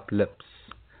 zipped up lips,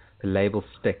 the label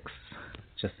sticks,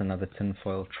 just another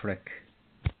tinfoil trick.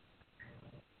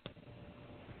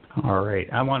 All right,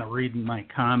 I want to read my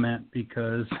comment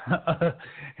because I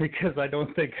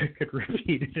don't think I could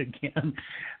repeat it again.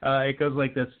 It goes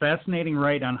like this: fascinating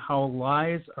write on how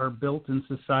lies are built in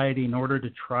society in order to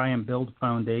try and build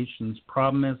foundations.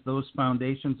 Problem is, those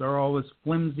foundations are always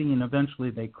flimsy and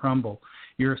eventually they crumble.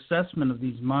 Your assessment of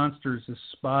these monsters is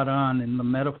spot on and the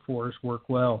metaphors work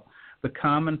well. The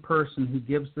common person who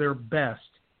gives their best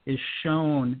is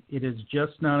shown it is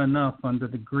just not enough under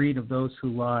the greed of those who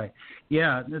lie.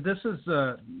 Yeah, this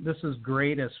is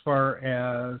great as far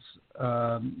as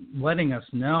letting us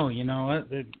know. You know,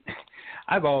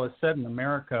 I've always said in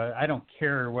America, I don't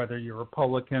care whether you're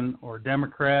Republican or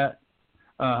Democrat.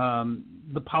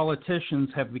 The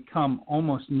politicians have become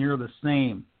almost near the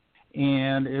same,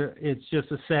 and it's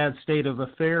just a sad state of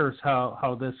affairs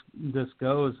how this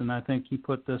goes. And I think he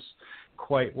put this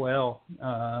quite well.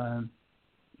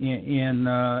 In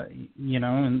the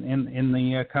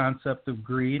concept of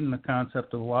greed and the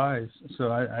concept of lies.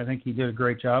 So I think he did a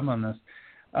great job on this.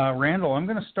 Randall, I'm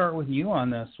going to start with you on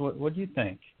this. What do you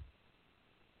think?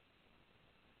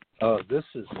 This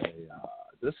is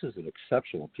an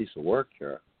exceptional piece of work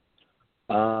here.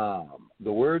 The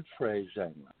word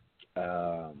phrasing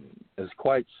is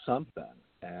quite something,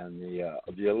 and the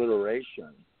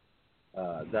alliteration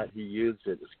that he used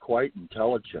it is quite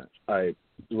intelligent. I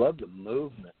love the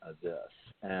movement of this,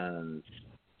 and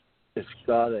it's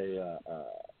got a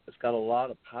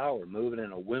lot of power, moving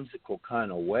in a whimsical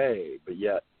kind of way, but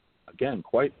yet again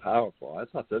quite powerful. I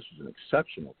thought this was an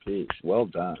exceptional piece. Well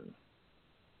done.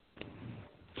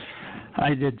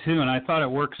 I did too, and I thought it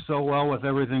worked so well with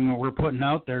everything that we're putting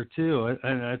out there too.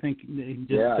 I think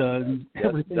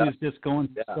everything is just going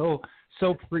so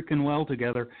freaking well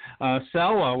together.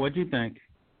 Salwa, what do you think?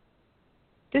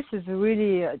 This is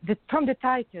really, from the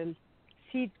title,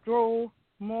 seeds grow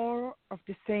more of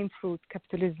the same fruit,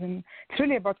 capitalism. It's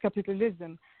really about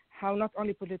capitalism, how not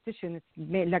only politicians,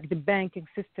 it's like the banking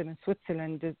system in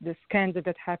Switzerland, the scandal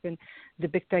that happened, the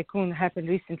big tycoon happened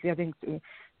recently. I think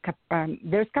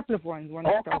there's a couple of ones, one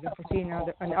in 2014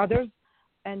 and others.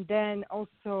 And then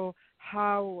also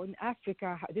how in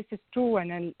Africa, this is true,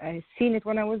 and I've seen it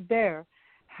when I was there,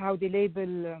 how they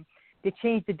they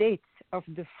change the dates of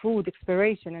the food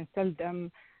expiration and sell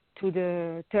them to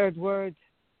the third world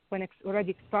when it's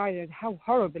already expired. How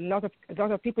horrible! A lot of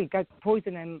people got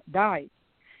poisoned and died.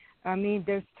 I mean,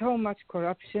 there's so much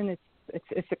corruption.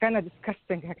 It's kind of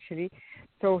disgusting, actually.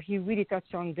 So he really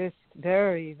touched on this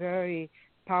very, very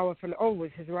powerful.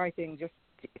 Always his writing just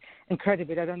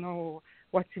incredible. I don't know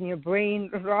what's in your brain,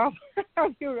 Rob,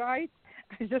 how you write.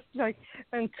 It's just like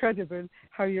incredible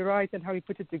how you write and how you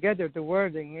put it together, the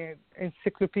wording,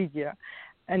 encyclopedia,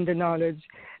 and the knowledge.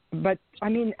 But I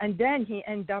mean, and then he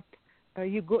end up,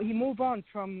 he move on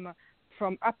from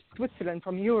up Switzerland,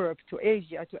 from Europe to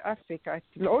Asia to Africa.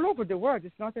 It's all over the world.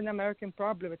 It's not an American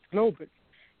problem. It's global,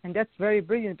 and that's very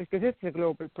brilliant because it's a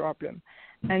global problem.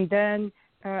 And then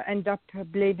end up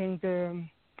blaming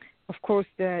of course,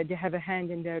 they have a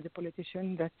hand in there, the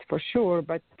politician, that's for sure.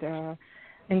 But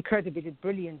incredibly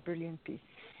brilliant piece.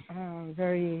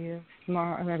 Very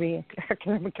smart. Very, I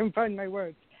can find my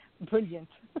words. Brilliant.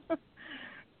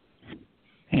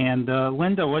 And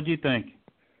Linda, what do you think?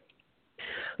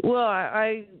 Well,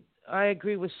 I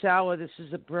agree with Salwa. This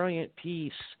is a brilliant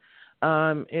piece.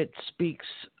 It speaks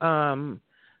of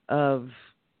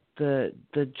the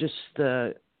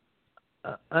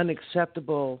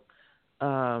unacceptable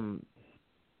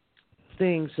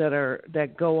things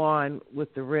that go on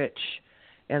with the rich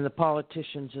and the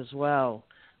politicians as well.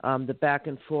 The back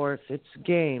and forth. It's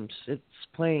games. It's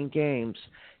playing games,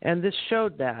 and this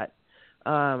showed that.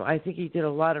 I think he did a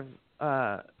lot of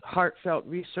heartfelt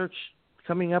research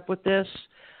coming up with this.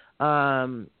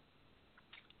 The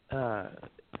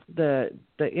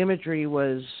imagery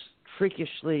was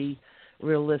freakishly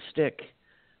realistic,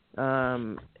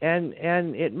 and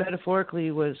it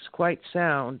metaphorically was quite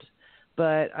sound.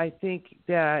 But I think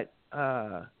that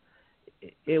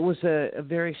it was a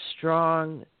very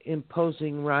strong,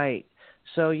 imposing right.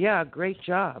 So, yeah, great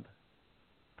job.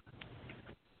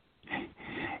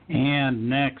 And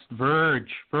next,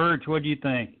 Verge. Verge, what do you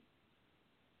think?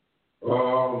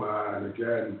 Oh, man,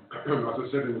 again, as I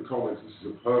said in the comments, this is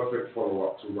a perfect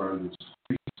follow-up to Randall's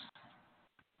piece.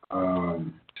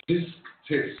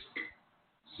 Tisk,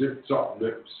 zipped up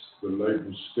lips, the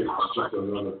label sticks, just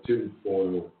another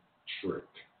tinfoil trick.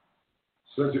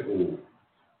 Says it all.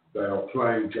 They are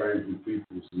playing games with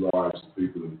people's lives,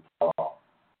 people in power.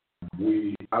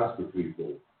 We, as the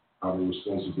people, have a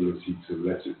responsibility to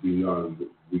let it be known that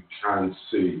we can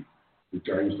see the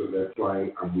games that they're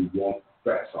playing and we want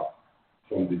better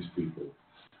from these people.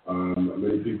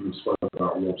 Many people have spoken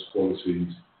about Rob's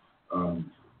qualities in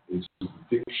the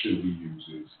diction he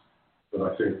uses, but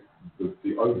I think that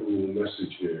the overall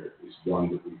message here is one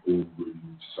that we all really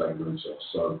need to say to ourselves.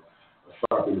 So, a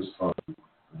fabulous poem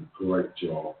and a great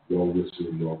job, well written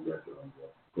and well read.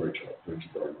 Great job. Thank you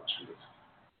very much for this.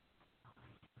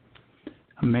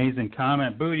 Amazing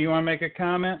comment. Boo, do you want to make a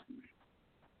comment?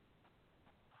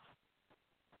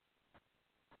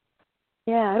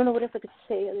 Yeah, I don't know what else I could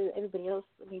say other than everybody else.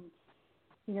 I mean,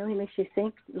 you know, he makes you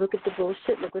think, look at the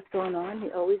bullshit, look what's going on. He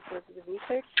always does the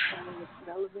research. It's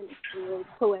relevant, it's really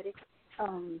poetic,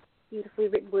 beautifully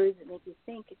written words that make you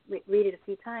think. Read it a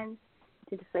few times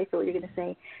to decipher what you're going to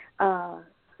say.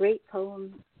 Great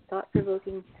poem,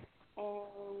 thought-provoking,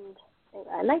 and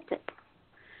I liked it.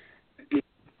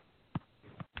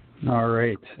 All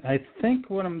right. I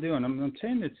think what I'm doing, I'm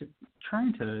trying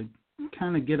to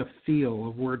kind of get a feel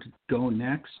of where to go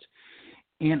next.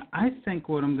 And I think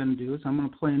what I'm going to do is I'm going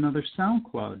to play another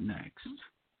SoundCloud next.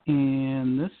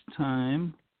 And this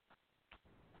time,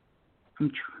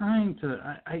 I'm trying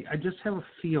to, I just have a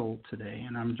feel today,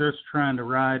 and I'm just trying to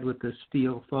ride with this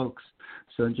feel, folks.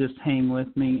 So just hang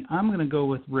with me. I'm going to go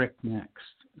with Rick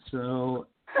next. So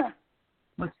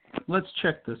let's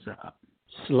check this out.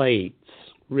 Slates,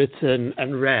 written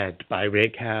and read by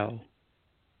Rick Howe.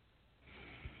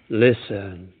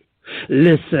 Listen,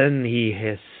 listen, he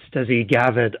hissed as he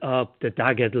gathered up the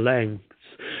daggered lengths.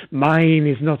 Mine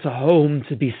is not a home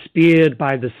to be speared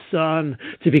by the sun,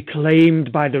 to be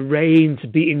claimed by the rain, to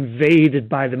be invaded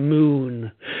by the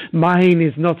moon. Mine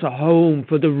is not a home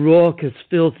for the raucous,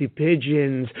 filthy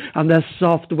pigeons and their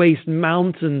soft-waste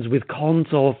mountains with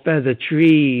contour feather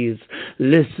trees.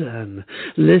 Listen,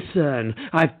 listen,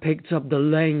 I've picked up the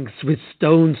lengths with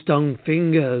stone-stung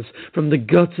fingers from the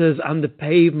gutters and the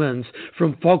pavements,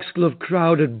 from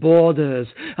foxglove-crowded borders,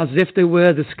 as if they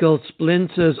were the skulled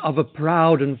splinters of a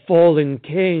proud and fallen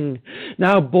king.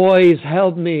 Now, boys,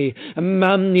 help me. A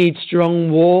man needs strong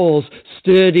walls,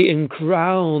 sturdy and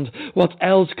crowned. What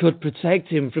else could protect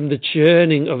him from the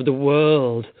churning of the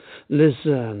world?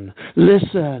 Listen,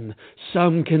 listen,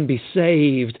 some can be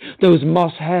saved, those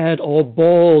moss-haired or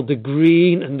bald, the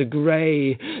green and the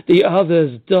grey, the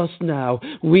others dust now.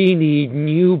 We need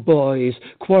new boys,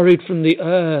 quarried from the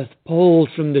earth, pulled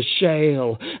from the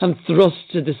shale, and thrust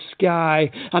to the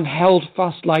sky, and held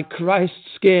fast like Christ's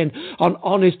skin on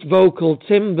honest vocal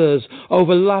timbers,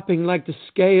 overlapping like the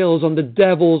scales on the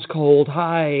devil's cold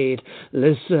hide.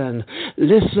 Listen,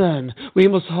 listen, we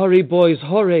must hurry, boys,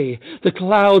 hurry. The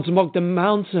clouds mock the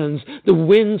mountains, the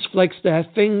winds flex their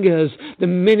fingers, the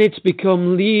minutes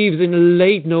become leaves in a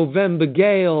late November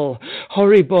gale.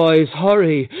 Hurry, boys,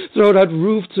 hurry, throw that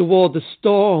roof toward the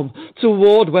storm,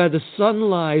 toward where the sun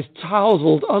lies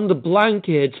tousled under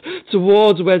blankets,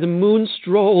 towards where the moon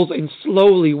strolls in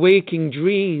slowly waking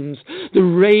dreams. The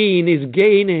rain is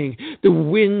gaining, the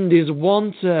wind is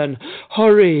wanton.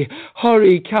 Hurry,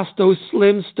 hurry, cast those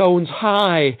slim stones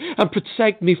high, and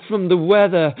protect me from the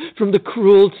weather, from the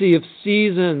cruelty of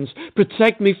seasons.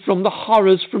 Protect me from the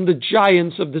horrors, from the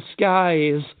giants of the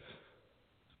skies.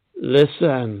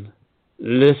 Listen,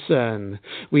 listen.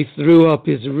 We threw up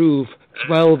his roof,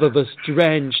 12 of us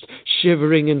drenched,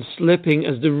 shivering and slipping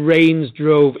as the rains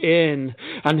drove in,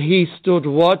 and he stood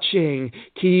watching,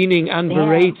 keening and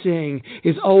berating,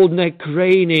 his old neck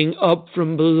craning up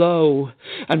from below.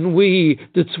 And we,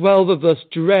 the 12 of us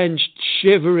drenched,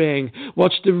 shivering,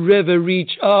 watched the river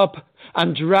reach up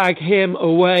and drag him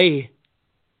away.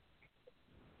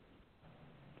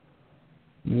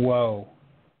 Whoa.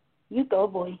 You go,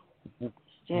 boy.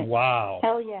 Yeah. Wow.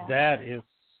 Hell yeah. That is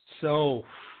so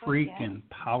freaking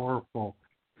powerful.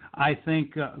 I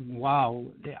think, wow,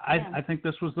 I think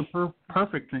this was the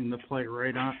perfect thing to play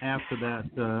right on after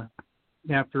that,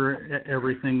 after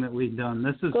everything that we've done.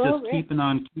 This is just keeping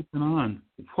on.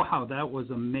 Wow, that was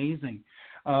amazing.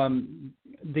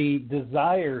 The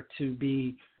desire to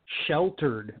be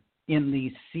sheltered in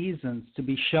these seasons, to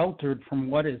be sheltered from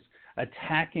what is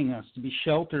attacking us, to be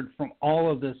sheltered from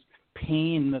all of this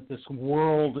pain that this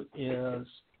world is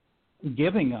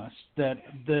giving us, that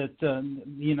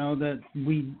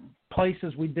we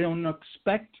places we don't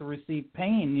expect to receive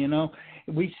pain.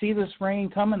 We see this rain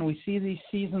coming, we see these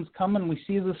seasons coming, we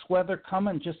see this weather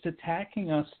coming, just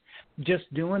attacking us,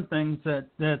 just doing things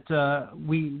that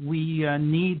we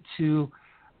need to.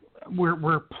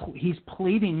 He's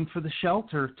pleading for the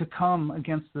shelter to come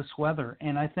against this weather,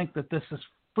 and I think that this is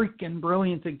freaking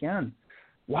brilliant again.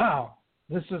 Wow.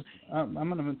 This is. I'm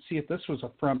going to see if this was a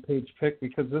front page pick,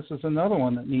 because this is another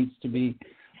one that needs to be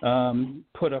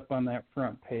put up on that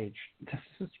front page. This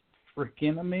is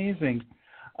freaking amazing.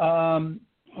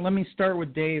 Let me start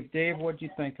with Dave. Dave, what do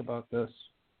you think about this?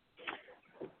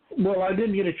 Well, I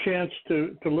didn't get a chance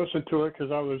to listen to it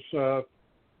because I was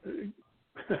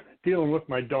dealing with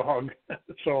my dog,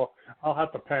 so I'll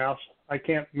have to pass. I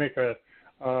can't make a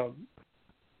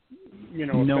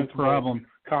no problem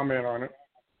comment on it.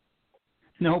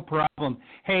 No problem.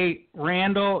 Hey,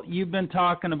 Randall, you've been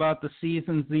talking about the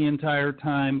seasons the entire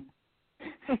time.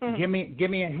 Give me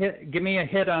a hit. Give me a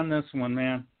hit on this one,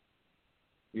 man.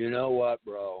 You know what,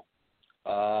 bro?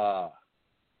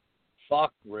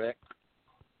 Fuck, Rick.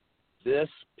 This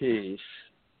piece,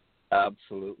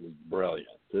 absolutely brilliant.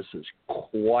 This is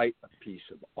quite a piece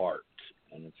of art.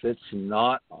 And if it's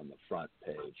not on the front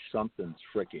page, something's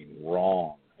freaking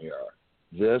wrong here.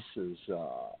 This is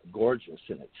gorgeous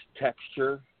in its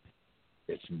texture,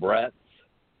 its breadth,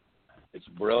 its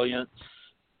brilliance,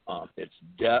 its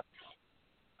depth,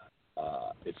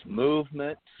 its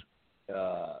movement.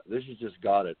 This has just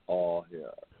got it all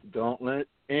here. Don't let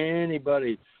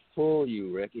anybody fool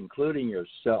you, Rick, including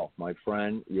yourself, my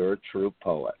friend. You're a true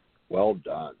poet. Well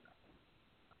done.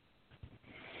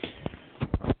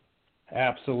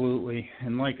 Absolutely.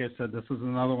 And like I said, this is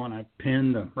another one I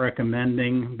pinned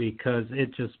recommending because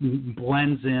it just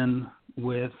blends in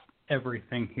with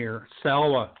everything here.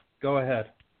 Selwa, go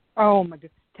ahead. Oh, my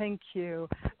goodness. Thank you.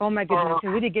 Oh, my goodness. It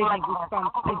really gave me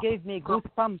goosebumps. It gave me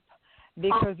goosebumps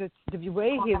because it's the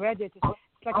way he read it. It's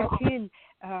like I feel,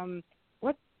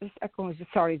 what is echoing?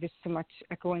 Sorry, there's too much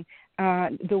echoing.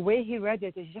 The way he read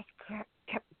it is just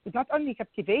not only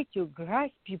captivate you,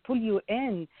 grasp you, pull you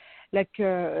in. Like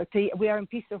we are in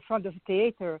piece in front of a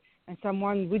theater and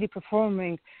someone really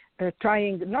performing,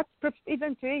 trying, not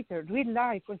even theater, real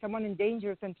life, when someone in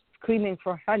danger and screaming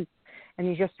for help, and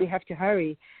we have to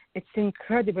hurry. It's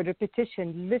incredible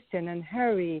repetition, listen and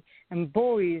hurry, and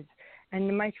boys.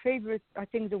 And my favorite, I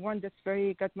think the one that's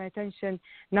very got my attention,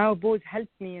 now boys help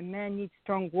me, a man needs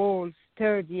strong walls,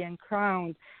 sturdy and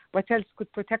crowned. What else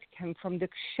could protect him from the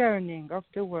churning of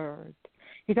the world?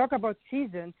 He talk about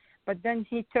season, but then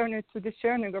he turned it to the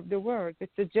churning of the world.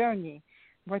 It's a journey,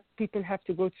 what people have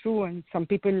to go through, and some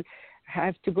people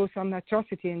have to go some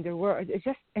atrocity in the world. It's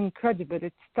just incredible.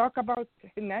 It's talk about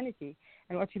humanity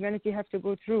and what humanity have to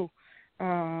go through.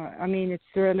 I mean, it's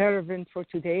relevant for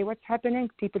today. What's happening?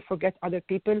 People forget other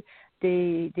people.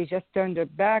 They just turn their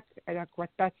back. Like what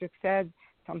Patrick said,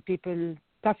 some people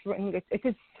suffering. It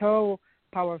is so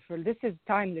powerful. This is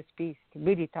timeless piece,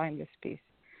 really timeless piece.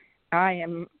 I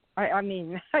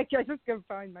mean, I just can't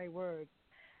find my words.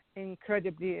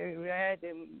 Incredibly read,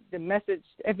 the message,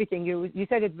 everything. You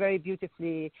said it very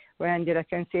beautifully, Randy. I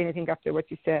can't say anything after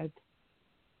what you said.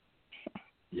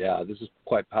 Yeah, this is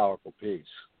quite a powerful piece.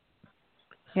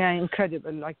 Yeah, incredible,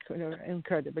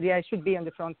 incredible. Yeah, it should be on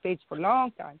the front page for a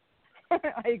long time.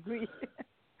 I agree.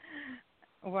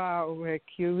 Wow, Rick,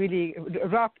 you really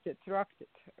rocked it,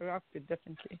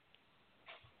 definitely.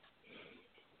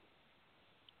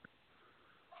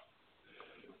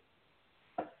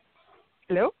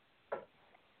 Hello?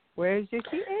 Where's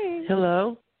JCA?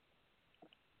 Hello?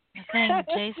 I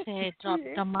think JCA dropped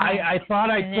the mic. I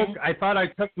thought I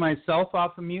took myself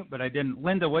off of mute, but I didn't.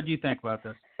 Linda, what do you think about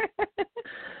this?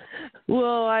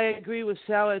 Well, I agree with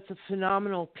Sal. It's a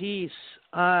phenomenal piece.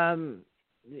 The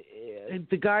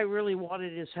guy really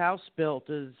wanted his house built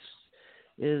is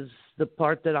the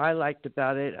part that I liked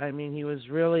about it. I mean, he was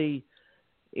really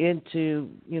into,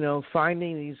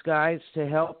 finding these guys to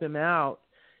help him out.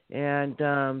 And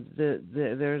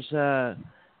there's a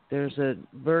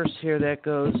verse here that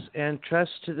goes, and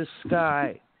trust to the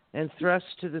sky, and thrust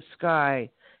to the sky,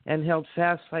 and held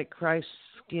fast like Christ's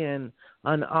skin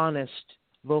on honest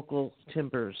vocal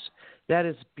timbers. That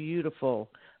is beautiful.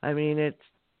 I mean, it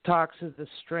talks of the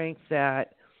strength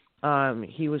that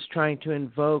he was trying to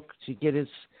invoke to get his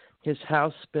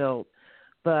house built.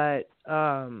 But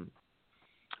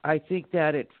I think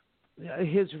that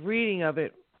his reading of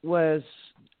it was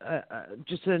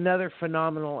just another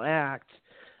phenomenal act.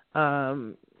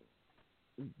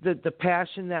 the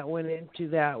passion that went into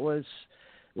that was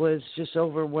just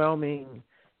overwhelming,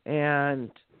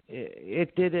 and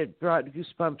it brought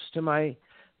goosebumps to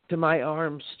my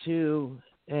arms too.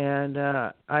 And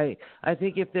I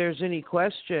think if there's any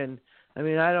question, I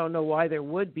mean, I don't know why there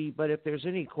would be, but if there's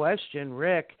any question,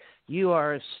 Rick, you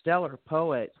are a stellar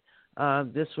poet.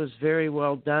 This was very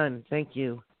well done. Thank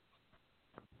you.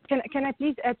 Can I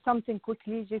please add something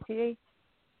quickly, JCA?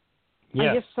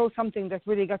 Yes. I just saw something that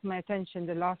really got my attention,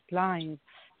 the last line.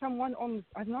 Someone,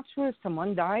 I'm not sure if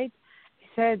someone died, he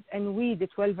said, and we, the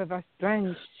 12 of us,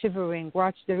 drenched, shivering,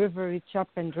 watched the river reach up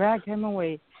and drag him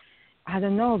away. I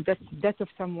don't know if that's the death of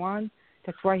someone.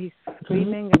 That's why he's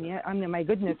screaming. And yeah, I mean, my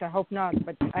goodness, I hope not.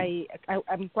 But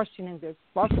I'm questioning this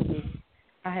possibly.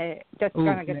 That's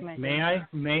gonna get my attention.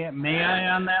 May I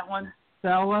on that one,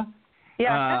 Salwa?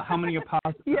 Yeah. How many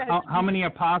apostles? Yes. How many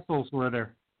apostles were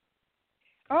there?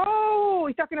 Oh,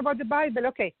 he's talking about the Bible.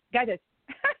 Okay, got it.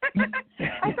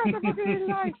 I thought about it in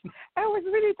life. I was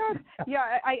really thought.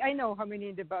 Yeah, I know how many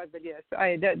in the Bible. Yes,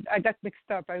 I got mixed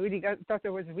up. I really thought it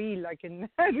was real, like in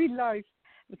real life,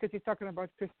 because he's talking about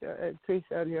Christ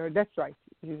earlier. That's right,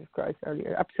 Jesus Christ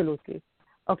earlier. Absolutely.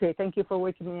 Okay, thank you for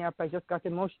waking me up. I just got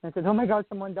emotional. I said, "Oh my God,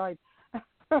 someone died."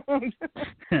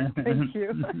 Thank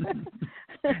you.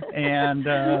 And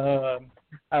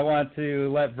I want to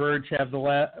let Verge have the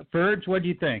last. Verge, what do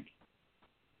you think?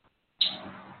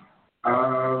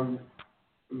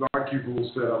 Like you've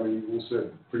all said, I mean, you've all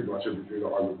said pretty much everything that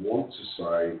I would want to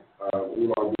say.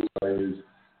 All I will say is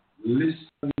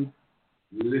listen.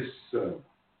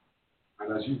 And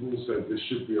as you've all said, this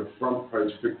should be a front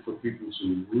page pick for people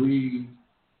to read,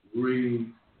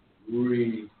 and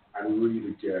read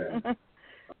again.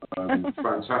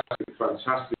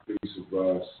 Fantastic piece of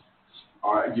verse.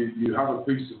 You have a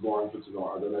piece of mind for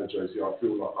tonight. I don't know, JC. I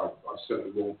feel like I've sent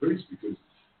the wrong piece because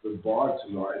the vibe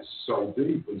tonight is so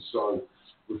deep and so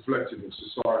reflective of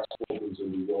society's problems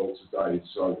in the world today.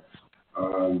 So,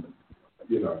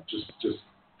 just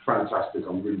fantastic.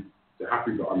 I'm really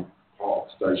happy that I'm part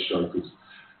of today's show because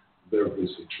there have been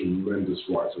some tremendous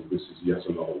writers. This is yet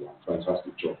another one.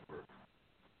 Fantastic job for it.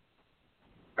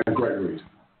 And great read.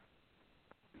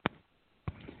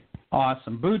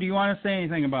 Awesome. Boo, do you want to say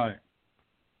anything about it?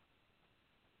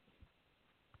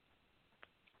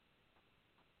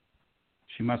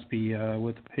 She must be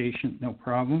with a patient, no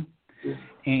problem.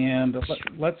 And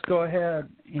let's go ahead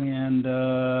and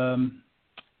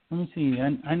let me see.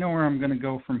 I know where I'm going to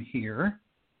go from here.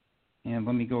 And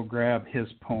let me go grab his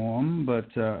poem. But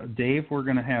Dave, we're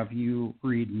going to have you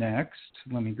read next.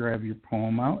 Let me grab your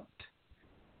poem out.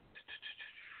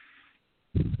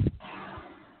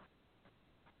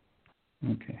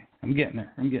 Okay, I'm getting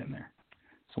there.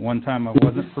 So one time I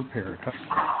wasn't prepared.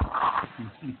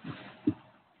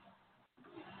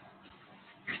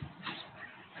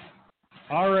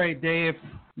 All right, Dave,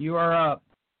 you are up.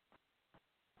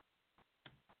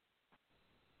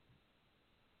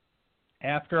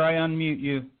 After I unmute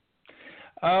you.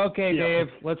 Okay, yeah. Dave,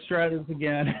 let's try this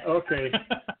again. Okay.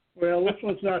 Well, this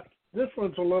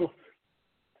one's a little,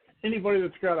 anybody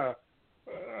that's got a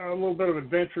little bit of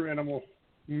adventure in them will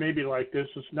maybe like this.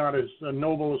 It's not as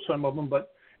noble as some of them,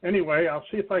 but anyway, I'll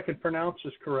see if I can pronounce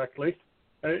this correctly.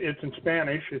 It's in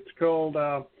Spanish. It's called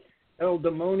El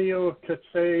Demonio que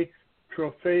se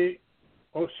trofeos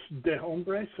de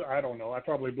hombres. I don't know. I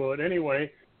probably blew it.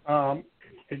 Anyway,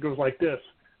 it goes like this.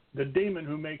 The demon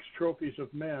who makes trophies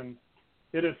of men.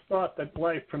 It is thought that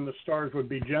life from the stars would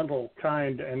be gentle,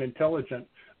 kind, and intelligent.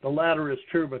 The latter is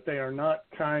true, but they are not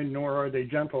kind, nor are they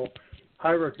gentle.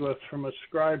 Hieroglyphs from a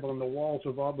scribe on the walls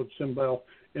of Abu Simbel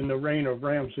in the reign of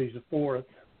Ramses IV.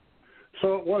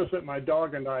 So it was that my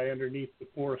dog and I, underneath the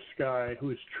forest sky,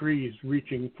 whose trees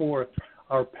reaching forth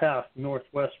our path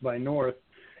northwest by north,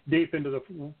 deep into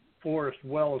the forest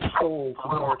well of souls,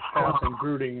 dark path and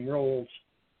brooding rolls,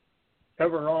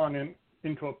 ever on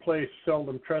into a place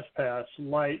seldom trespass,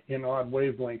 light in odd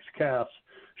wavelengths cast,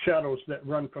 shadows that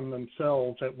run from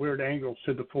themselves at weird angles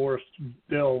to the forest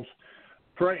delves,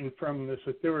 frightened from this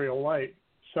ethereal light,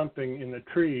 something in the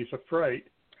trees, a fright,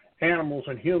 animals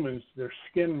and humans, their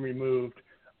skin removed,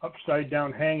 upside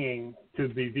down hanging to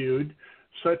be viewed,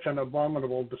 such an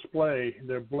abominable display,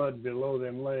 their blood below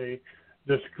them lay,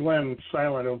 this glen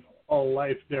silent of all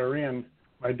life therein,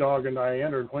 my dog and I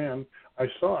entered when I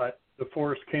saw it, the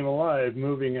forest came alive,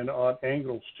 moving in odd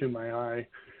angles to my eye.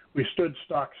 We stood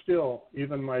stock still,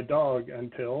 even my dog,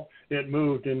 until it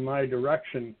moved in my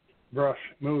direction, brush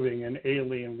moving in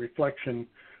alien reflection,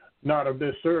 not of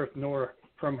this earth, nor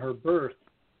from her birth.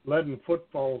 Leaden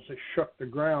footfalls it shook the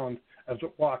ground as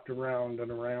it walked around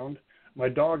and around. My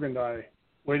dog and I,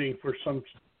 waiting for some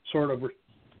sort of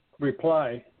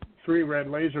Reply, 3 red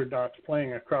laser dots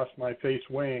playing across my face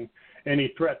weighing. Any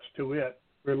threats to it,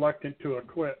 reluctant to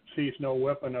acquit, sees no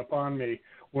weapon upon me,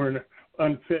 were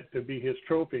unfit to be his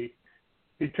trophy.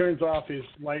 He turns off his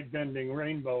light-bending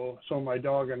rainbow so my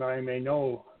dog and I may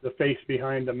know the face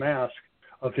behind the mask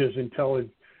of his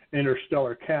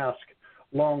interstellar cask.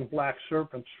 Long black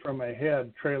serpents from my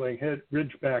head, trailing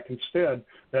ridgeback instead,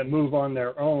 that move on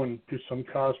their own to some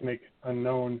cosmic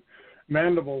unknown.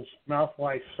 Mandibles,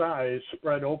 mouth-like size,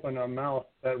 spread open a mouth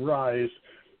that rise,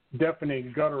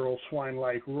 deafening guttural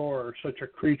swine-like roar, such a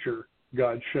creature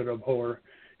God should abhor.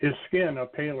 His skin, a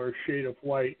paler shade of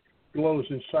white, glows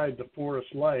inside the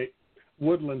forest light.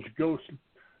 Woodland's ghost-like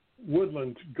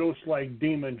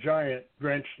demon giant,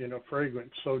 drenched in a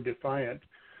fragrance so defiant.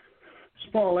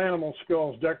 Small animal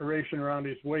skulls, decoration around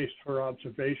his waist for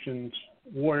observations.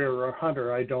 Warrior or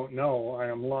hunter, I don't know. I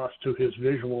am lost to his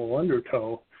visual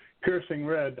undertow. Piercing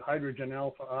red, hydrogen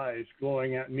alpha eyes,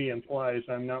 glowing at me implies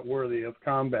I'm not worthy of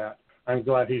combat. I'm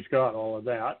glad he's got all of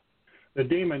that. The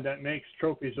demon that makes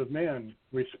trophies of men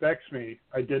respects me.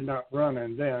 I did not run,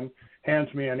 and then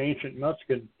hands me an ancient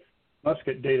musket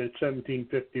dated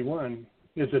 1751.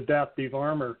 His adaptive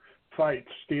armor fights,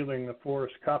 stealing the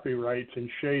forest copyrights in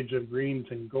shades of greens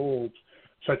and golds.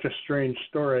 Such a strange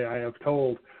story I have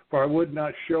told, for I would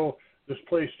not show this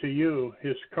place to you.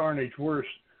 His carnage worse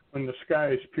when the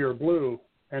sky is pure blue,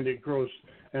 and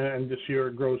this year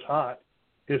it grows hot.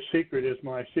 His secret is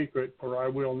my secret, for I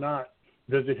will not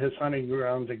visit his hunting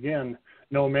grounds again.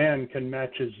 No man can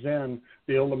match his zen,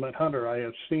 the ultimate hunter I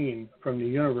have seen from the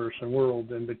universe and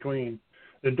world in between.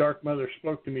 The Dark Mother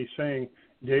spoke to me, saying,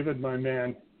 David, my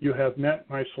man, you have met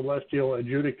my celestial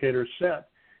adjudicator Set.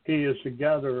 He is the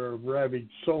gatherer of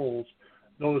ravaged souls.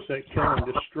 Those that kill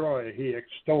and destroy, he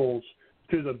extols.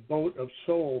 To the boat of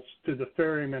souls, to the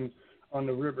ferryman on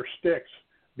the river Styx,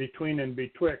 between and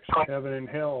betwixt heaven and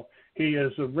hell. He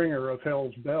is the ringer of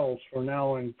hell's bells for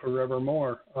now and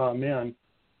forevermore. Amen.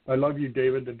 I love you,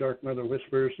 David, the Dark Mother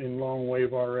whispers in long wave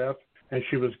RF, and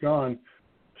she was gone.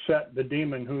 Set, the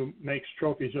demon who makes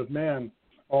trophies of men,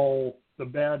 all the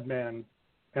bad men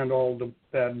and all the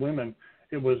bad women.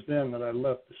 It was then that I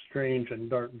left the strange and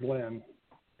dark glen.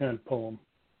 End poem.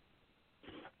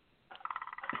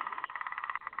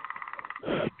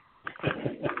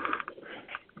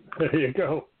 There you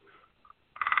go.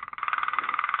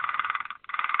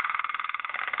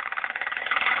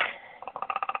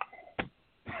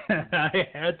 I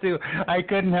had to. I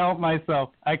couldn't help myself.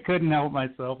 I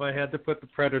had to put the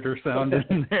Predator sound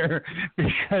in there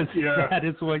because that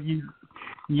is what you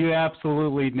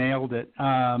absolutely nailed it.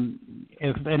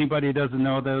 If anybody doesn't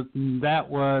know, that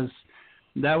was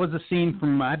a scene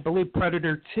from, I believe,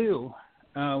 Predator 2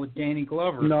 with Danny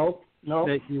Glover. No.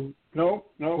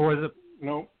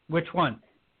 Which one?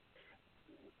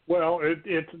 Well,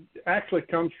 it actually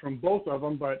comes from both of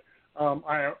them, but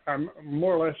I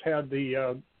more or less had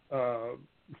the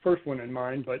first one in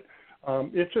mind, but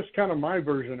it's just kind of my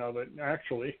version of it,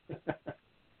 actually.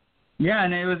 Yeah,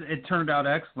 and it turned out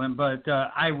excellent, but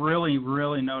I really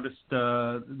noticed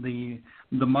the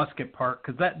musket part,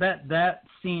 because that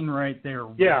scene right there,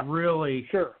 really,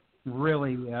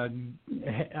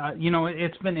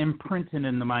 it's been imprinted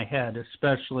into my head,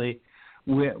 especially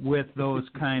with those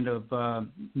kind of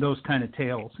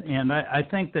tales, and I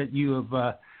think that you've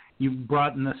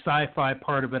brought in the sci-fi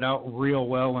part of it out real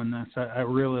well in this. I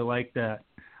really like that.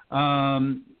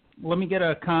 Let me get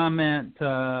a comment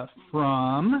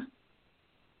from.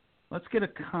 Let's get a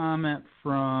comment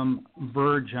from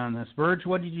Verge on this. Verge,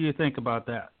 what did you think about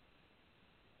that?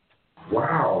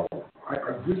 Wow, I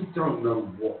really don't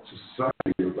know what to say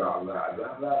about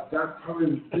that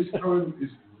poem. This poem is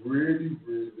really,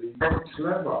 really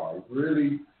clever,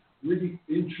 really, really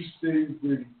interesting,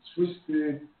 really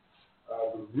twisted.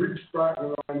 The ridgeback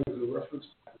line is a reference to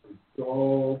the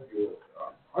dog.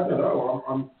 I don't know.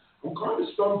 I'm kind of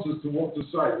stumped as to what to say.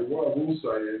 But what I will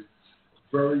say is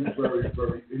very, very,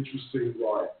 very interesting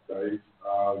write, Dave.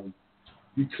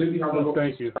 You clearly have a lot to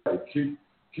say.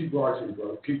 Keep writing,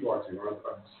 brother. Keep writing. I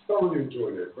thoroughly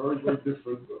enjoyed it. Very, very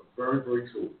different, but very, very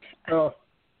cool. Oh,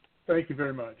 thank you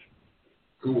very much.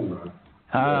 Cool,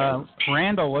 man.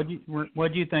 Randall, what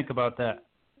do you think about that?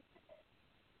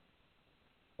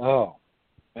 Oh,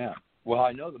 man. Well,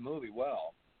 I know the movie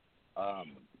well,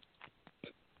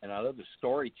 and I love the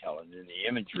storytelling and the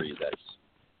imagery that's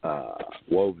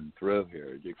woven through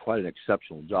here. You did quite an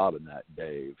exceptional job in that,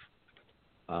 Dave.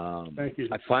 Thank you.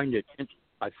 I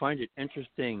find it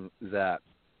interesting that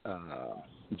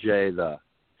Jay, the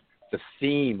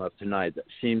theme of tonight that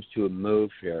seems to have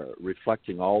moved here,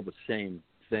 reflecting all the same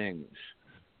things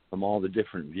from all the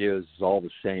different views, is all the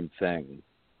same thing.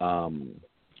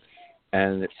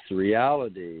 And it's the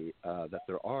reality that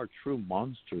there are true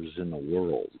monsters in the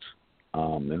world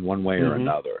in one way or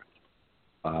another.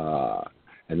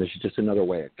 And this is just another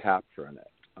way of capturing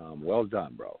it. Well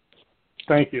done, bro.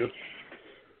 Thank you.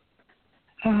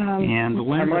 And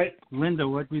Linda,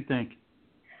 what do you think?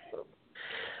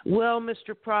 Well,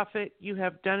 Mr. Prophet, you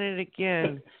have done it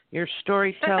again. Your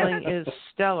storytelling is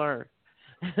stellar.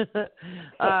 Thank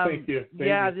you.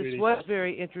 Thank you, this was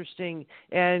very interesting,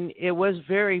 and it was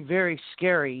very, very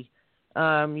scary.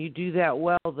 You do that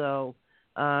well, though.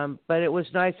 But it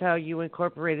was nice how you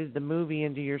incorporated the movie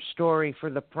into your story for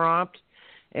the prompt,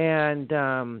 and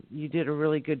you did a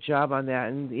really good job on that.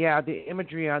 And, the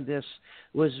imagery on this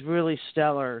was really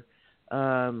stellar.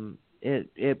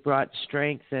 It brought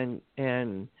strength and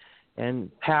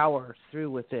power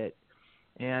through with it.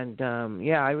 And,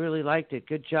 I really liked it.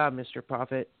 Good job, Mr.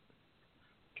 Prophet.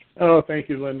 Oh, thank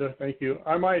you, Linda. Thank you.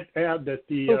 I might add that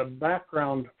the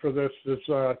background for this is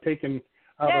taken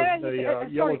out of the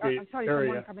Yellowgate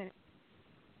area.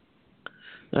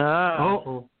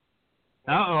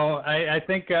 I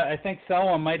think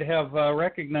Salwa might have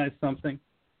recognized something.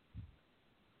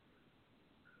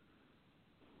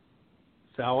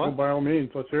 Salwa? Well, by all means,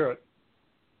 let's hear it.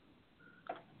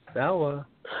 Salwa.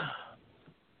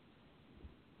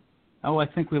 Oh, I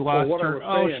think we lost her.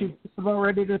 Oh, she was about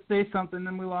ready to say something,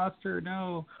 then we lost her.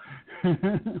 No.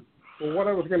 Well, what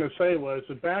I was going to say was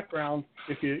the background.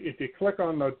 If you click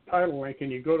on the title link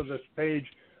and you go to this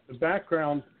page, the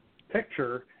background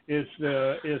picture is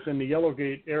in the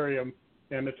Yellowgate area,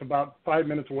 and it's about 5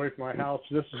 minutes away from my house.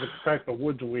 This is the type of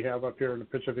woods we have up here in the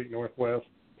Pacific Northwest.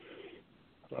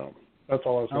 So that's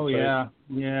all I was going to say.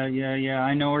 Yeah.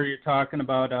 I know where you're talking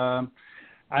about.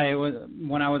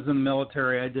 When I was in the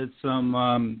military, I did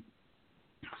some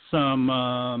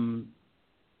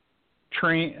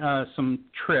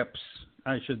trips,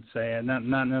 I should say, and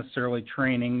not necessarily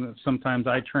training. Sometimes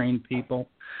I trained people.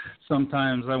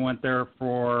 Sometimes I went there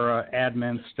for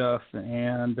admin stuff,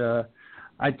 and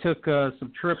I took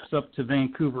some trips up to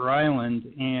Vancouver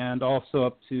Island and also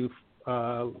up to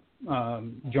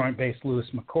Joint Base Lewis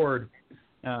McChord.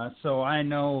 So I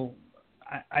know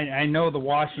the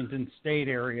Washington State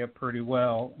area pretty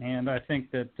well, and I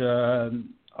think that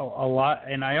a lot.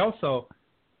 And I also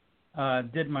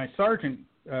did my sergeant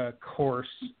course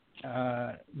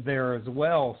there as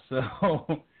well.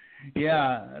 So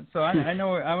yeah. So I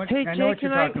know. Hey, I know what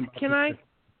you're talking about.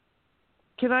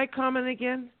 Can I comment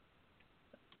again?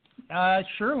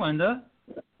 Sure, Linda.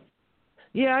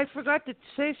 Yeah, I forgot to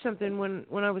say something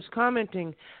when I was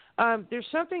commenting. There's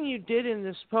something you did in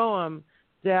this poem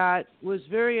that was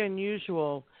very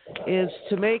unusual, is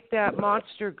to make that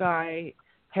monster guy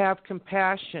have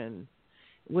compassion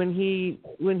when he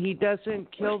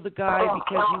doesn't kill the guy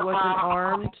because he wasn't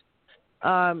armed,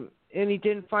 and he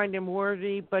didn't find him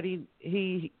worthy, but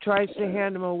he tries to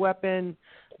hand him a weapon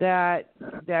that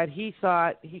he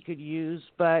thought he could use,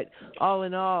 but all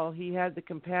in all, he had the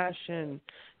compassion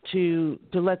to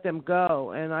let them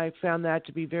go, and I found that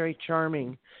to be very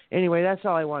charming. Anyway, that's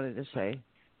all I wanted to say.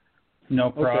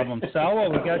 No problem. Okay. Salwa,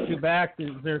 we got you back.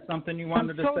 Is there something you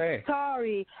wanted to say? I'm so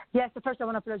sorry. Yes, first I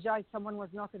want to apologize. Someone was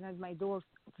knocking at my door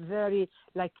very,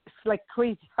 like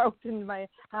crazy out in my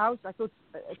house. I thought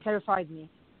it terrified me.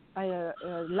 I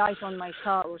light on my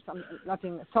car or something.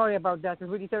 Nothing. Sorry about that. It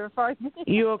really terrified me.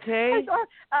 You okay?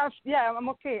 Yeah, I'm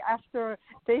okay. After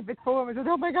David poem, I said,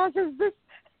 oh my gosh, is this?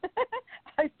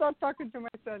 I started talking to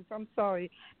myself. I'm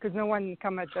sorry because no one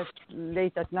come at that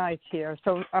late at night here.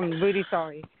 So I'm really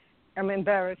sorry. I'm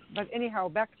embarrassed. But anyhow,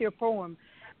 back to your poem.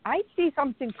 I see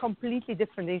something completely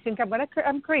different. You think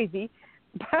I'm crazy,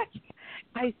 but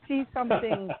I see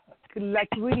something like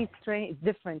really strange,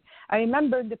 different. I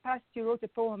remember in the past you wrote a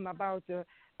poem about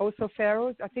also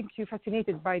pharaohs. I think you're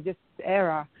fascinated by this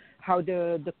era, how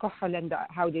the kohal and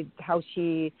how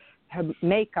she her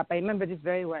makeup. I remember this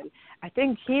very well. I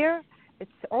think here it's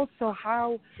also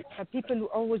how people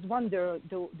always wonder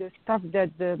the stuff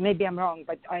that maybe I'm wrong,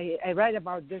 but I read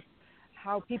about this.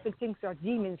 How people think are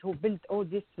demons who built all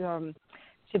this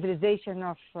civilization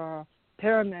of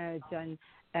pyramids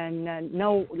and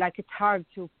no, like it's hard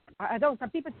to. I don't.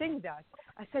 Some people think that.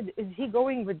 I said, is he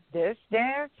going with this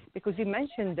there? Because you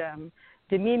mentioned them,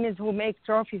 the demons who make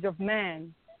trophies of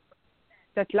man.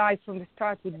 That life from the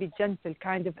start would be gentle,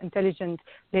 kind of intelligent,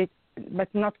 but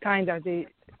not kind of.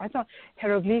 I thought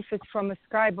hieroglyphs from a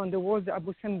scribe on the walls of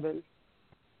Abu Simbel.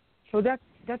 So that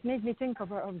made me think of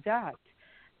that.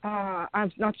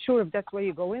 I'm not sure if that's where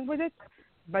you're going with it,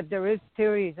 but there is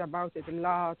theories about it. A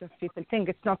lot of people think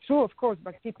it's not true, of course,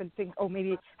 but people think,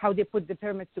 maybe how they put the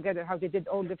pyramids together, how they did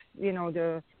all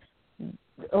the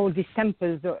all these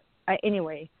temples.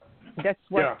 Anyway, that's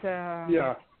what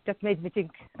that made me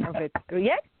think of it.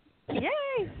 Yes,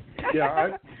 yay!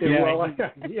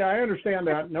 I understand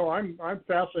that. No, I'm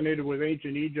fascinated with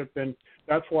ancient Egypt, and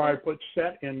that's why I put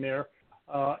Set in there,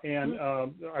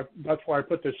 that's why I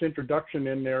put this introduction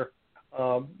in there,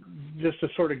 just to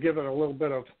sort of give it a little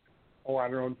bit of,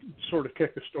 sort of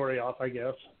kick the story off, I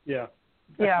guess. Yeah.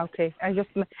 Yeah. Okay.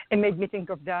 It made me think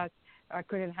of that. I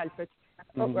couldn't help it.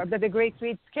 The great,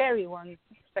 sweet, scary one.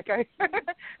 Like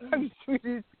I'm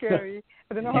really scary.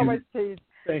 I don't know how I say it.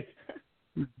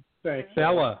 Thanks.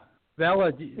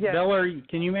 Bella,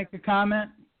 can you make a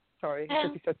comment? Sorry,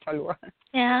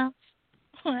 yeah,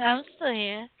 I'm still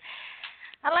here.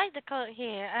 I like the quote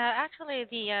here. Actually,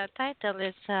 the title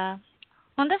is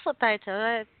wonderful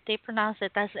title. They pronounce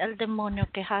it as El Demonio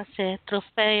que hace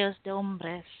trofeos de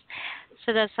hombres.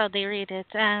 So that's how they read it.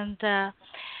 And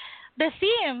the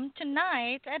theme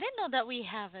tonight, I didn't know that we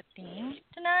have a theme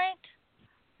tonight.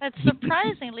 But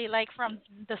surprisingly, like from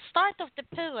the start of the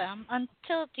poem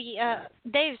until the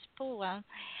Dave's poem,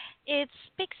 it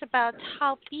speaks about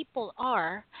how people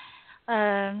are,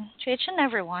 to each and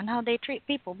everyone, how they treat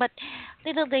people. But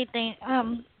little they think,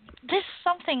 there's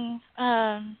something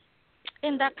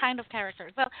in that kind of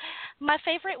character. So my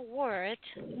favorite word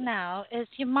now is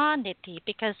humanity,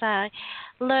 because I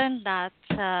learned that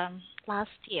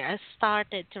last year. I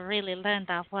started to really learn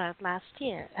that word last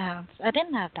year, and I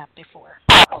didn't have that before.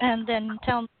 And then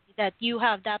tell me that you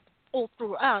have that all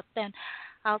throughout, then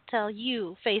I'll tell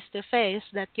you face to face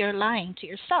that you're lying to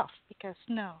yourself, because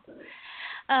no.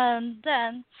 And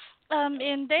then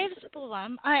in Dave's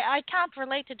poem, I can't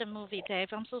relate to the movie, Dave.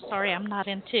 I'm so sorry, I'm not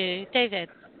into David,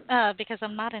 because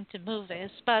I'm not into movies,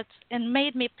 but it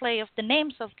made me play of the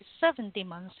names of the 7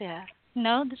 demons here. You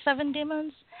know, the 7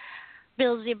 demons?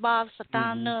 Beelzebub,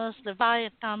 Satanus,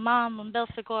 Leviathan, Mammon,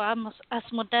 Belphegor,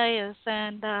 Asmodeus,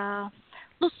 and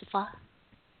Lucifer,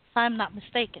 if I'm not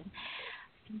mistaken.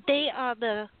 They are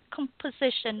the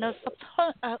composition of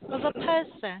a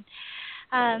person,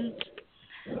 and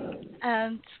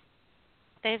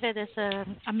David is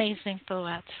an amazing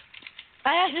poet.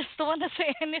 I just don't want to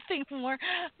say anything more,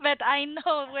 but I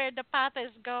know where the path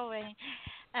is going,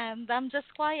 and I'm just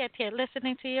quiet here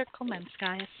listening to your comments,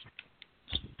 guys.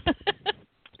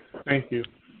 Thank you.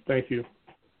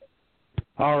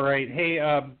 All right. Hey,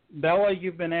 Bella,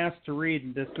 you've been asked to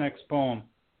read this next poem.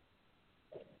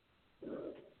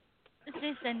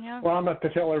 Well, I'm about to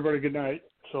tell everybody good night.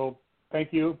 So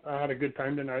thank you. I had a good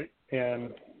time tonight,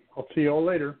 and I'll see you all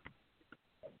later.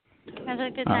 Have a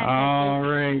good night. All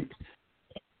right.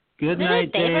 Good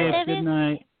night, Dave. Good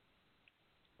night.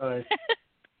 Bye.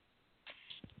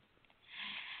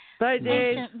 Bye,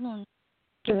 Dave.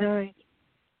 Good night.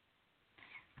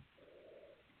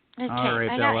 Okay, all right,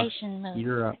 I Bella, got Asian moon.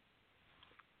 You're up.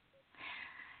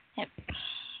 Yep.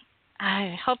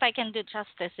 I hope I can do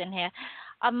justice in here.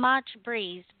 A March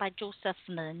Breeze by Joseph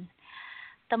Moon.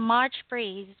 The March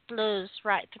breeze blows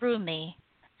right through me.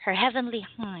 Her heavenly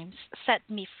hymns set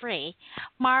me free.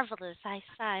 Marvelous, I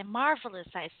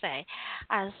say,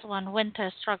 as one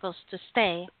winter struggles to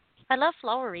stay. I love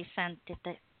flowery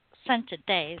scented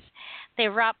days. They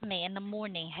wrap me in the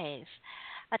morning haze.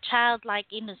 A childlike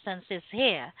innocence is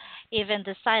here. Even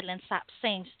the silent sap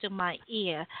sings to my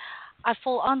ear. I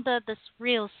fall under this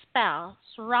real spell,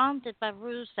 surrounded by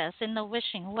roses in a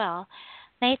wishing well.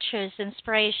 Nature's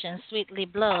inspiration sweetly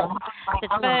blown,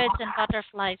 with birds and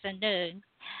butterflies are known.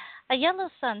 A yellow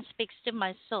sun speaks to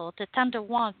my soul. The tender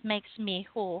warmth makes me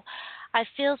whole. I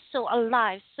feel so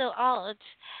alive, so odd.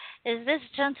 Is this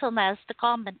gentleness the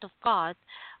garment of God?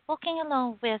 Walking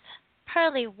along with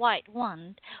pearly white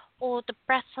wand, or the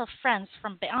breath of friends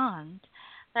from beyond?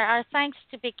 There are thanks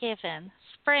to be given.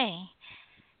 Spring,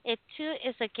 it too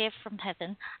is a gift from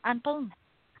heaven. And boom.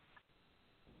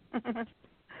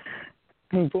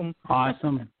 Boom.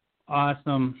 Awesome.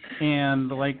 And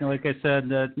like I said,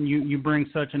 that you bring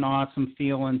such an awesome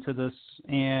feel into this,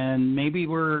 and maybe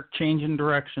we're changing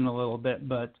direction a little bit,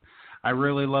 but I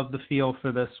really love the feel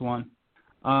for this one.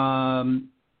 Salwa,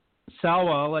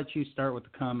 I'll let you start with the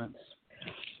comments.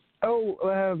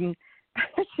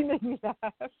 She made me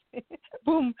laugh.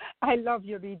 Boom. I love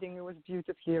your reading. It was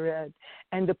beautifully read.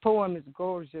 And the poem is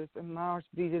gorgeous. And Mars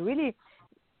Breeze, really,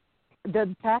 the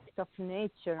impact of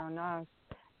nature on us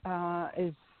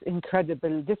is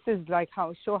incredible. This is like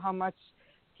how much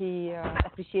he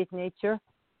appreciates nature.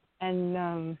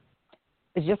 And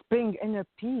it just brings inner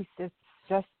peace. It's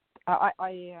just, I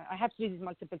have to read it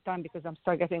multiple times because I'm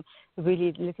still getting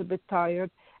really a little bit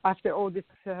tired after all this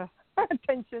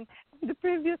attention in the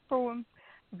previous poem.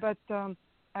 But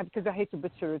because I hate to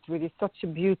butcher it, really, such a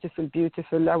beautiful,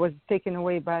 beautiful. I was taken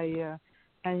away by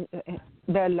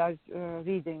Bella's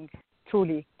reading,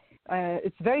 truly.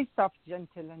 It's very soft,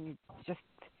 gentle, and you just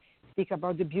speak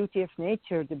about the beauty of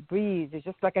nature, the breeze. It's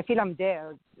just like I feel I'm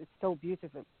there. It's so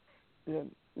beautiful.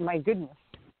 My goodness.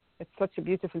 It's such a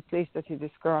beautiful place that you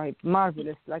describe.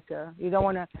 Marvelous. Like you don't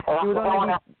want to.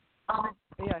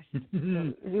 Yes.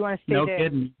 You want to stay no there.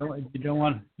 Kidding.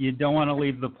 You don't want to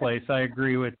leave the place. I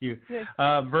agree with you. Yes.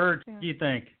 Bert, what do you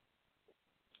think?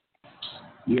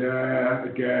 Yeah,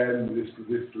 again,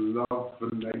 this love for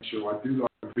nature. I do like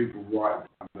when people write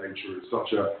about nature. It's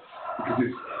such a because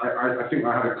it's. I think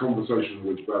I had a conversation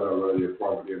with Bella earlier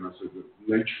privately, and I said that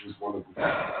nature is one of the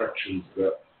perfections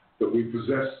that we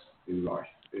possess in life.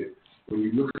 When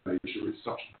you look at nature, it's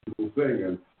such a beautiful thing,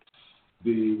 and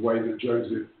the way that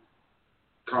Joseph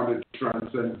kind of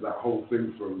transcends that whole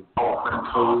thing from the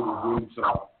cold of winter.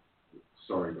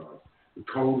 Sorry, guys. The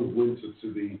cold of winter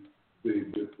to the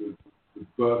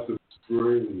birth of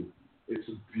spring. It's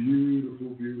a beautiful,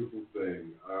 beautiful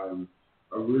thing.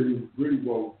 A really, really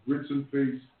well written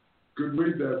piece. Good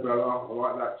read there, Bella. I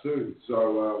like that too.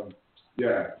 So,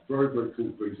 yeah, very, very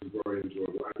cool piece and very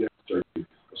enjoyable. And yes, JP, a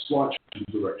slight change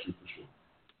in direction for sure.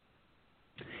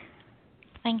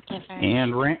 Thank you very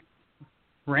much. And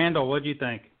Randall, what do you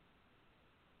think?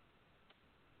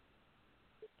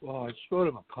 Well, I just wrote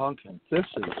him a compliment. This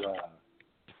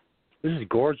is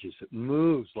gorgeous. It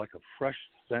moves like a fresh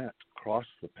scent across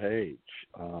the page.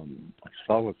 Like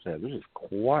Saul would say, this is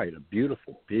quite a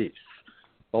beautiful piece.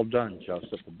 Well done,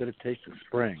 Joseph. A bit of taste of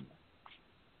spring.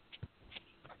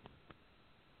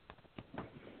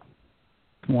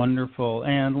 Wonderful.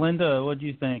 And Linda, what do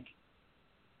you think?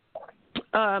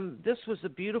 This was a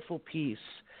beautiful piece.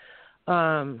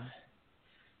 I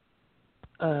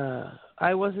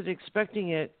wasn't expecting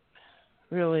it,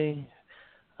 really.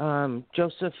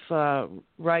 Joseph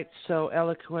writes so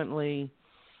eloquently.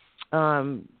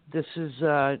 This is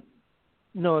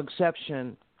no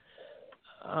exception.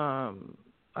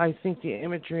 I think the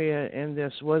imagery in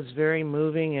this was very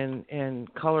moving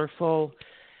and colorful,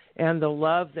 and the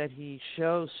love that he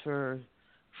shows for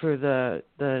the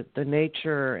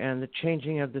nature and the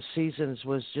changing of the seasons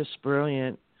was just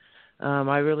brilliant.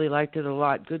 I really liked it a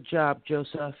lot. Good job,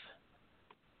 Joseph.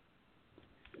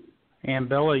 And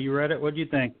Bella, you read it. What do you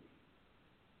think?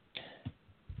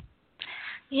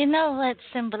 You know what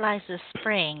symbolizes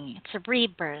spring? It's a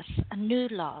rebirth, a new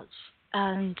love,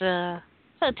 and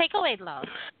so take away love.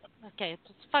 Okay,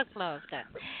 fuck love then.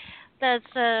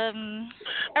 That's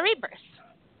a rebirth.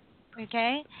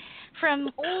 Okay, from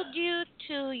old you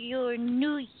to your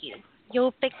new you.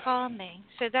 You're becoming.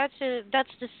 So that's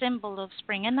the symbol of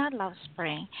spring, and I love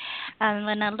spring. And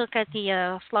when I look at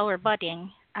the flower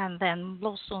budding and then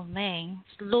blossoming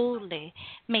slowly,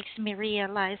 makes me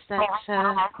realize that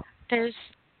there's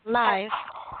life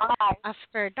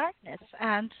after darkness.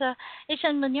 And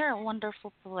Ishan Munir, a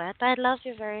wonderful poet. I love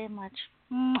you very much.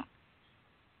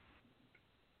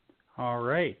 All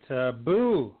right,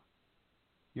 Boo,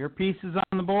 your piece is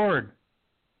on the board.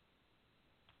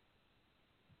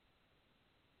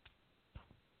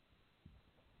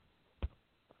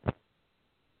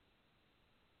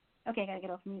 Okay, I gotta get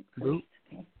off mute. Boo.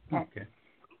 Okay.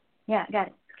 Yeah, got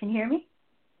it. Can you hear me?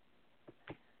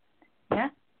 Yeah?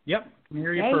 Yep, I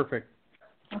hear you perfect.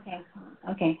 Okay.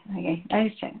 I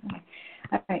was checking. Okay.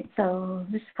 All right, so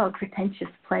this is called Pretentious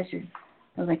Pleasures.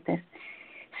 I like this.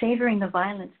 Savoring the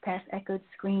violence past echoed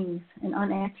screams and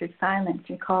unanswered silence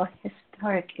recall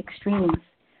historic extremes.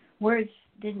 Words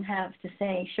didn't have to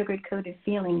say, sugar-coated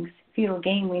feelings, futile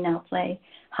game we now play,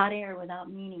 hot air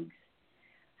without meanings.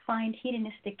 Find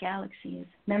hedonistic galaxies,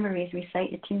 memories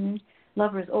recite a tune,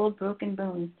 lovers' old broken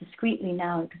bones discreetly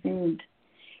now exhumed.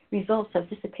 Results of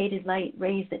dissipated light,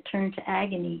 rays that turn to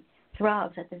agony,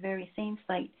 throbs at the very same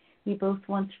sight we both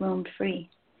once roamed free.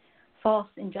 False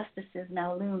injustices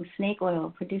now loom, snake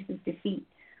oil produces defeat,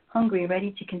 hungry,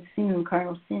 ready to consume,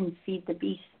 carnal sins feed the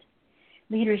beast.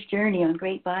 Leaders journey on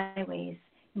great byways,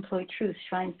 employ truth,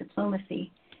 shrines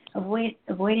diplomacy,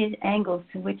 avoided angles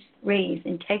to which raise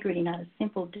integrity, not a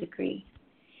simple decree.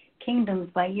 Kingdoms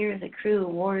by years accrue,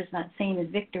 wars not same as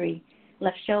victory,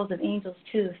 left shells of angels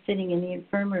too sitting in the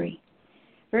infirmary.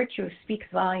 Virtue speaks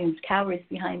volumes, cowards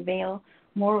behind veil,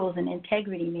 morals and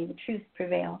integrity may the truth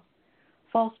prevail.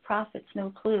 False prophets no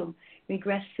clue,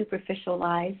 regress superficial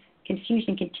lies,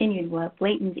 confusion continued while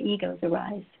blatant egos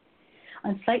arise.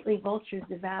 Unsightly vultures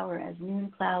devour as noon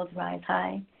clouds rise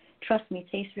high. Trust me,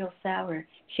 tastes real sour.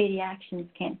 Shady actions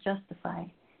can't justify.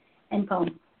 End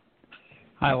poem.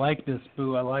 I like this,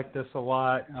 Boo. I like this a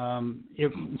lot.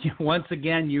 Once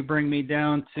again, you bring me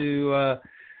down to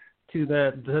to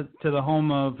the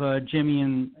home of Jimmy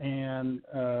and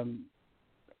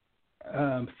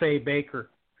Faye Baker,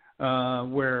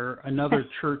 where another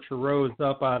church arose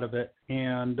up out of it,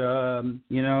 and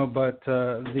but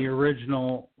the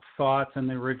original thoughts and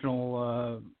the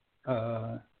original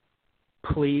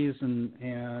pleas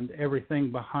and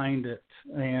everything behind it,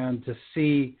 and to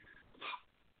see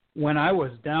when I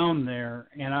was down there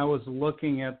and I was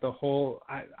looking at the whole,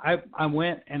 I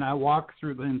went and I walked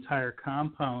through the entire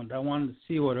compound. I wanted to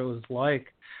see what it was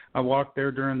like. I walked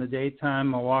there during the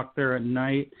daytime, I walked there at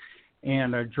night,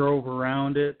 and I drove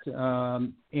around it,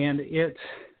 and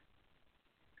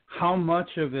how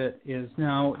much of it is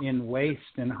now in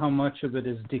waste and how much of it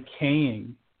is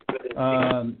decaying.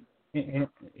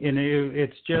 And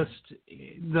it's just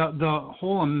the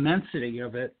whole immensity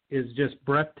of it is just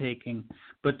breathtaking.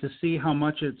 But to see how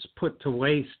much it's put to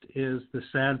waste is the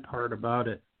sad part about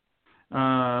it.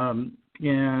 And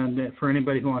for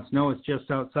anybody who wants to know, it's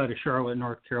just outside of Charlotte,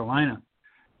 North Carolina.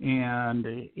 And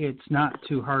it's not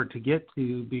too hard to get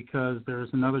to because there's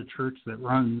another church that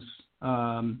runs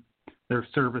their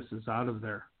services out of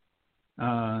there.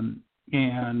 And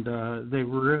they're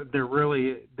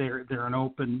an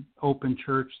open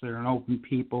church. They're an open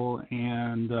people,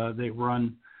 and they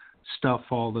run stuff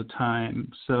all the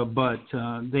time. So, but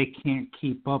they can't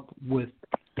keep up with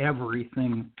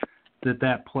everything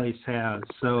that place has.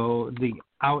 So the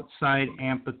outside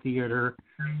amphitheater,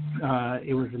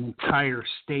 it was an entire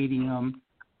stadium,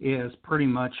 is pretty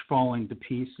much falling to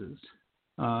pieces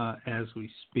as we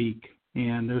speak.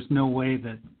 And there's no way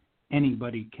that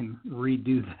anybody can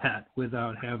redo that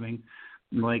without having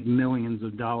like millions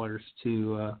of dollars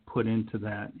to put into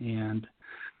that. And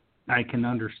I can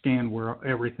understand where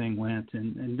everything went.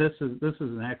 And this is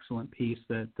an excellent piece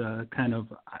that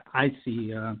I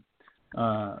see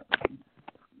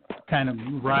kind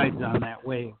of rides on that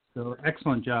wave. So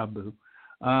excellent job, Boo.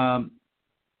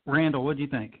 Randall, what do you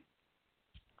think?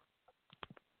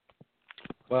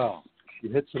 Well, she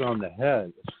hits it on the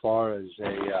head as far as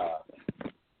the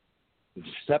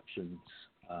deceptions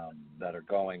that are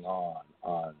going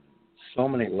on so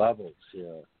many levels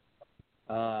here.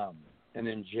 And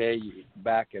then, Jay, you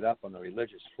back it up on the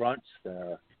religious fronts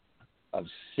there of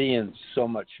seeing so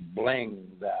much bling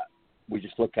that we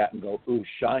just look at and go, ooh,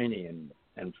 shiny,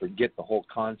 and forget the whole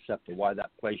concept of why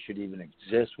that place should even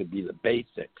exist would be the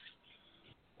basics.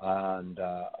 And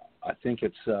I think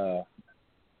it's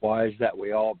wise that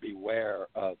we all beware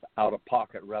of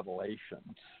out-of-pocket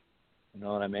revelations. You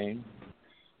know what I mean?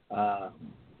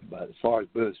 But as far as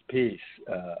Boo's piece,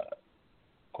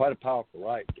 quite a powerful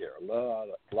right here. A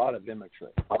lot of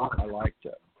imagery. I liked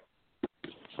it.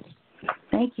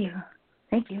 Thank you.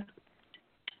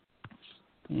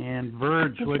 And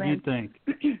Verge, what do you think?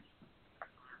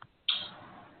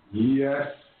 Yes,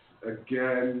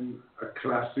 again, a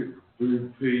classic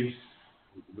Boo piece.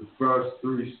 The first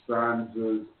three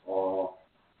stanzas are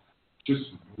just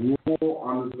raw,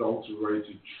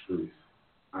 unadulterated truth.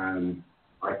 And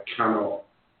I cannot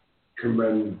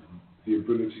commend the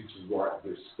ability to write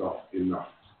this stuff enough.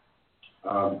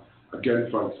 Again,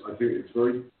 folks, I think it's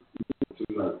very important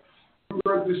to know. We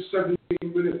wrote this 17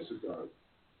 minutes ago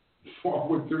while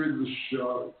we're doing the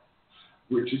show,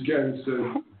 which again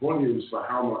says volumes for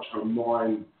how much her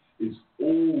mind is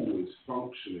always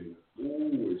functioning,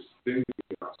 always thinking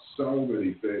about so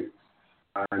many things.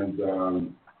 And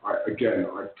I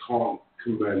can't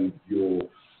commend your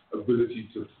ability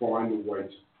to find a way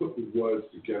to put the words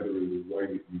together in the way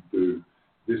that you do.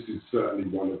 This is certainly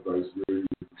one of those really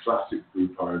classic Boo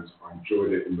poems. I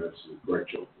enjoyed it immensely. Great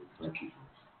job, Boo. Thank you.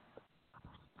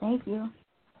 Thank you.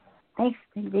 Thanks,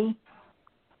 Cindy.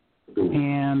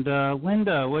 And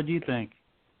Linda, what do you think?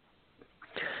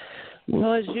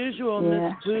 Well, as usual,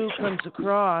 Miss Boo comes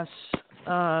across.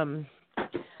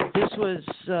 This was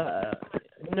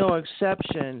no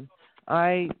exception.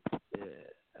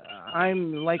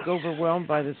 I'm like overwhelmed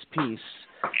by this piece.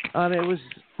 It was,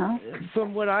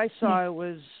 from what I saw, it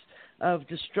was of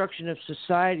destruction of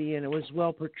society, and it was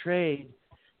well portrayed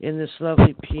in this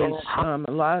lovely piece.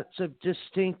 Lots of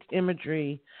distinct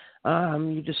imagery.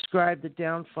 You described the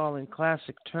downfall in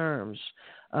classic terms.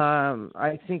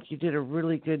 I think you did a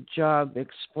really good job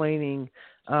explaining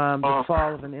the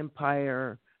fall of an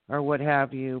empire or what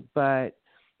have you, but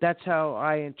that's how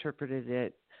I interpreted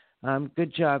it.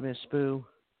 Good job, Miss Boo.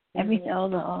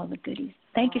 All the goodies.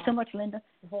 Thank you so much, Linda.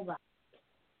 Hold on.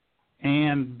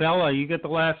 And Bella, you get the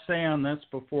last say on this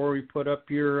before we put up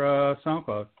your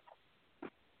SoundCloud.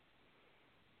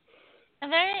 A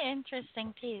very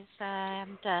interesting piece.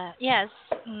 And yes,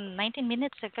 19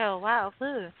 minutes ago. Wow,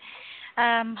 Boo.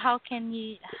 How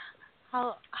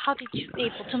how did you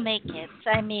able to make it?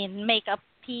 I mean, make a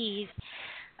piece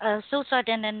so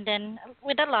sudden and then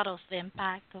with a lot of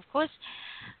impact, of course.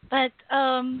 But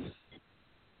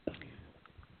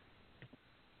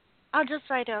I'll just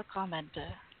write a comment.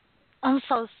 I'm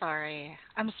so sorry.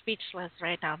 I'm speechless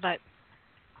right now, but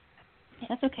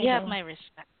that's okay. You have my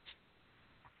respect.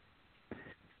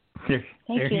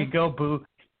 There you go, Boo.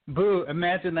 Boo,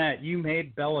 imagine that. You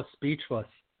made Bella speechless.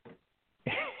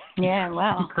 Yeah,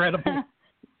 wow.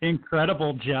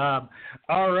 Incredible job.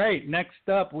 All right, next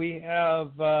up we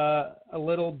have a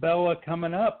little Bella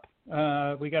coming up.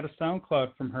 We got a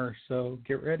SoundCloud from her, so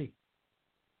get ready.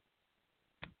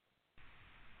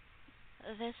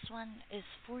 This one is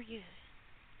for you.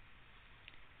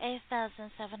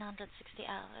 8,760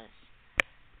 hours.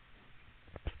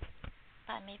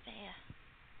 By me there.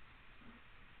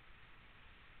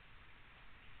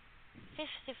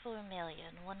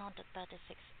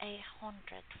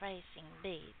 54,136,800 tracing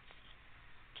beads.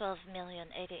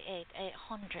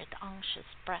 12,088,800 anxious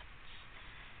breaths.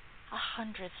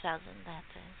 100,000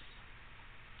 letters.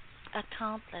 A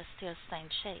countless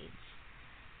tear-stained shades.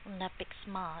 An epic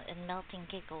smile and melting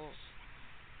giggles.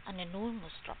 An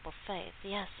enormous drop of faith.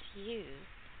 Yes, you.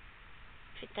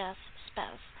 Fides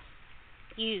spes.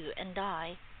 You and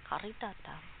I,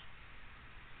 caritata.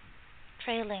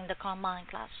 Trailing the carmine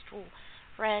glass straw,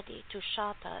 ready to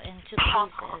shatter into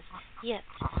pieces, yet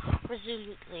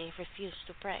resolutely refuse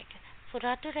to break. For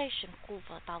adoration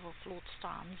covered our float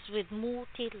storms with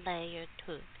multi-layered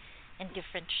hood in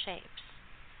different shapes,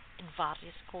 in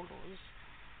various colors,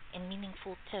 in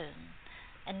meaningful tone,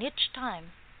 and each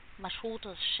time my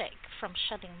shoulders shake from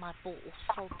shedding my bowl of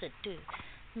salted dew.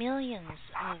 Millions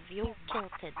of your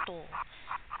kilted doll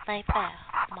lay bare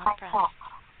my breast,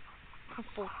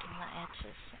 comforting my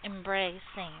edges,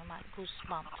 embracing my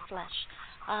goosebump flesh.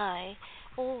 I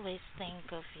always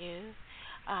think of you.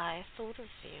 I thought of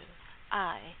you.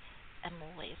 I am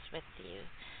always with you.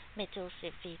 Mi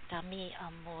dulce vita, mi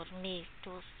amor, mi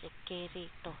dulce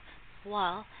querido.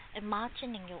 While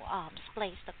imagining your arms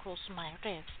placed across my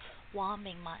ribs,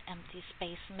 warming my empty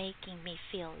space, making me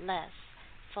feel less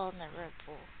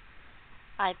vulnerable.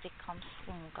 I become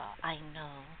stronger. I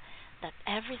know that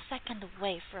every second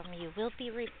away from you will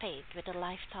be repaid with a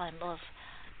lifetime of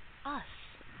us.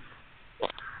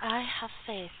 I have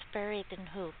faith buried in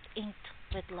hope, inked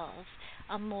with love,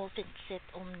 amor vincit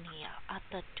omnia,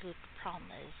 attitude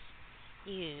promise,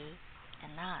 you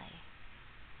and I.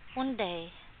 One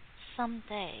day,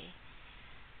 someday,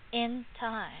 in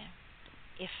time,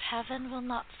 if heaven will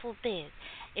not forbid,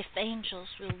 if angels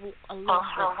will walk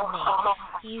along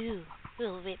with me, you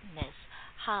will witness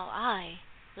how I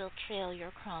will trail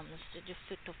your crumbs to the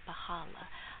foot of Bahala,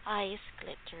 eyes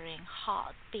glittering,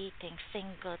 heart beating,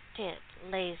 fingertip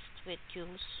laced with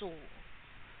your soul.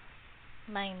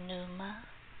 My Numa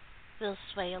will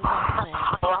sway along with.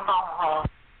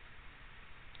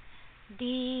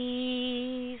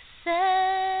 Dicen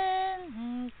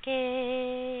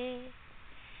que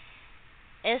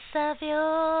es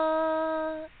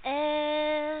sabio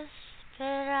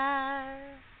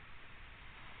esperar,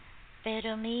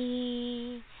 pero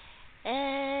mi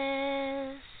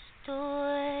estoy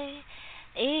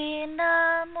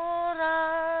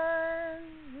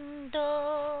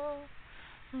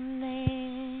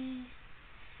enamorándome.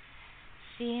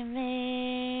 Si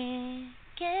me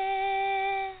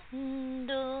quedo,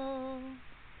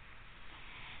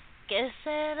 ¿qué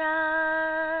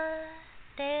será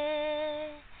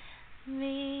de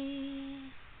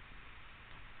mí?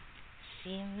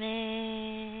 Si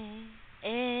me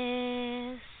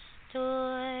estoy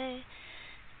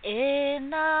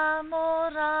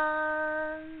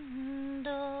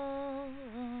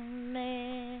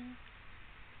enamorándome.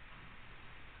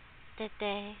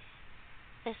 Today,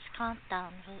 this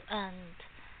countdown will end,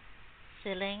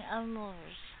 sealing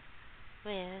amours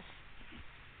with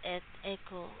et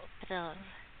ego pro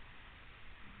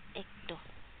ecto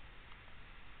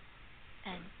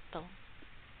and boom.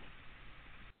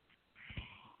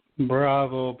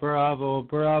 Bravo, bravo,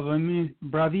 bravo,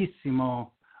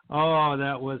 bravissimo. Oh,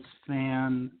 that was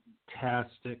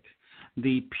fantastic.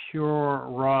 The pure,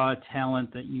 raw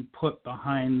talent that you put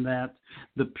behind that,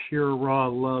 the pure, raw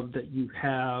love that you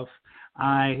have.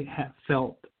 I have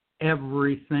felt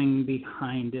everything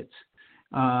behind it,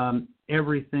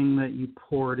 everything that you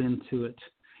poured into it.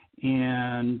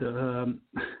 And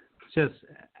just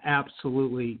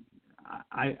absolutely,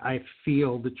 I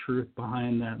feel the truth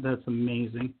behind that. That's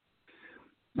amazing.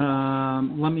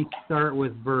 Let me start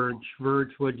with Verge.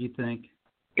 Verge, what do you think?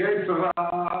 Whatever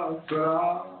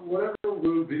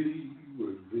will be.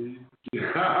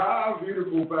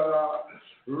 Beautiful, Bella.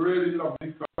 Really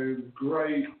lovely, great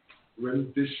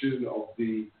addition of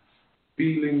the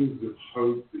feelings of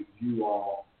hope that you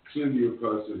are clearly a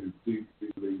person who deeply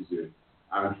believes in.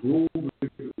 And for all the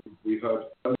things that we heard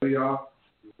earlier,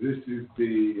 this is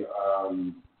the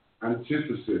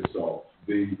antithesis of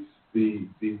the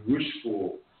wish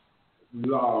for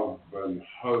love and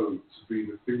hope to be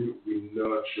the thing that we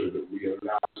nurture, that we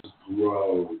allow to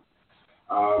grow.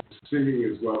 Singing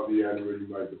as well at the end really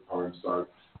made the poem. So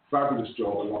fabulous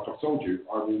job. And like I've told you,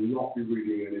 I will not be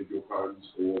reading any of your poems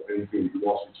or anything that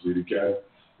you ask me to read again,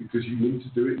 because you need to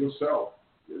do it yourself.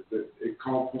 It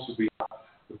can't possibly have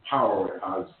the power it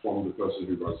has from the person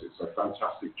who wrote it. So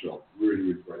fantastic job. Really,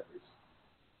 really great piece.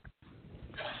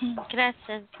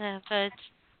 Gracias, Butch.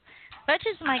 Butch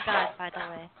is my god, by the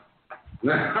way.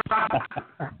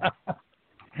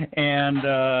 And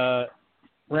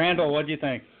Randall, what do you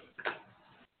think?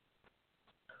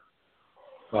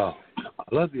 Well,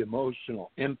 I love the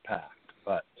emotional impact,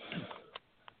 but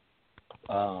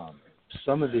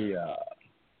some of the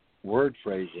word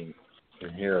phrasing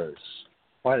in here is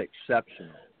quite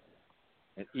exceptional.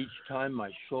 And each time my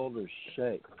shoulders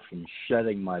shake from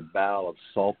shedding my bow of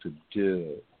salted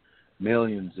dew,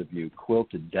 millions of you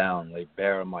quilted down lay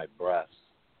bare my breast,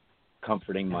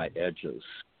 comforting my edges.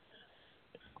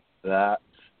 That's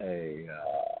a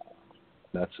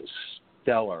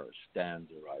stellar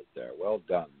stanza right there. Well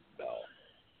done, Belle.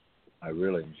 I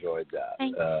really enjoyed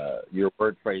that. Your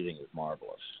word phrasing is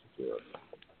marvelous. Good.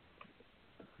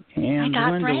 And Linda,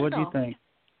 Randall. what do you think?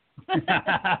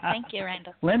 Thank you,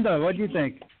 Randall. Linda, what do you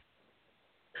think?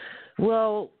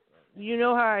 Well, you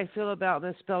know how I feel about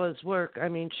Miss Bella's work. I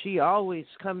mean, she always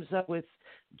comes up with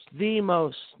the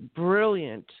most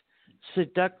brilliant,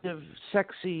 seductive,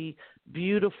 sexy,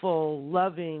 beautiful,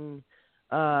 loving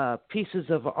pieces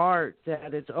of art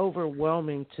that it's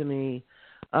overwhelming to me.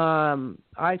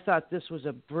 I thought this was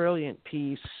a brilliant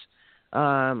piece.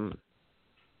 I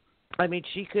mean,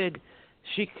 she could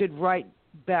write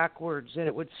backwards and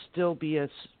it would still be a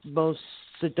most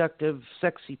seductive,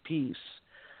 sexy piece.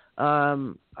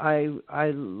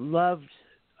 I love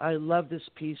this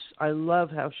piece. I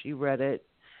love how she read it.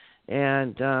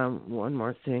 And one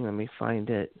more thing, let me find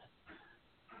it.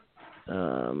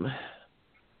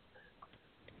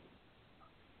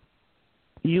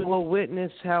 You will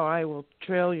witness how I will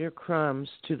trail your crumbs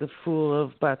to the fool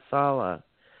of Bathala.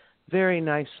 Very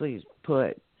nicely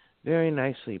put. Very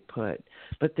nicely put.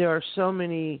 But there are so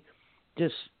many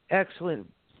just excellent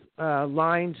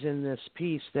lines in this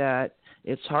piece that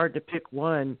it's hard to pick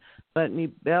one. But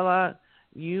Bella,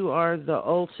 you are the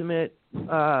ultimate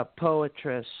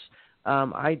poetress.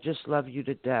 I just love you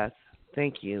to death.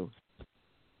 Thank you.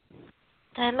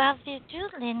 I love you too,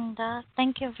 Linda.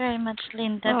 Thank you very much,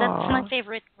 Linda. Aww. That's my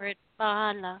favorite word,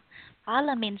 Bahala.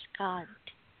 Bahala means God.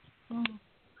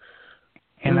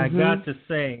 And I got to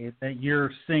say that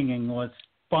your singing was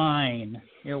fine.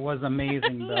 It was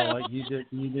amazing, Bella. You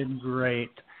did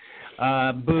great.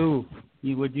 Boo,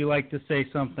 would you like to say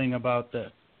something about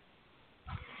this?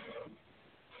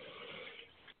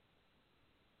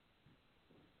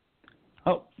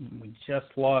 Oh, we just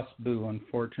lost Boo,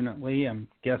 unfortunately. I'm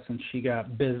guessing she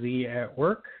got busy at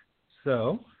work.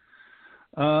 So,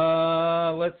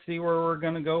 let's see where we're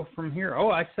going to go from here. Oh,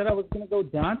 I said I was going to go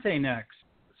Dante next.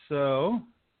 So,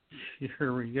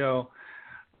 here we go.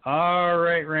 All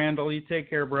right, Randall, you take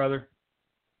care, brother.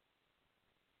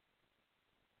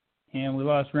 And we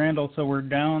lost Randall, so we're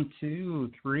down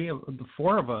to the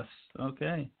four of us.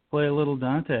 Okay, play a little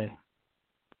Dante.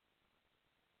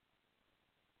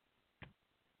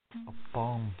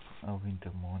 Upon a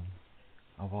winter morning,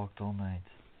 I walked all night,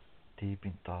 deep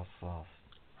in thoughts lost,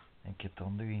 and kept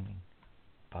on dreaming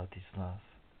about this love.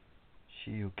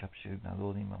 She who captured not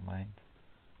only my mind,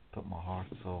 but my heart,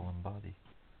 soul, and body.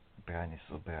 Brightness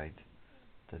so bright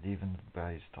that even the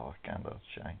brightest star cannot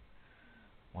shine.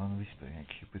 One whisper and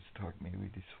Cupid struck me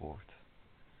with his sword.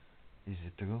 Is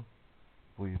it true?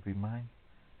 Will you be mine?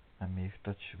 I may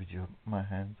touch with my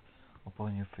hand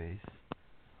upon your face,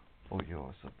 or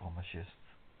yours upon my chest,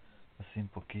 a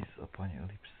simple kiss upon your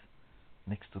lips,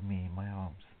 next to me in my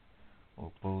arms,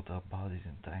 or both our bodies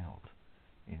entangled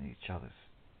in each other's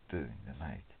during the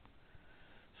night.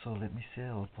 So let me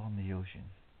sail upon the ocean,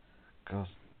 across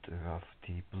the rough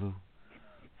deep blue,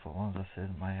 for once I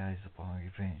set my eyes upon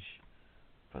revenge,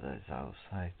 but that is out of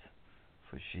sight,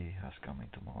 for she has come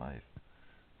into my life,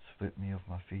 swept me off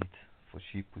my feet, for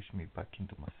she pushed me back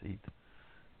into my seat,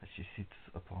 as she sits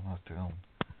upon her throne.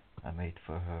 I made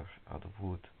for her out of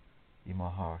wood. In my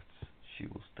heart she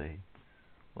will stay,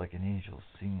 like an angel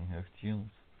singing her tunes,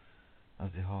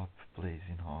 as the harp plays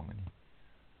in harmony.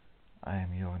 I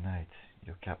am your knight,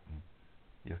 your captain,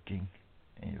 your king,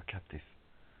 and your captive.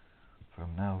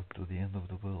 from now to the end of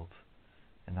the world,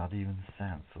 and not even the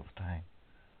sands of time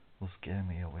will scare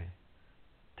me away.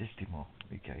 Het is die man,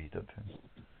 ik ga dat doen.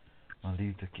 Mijn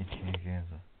liefde kent geen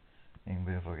grenzen, ik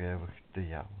ben voor eeuwig de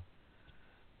jouwe.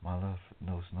 My love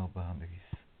knows no boundaries,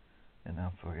 and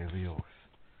I'm forever yours.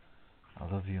 I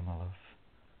love you, my love.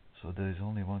 So there is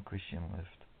only one question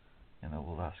left, and I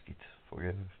will ask it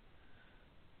forever.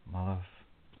 My love,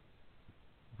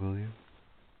 will you?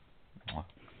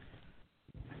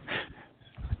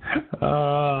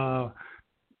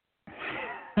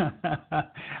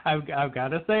 I've got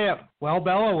to say it. Well,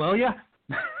 Bella, will you?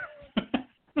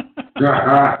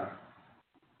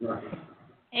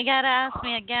 You gotta ask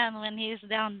me again when he's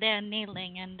down there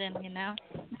kneeling, and then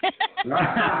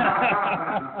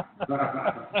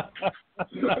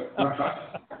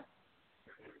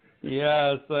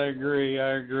Yes, I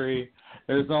agree.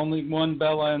 There's only one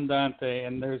Bella and Dante,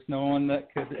 and there's no one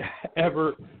that could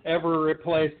ever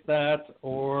replace that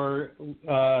or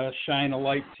shine a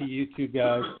light to you two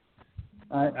guys.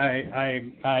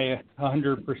 I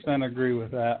 100% agree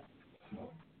with that.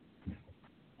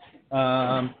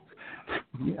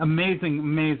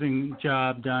 Amazing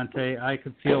job, Dante. I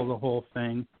could feel the whole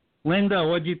thing. Linda,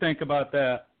 what do you think about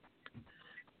that?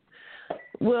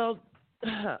 Well,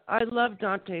 I love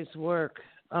Dante's work.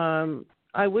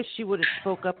 I wish he would have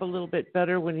spoke up a little bit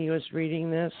better when he was reading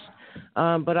this,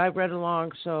 but I read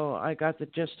along, so I got the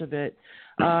gist of it.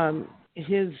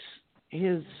 His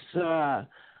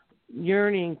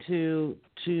yearning to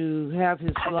have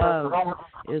his love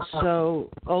is so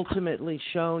ultimately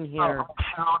shown here,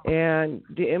 and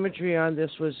the imagery on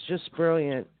this was just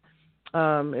brilliant.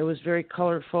 It was very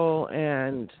colorful,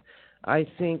 and I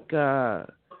think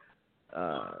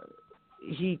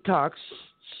he talks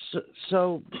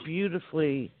so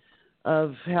beautifully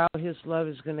of how his love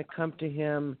is going to come to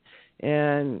him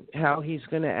and how he's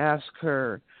going to ask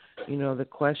her, the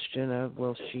question of,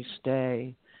 will she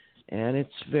stay? And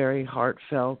it's very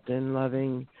heartfelt and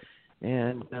loving.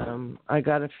 And I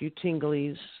got a few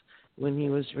tinglies when he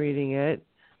was reading it.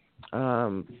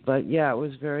 But, yeah, it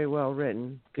was very well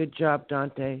written. Good job,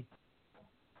 Dante.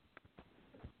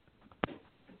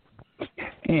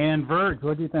 And Verge,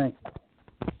 what do you think?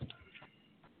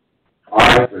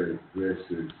 I think this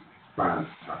is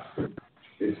fantastic.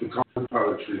 It's the kind of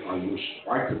poetry I wish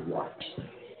I could write.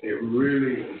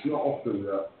 It's not often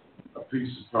that a piece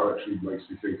of poetry makes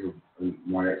me think of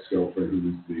my ex-girlfriend who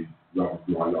was the love of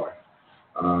my life.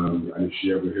 And if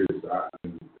she ever hears that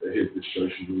and hears this show,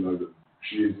 she will know that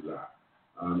she is that.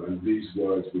 And these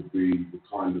words would be the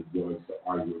kind of words that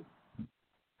I would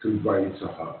convey to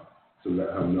her to let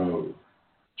her know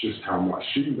just how much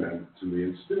she meant to me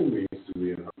and still means to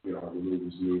me, and I will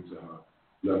always mean to her,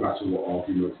 no matter what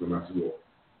arguments, no matter what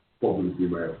problems we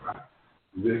may have had.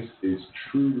 This is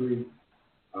truly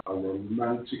a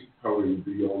romantic poem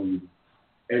beyond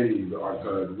any that I've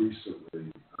heard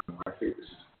recently. I think this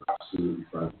is absolutely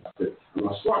fantastic. And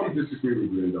I slightly disagree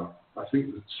with Linda. I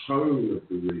think the tone of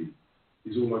the read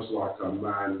is almost like a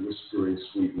man whispering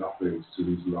sweet nothings to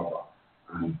his lover.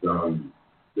 And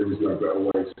there is no better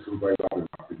way to convey that, in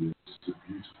my opinion. It's a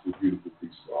beautiful, beautiful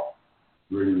piece of art.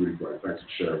 Really, really great. Thanks for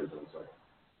sharing, Dante.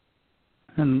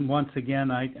 And once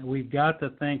again, we've got to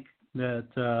think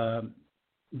that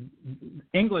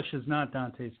English is not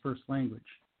Dante's first language.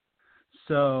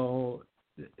 So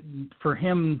for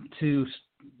him to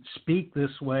speak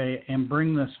this way and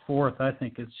bring this forth, I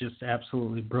think it's just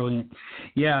absolutely brilliant.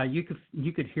 Yeah, you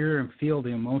could hear and feel the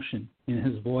emotion in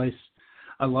his voice.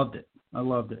 I loved it.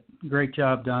 Great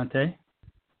job, Dante.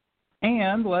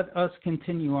 And let us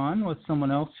continue on with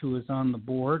someone else who is on the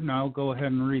board, and I'll go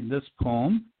ahead and read this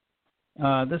poem.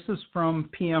 This is from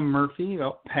P.M. Murphy,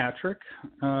 Patrick.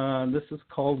 This is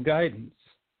called Guidance.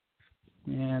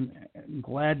 And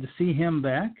glad to see him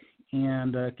back,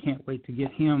 and can't wait to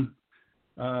get him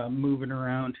moving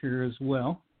around here as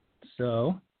well.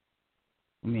 So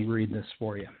let me read this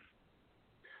for you.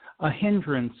 A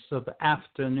hindrance of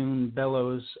afternoon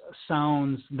bellows,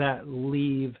 sounds that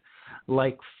leave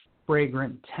like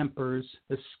fragrant tempers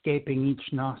escaping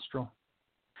each nostril.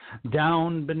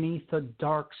 Down beneath a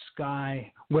dark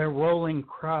sky where rolling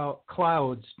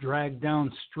clouds drag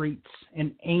down streets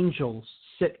and angels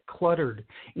sit cluttered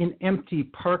in empty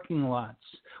parking lots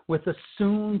with a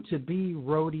soon-to-be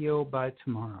rodeo by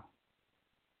tomorrow.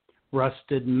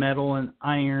 Rusted metal and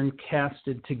iron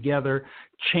casted together,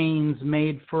 chains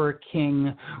made for a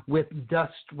king, with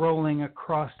dust rolling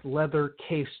across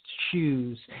leather-cased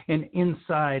shoes, and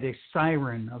inside a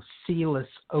siren of sealess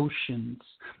oceans.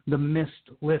 The mist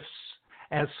lifts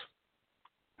as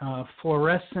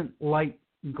fluorescent light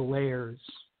glares,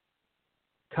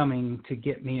 coming to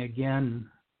get me again.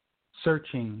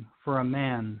 searching for a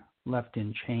man left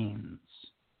in chains.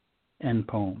 End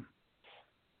poem.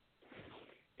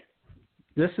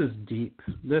 This is deep.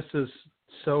 This is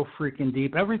so freaking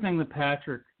deep. Everything that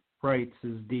Patrick writes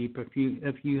is deep.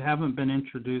 If you haven't been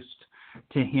introduced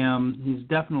to him, he's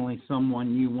definitely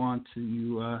someone you want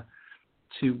to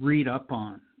read up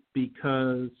on,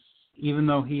 because even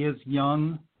though he is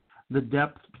young, the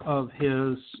depth of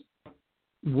his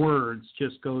words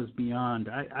just goes beyond.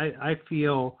 I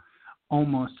feel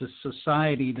almost a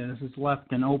society that has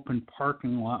left an open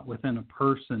parking lot within a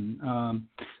person,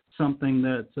 something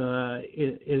that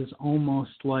is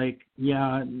almost like,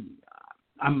 yeah,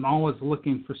 I'm always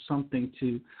looking for something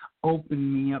to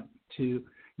open me up, to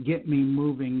get me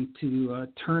moving, to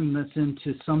turn this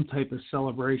into some type of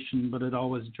celebration, but it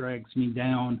always drags me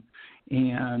down.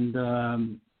 And,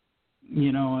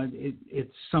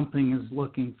 it's something is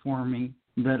looking for me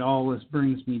that always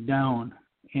brings me down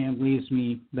and leaves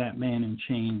me that man in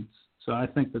chains. So I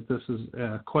think that this is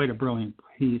quite a brilliant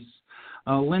piece.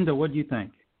 Linda, what do you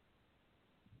think?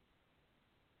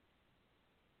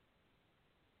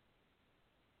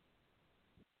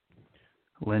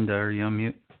 Linda, are you on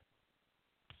mute?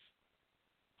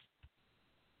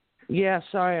 Yeah,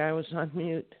 sorry, I was on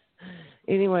mute.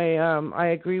 Anyway, I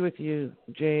agree with you,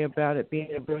 Jay, about it being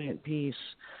a brilliant piece.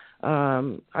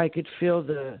 I could feel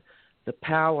the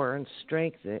power and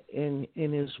strength in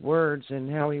his words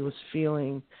and how he was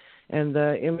feeling, and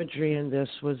the imagery in this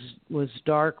was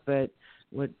dark but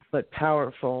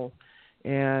powerful,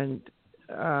 and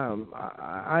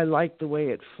I liked the way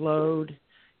it flowed.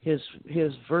 His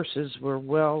verses were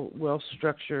well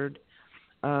structured,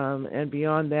 and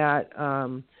beyond that,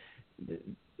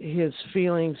 his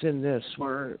feelings in this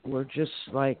were just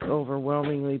like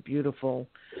overwhelmingly beautiful.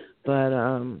 But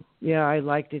yeah, I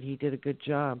liked it. He did a good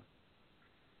job.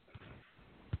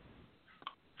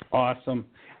 Awesome.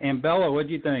 And Bella, what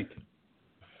do you think?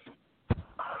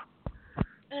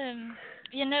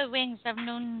 Wings, I've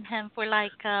known him for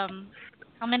like how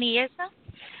many years now?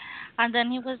 And then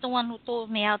he was the one who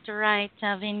told me how to write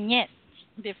vignettes.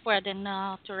 Before I didn't know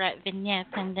how to write vignettes,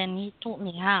 and then he taught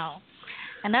me how.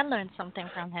 And I learned something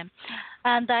from him.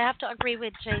 And I have to agree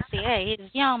with JCA.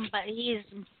 He's young, but his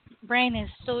brain is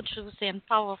so juicy and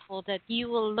powerful that you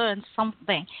will learn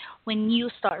something when you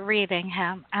start reading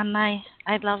him. And I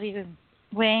love you,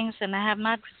 Wings, and I have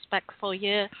mad respect for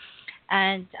you.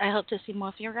 And I hope to see more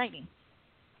of your writing.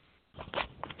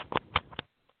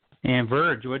 And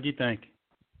Verge, what do you think?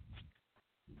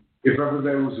 If ever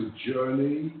there was a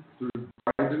journey through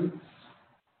guidance,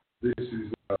 this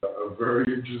is a very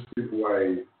interesting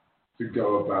way to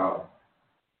go about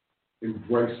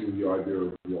embracing the idea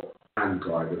of what can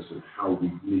guide us and how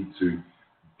we need to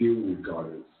deal with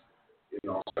guidance in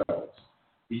ourselves.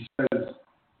 He says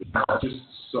it's just the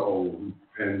soul who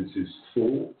pens his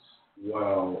thoughts.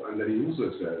 Well, and then he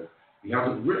also says he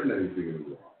hasn't written anything in a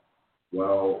while.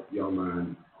 Well, young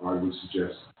man, I would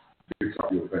suggest pick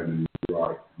up your pen and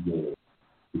write more,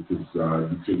 because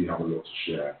you clearly have a lot to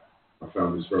share. I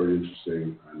found this very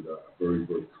interesting and a very,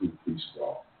 very cool piece of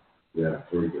art. Yeah,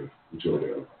 very good. Enjoyed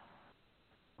it.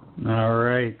 All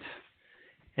right.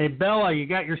 Hey, Bella, you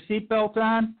got your seatbelt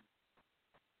on?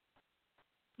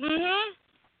 I'm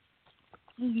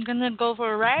going to go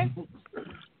for a ride.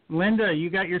 Linda, you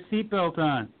got your seatbelt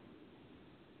on?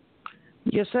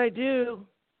 Yes, I do.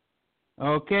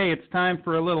 Okay, it's time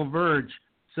for a little Verge,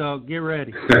 so get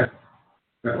ready.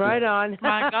 Right on.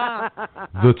 My God.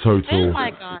 The total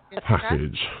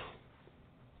package.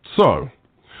 So,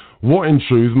 what in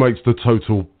truth makes the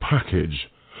total package?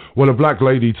 Well, a black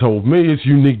lady told me it's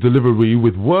unique delivery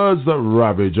with words that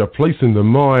ravage a place in the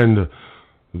mind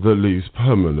that leaves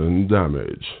permanent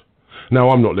damage.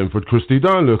 Now, I'm not Linford Christie,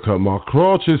 don't look at my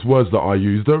crotch. It's words that I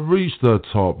use that reach the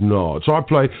top notch. I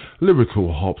play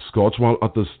lyrical hopscotch while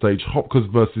others stage hop, 'cause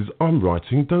verses I'm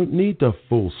writing don't need the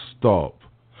full stop.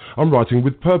 I'm writing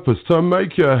with purpose to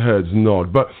make your heads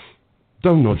nod, but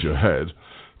don't nod your head,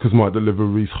 'cause my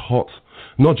delivery's hot.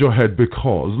 Nod your head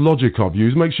because logic I've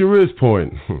used makes your ears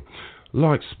point.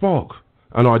 Like Spock,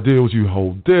 and ideals you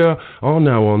hold dear are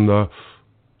now on the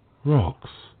rocks.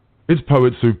 It's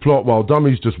poets who plot while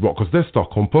dummies just rock, 'cause they're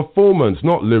stuck on performance,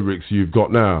 not lyrics you've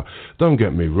got now. Don't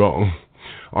get me wrong,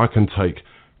 I can take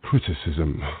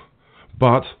criticism,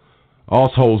 but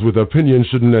arseholes with opinions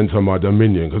shouldn't enter my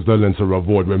dominion, 'cause they'll enter a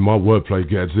void when my wordplay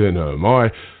gets in 'em.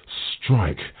 I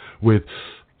strike with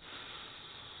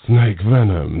snake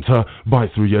venom to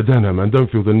bite through your denim, and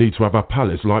don't feel the need to have a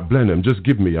palace like Blenheim. Just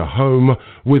give me a home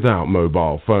without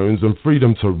mobile phones and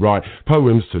freedom to write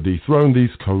poems to dethrone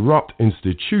these corrupt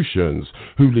institutions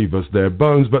who leave us their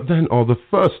bones, but then are the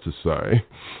first to say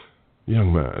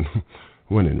Young man,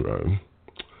 when in Rome.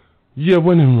 Yeah,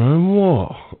 when in Rome,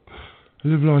 what?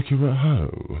 Live like you're at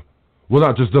home. Well,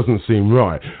 that just doesn't seem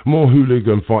right. More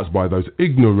hooligan fights by those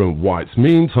ignorant whites.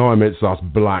 Meantime, it's us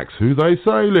blacks who they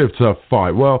say live to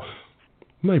fight. Well,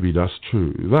 maybe that's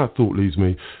true. That thought leaves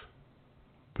me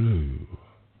blue.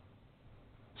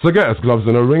 So get us gloves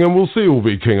and a ring and we'll see who'll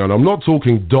be king. And I'm not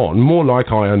talking Don, more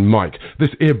like Iron Mike. This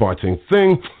ear-biting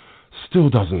thing still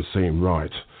doesn't seem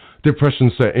right.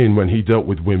 Depression set in when he dealt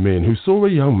with women who saw a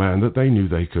young man that they knew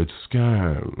they could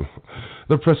scam.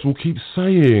 The press will keep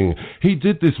saying he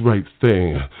did this rape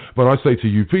thing. But I say to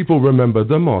you people, remember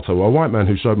the motto, a white man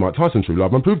who showed Mike Tyson true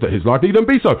love and proved that his life needn't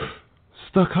be so.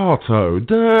 Staccato.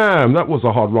 Damn, that was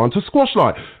a hard rhyme to squash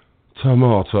like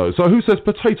tomato. So who says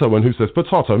potato and who says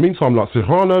potato? Meantime, like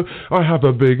Serrano, I have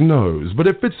a big nose. But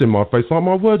it fits in my face like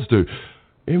my words do,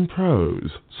 in prose.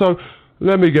 So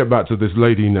let me get back to this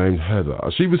lady named Heather.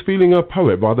 She was feeling a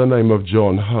poet by the name of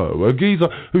John Ho, a geezer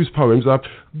whose poems have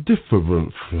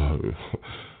different flow.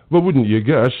 But wouldn't you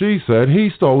guess, she said he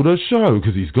stole the show,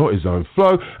 because he's got his own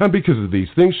flow, and because of these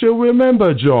things she'll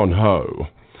remember John Ho.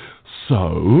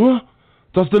 So,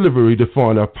 does delivery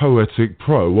define a poetic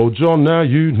pro? Well, John, now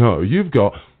you know you've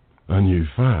got a new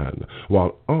fan,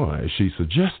 while I, she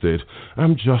suggested,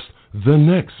 am just the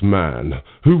next man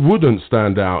who wouldn't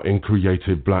stand out in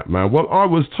creative black man. Well, I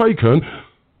was taken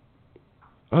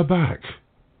aback.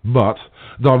 But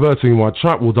diverting my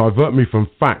track will divert me from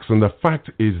facts, and the fact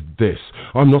is this.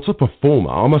 I'm not a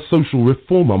performer, I'm a social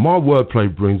reformer. My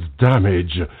wordplay brings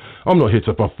damage. I'm not here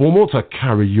to perform or to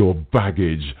carry your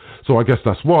baggage. So I guess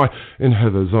that's why, in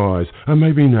Heather's eyes, and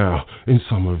maybe now in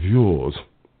some of yours,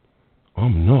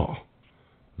 I'm not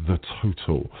the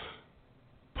total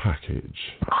package.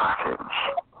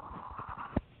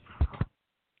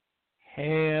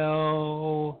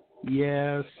 Hell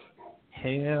yes.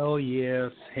 Hell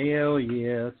yes. Hell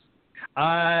yes.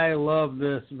 I love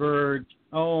this Verge.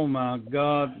 Oh my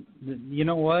God. You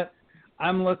know what?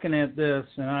 I'm looking at this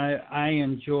and I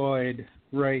enjoyed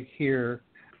right here.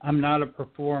 I'm not a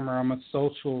performer. I'm a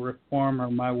social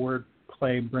reformer. My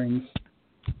wordplay brings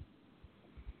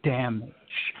damage.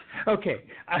 Okay,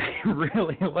 I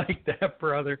really like that,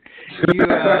 brother. You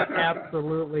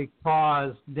absolutely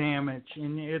caused damage,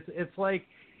 and it's like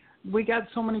we got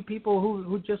so many people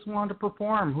who just want to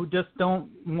perform, who just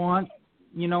don't want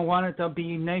it to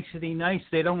be nicety nice.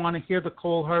 They don't want to hear the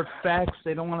cold hard facts.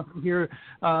 They don't want to hear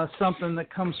something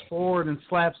that comes forward and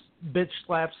bitch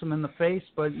slaps them in the face.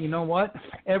 But you know what?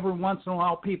 Every once in a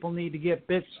while, people need to get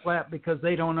bitch slapped because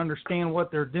they don't understand what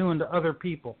they're doing to other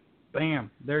people. Bam,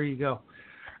 there you go.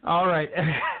 All right.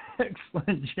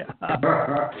 Excellent job.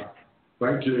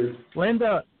 Thank you.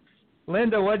 Linda,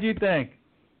 what do you think?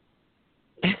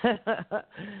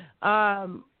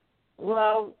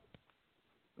 Well,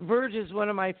 Verge is one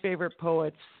of my favorite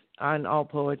poets on All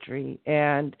Poetry,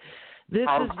 and this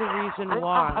is the reason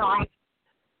why.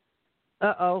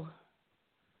 Uh-oh.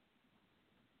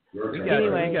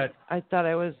 Anyway, I thought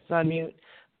I was on mute.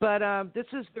 But this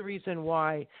is the reason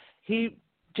why he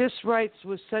just writes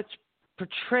with such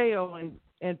portrayal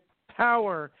and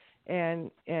power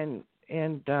and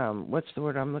what's the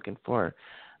word I'm looking for?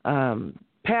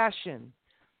 Passion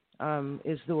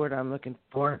is the word I'm looking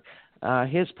for.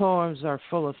 His poems are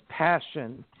full of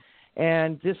passion,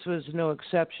 and this was no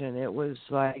exception. It was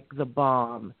like the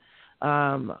bomb.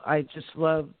 I just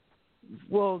love.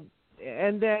 Well,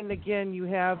 and then again, you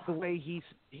have the way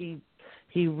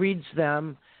he reads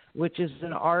them, which is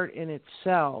an art in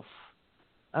itself.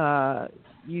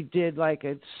 You did like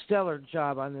a stellar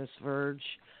job on this, Verge.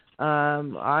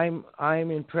 I'm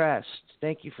impressed.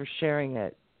 Thank you for sharing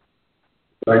it.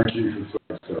 Thank you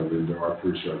for saying so, Linda. I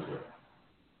appreciate it.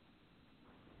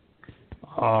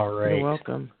 All right. You're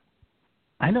welcome.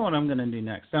 I know what I'm going to do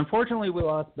next. Unfortunately, we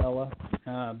lost Bella.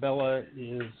 Bella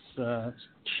is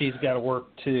she's got to work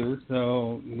too,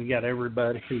 so we got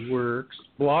everybody who works.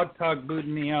 Blog Talk booted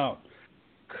me out.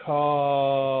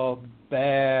 Call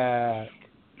back.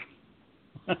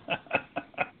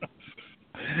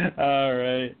 All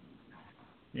right.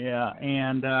 Yeah,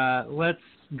 and let's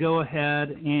go ahead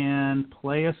and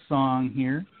play a song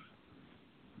here.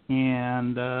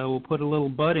 And we'll put a little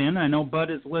Bud in. I know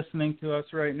Bud is listening to us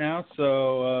right now,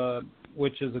 so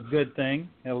which is a good thing.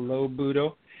 Hello,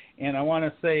 Budo. And I want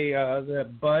to say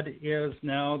that Bud is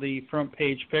now the front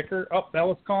page picker. Oh,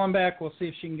 Bella's calling back. We'll see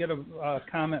if she can get a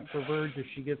comment for Verge if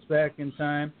she gets back in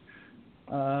time.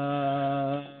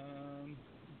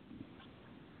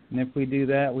 And if we do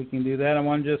that, we can do that. I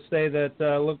want to just say that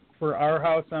look for Our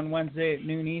House on Wednesday at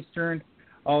noon Eastern.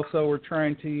 Also, we're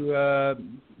trying to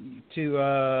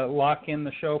lock in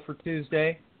the show for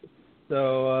Tuesday.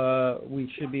 So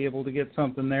we should be able to get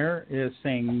something there. Is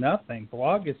saying nothing.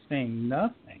 Blog is saying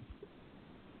nothing.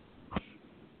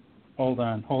 Hold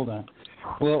on.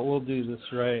 We'll do this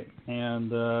right.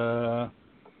 And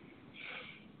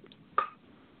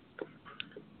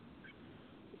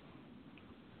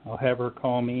I'll have her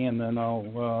call me, and then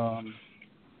I'll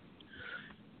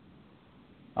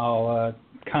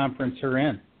conference her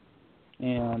in,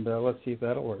 and let's see if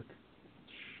that'll work.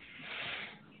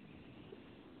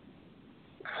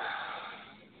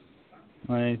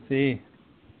 I see.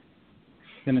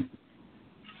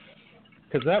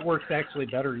 Because that works actually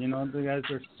better, you know, guys.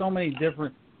 There's so many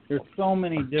different ways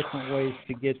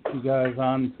to get you guys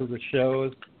onto the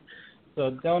shows. So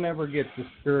don't ever get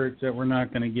discouraged that we're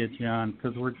not going to get you on,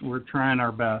 because we're trying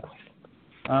our best.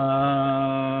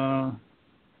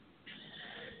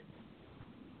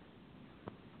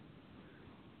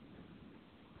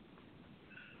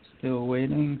 Still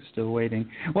waiting.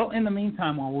 Well, in the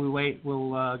meantime, while we wait,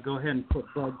 we'll go ahead and put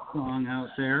Bud's song out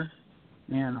there,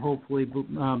 and hopefully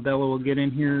Bella will get in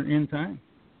here in time.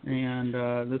 And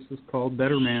this is called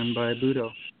Better Man by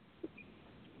Budo.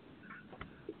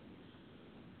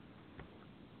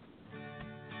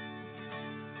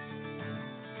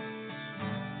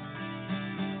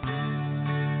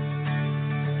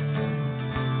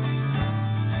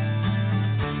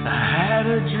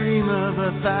 A dream of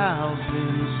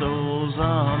 1,000 souls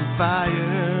on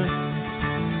fire,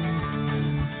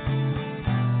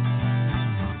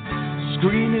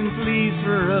 screaming pleas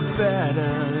for a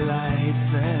better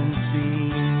life and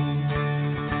scene,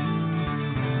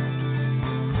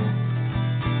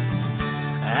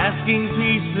 asking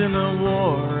peace in a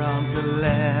war on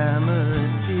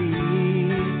calamity,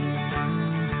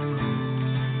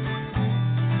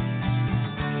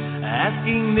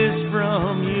 asking this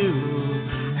from you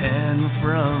and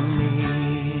from me.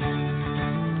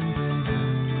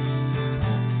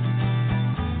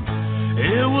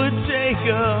 It would take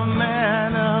a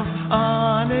man of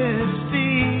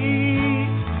honesty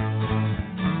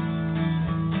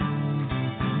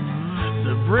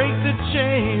to break the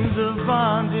chains of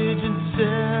bondage and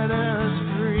set us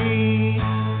free.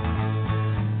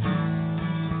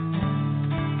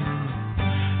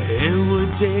 It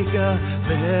would take a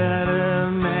better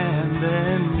man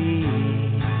than me.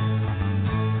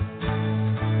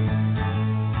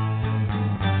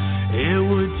 It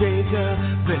would take a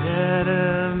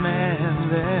better man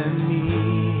than me.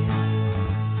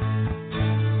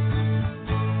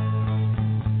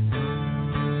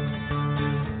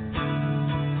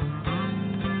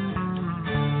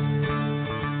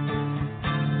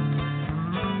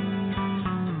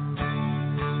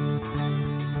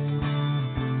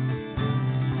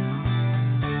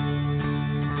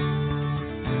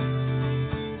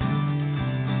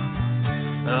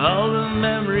 All the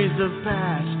memories of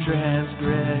past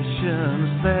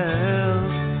transgressions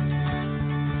felt,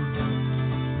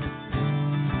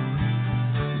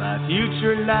 my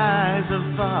future lies of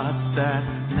thoughts that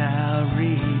now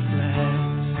reflect.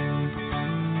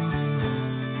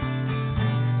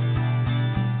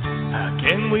 How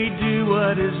can we do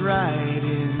what is right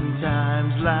in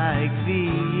times like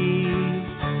these,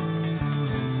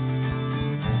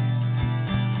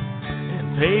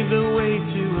 and pave the way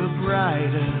to a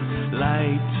brighter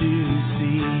light to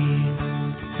see?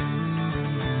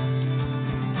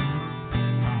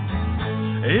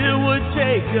 It would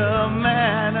take a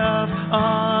man of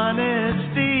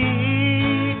honesty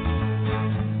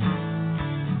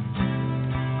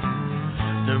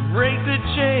to break the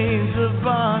chains of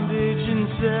bondage and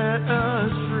set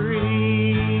us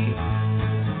free.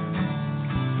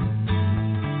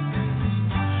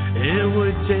 It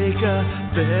would take a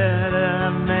better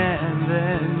man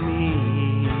than me.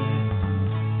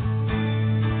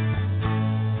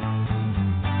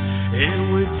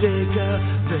 It would take a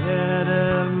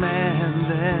better man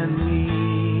than me.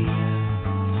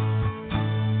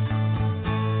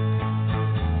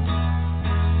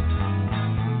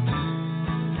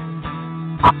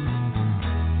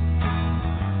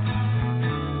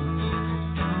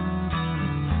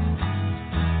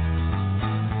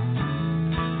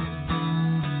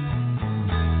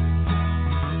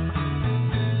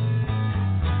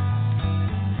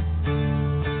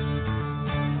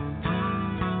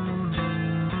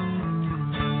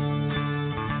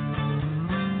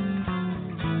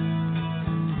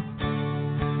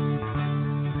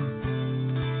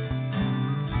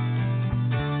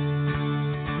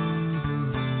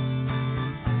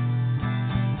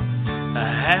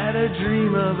 Had a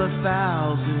dream of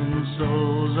 1,000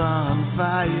 souls on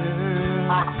fire,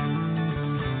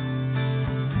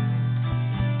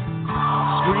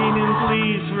 screaming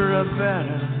pleas for a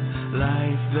better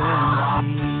life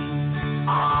than peace.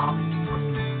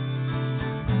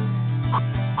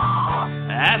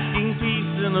 Asking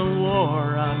peace in a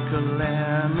war on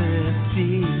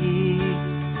calamity.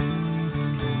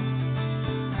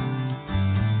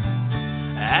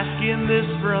 Asking this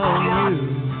from you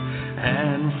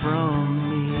and from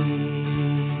me.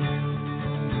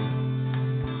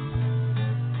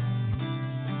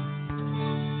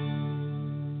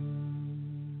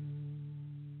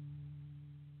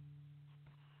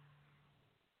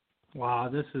 Wow,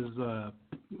 this is a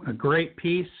great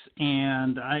piece,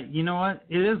 and you know what?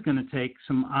 It is going to take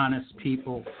some honest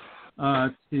people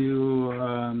to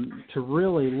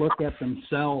really look at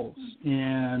themselves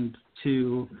and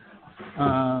to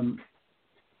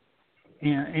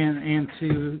and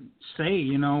to say,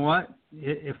 you know what?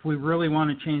 If we really want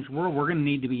to change the world, we're going to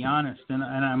need to be honest, and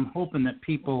I'm hoping that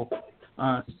people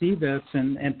see this,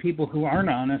 and people who aren't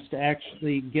honest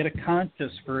actually get a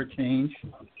conscience for a change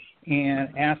and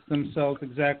ask themselves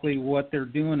exactly what they're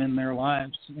doing in their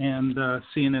lives, and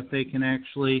seeing if they can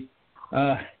actually,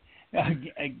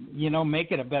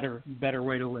 make it a better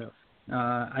way to live.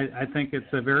 I think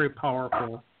it's a very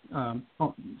powerful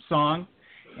song,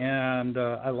 and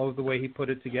I love the way he put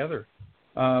it together.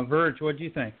 Verge, what do you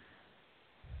think?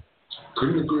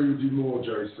 Couldn't agree with you more,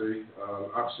 JC.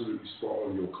 Absolutely spot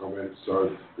on your comments.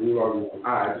 So all I will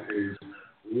add is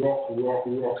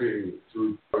rocking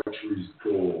through poetry's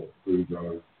door,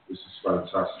 Budo. This is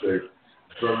fantastic.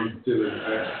 Very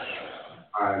Dylan-esque.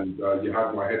 And you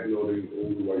had my head nodding all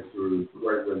the way through.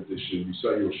 Great rendition. You say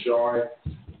you're shy.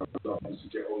 I'd love you to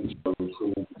get on the show and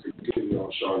call. You can get me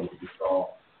on show with the guitar.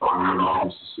 And when it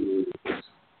comes to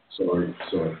singing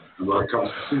things, and when it comes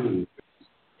to singing things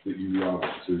that you love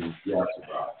to write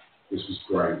about, this was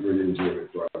great. Really enjoyed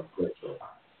it, bro. Great job.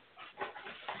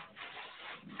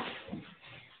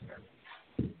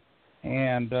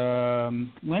 And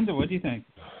Linda, what do you think?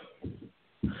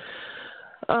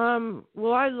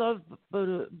 Well, I love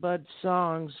Bud's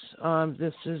songs.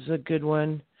 This is a good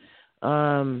one.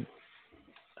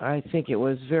 I think it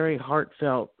was very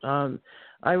heartfelt.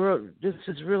 I wrote, "This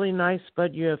is really nice,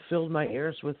 Bud. You have filled my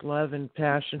ears with love and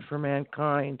passion for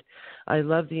mankind. I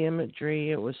love the imagery.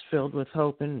 It was filled with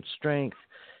hope and strength.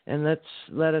 And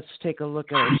let us take a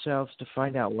look at ourselves to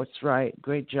find out what's right.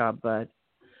 Great job, Bud.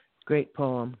 Great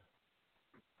poem."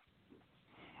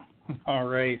 All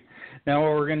right. Now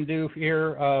what we're going to do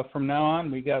here from now on,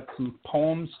 we got some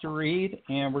poems to read,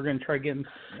 and we're going to try getting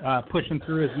pushing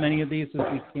through as many of these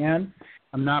as we can.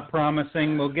 I'm not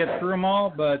promising we'll get through them all,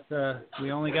 but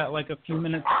we only got like a few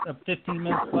minutes, 15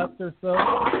 minutes left or so.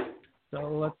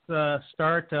 So let's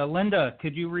start. Linda,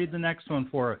 could you read the next one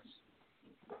for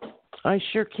us? I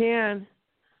sure can.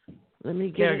 Let me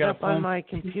get it up on my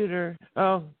computer.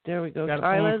 Oh, there we go. Got a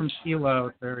poem from Sheila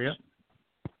out there, yep.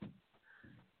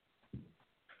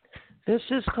 This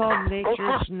is called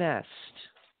Nature's Nest.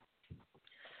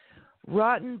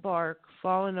 Rotten bark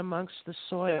fallen amongst the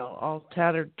soil, all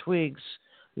tattered twigs,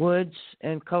 woods,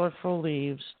 and colorful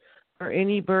leaves, for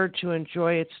any bird to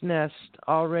enjoy its nest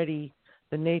already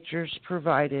the nature's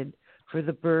provided for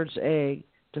the bird's egg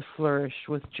to flourish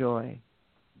with joy.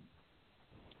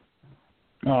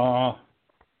 Oh,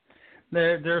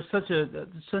 there's such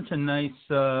a nice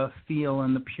feel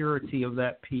in the purity of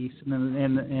that piece,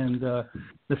 and the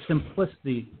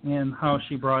simplicity in how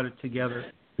she brought it together.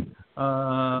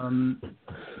 And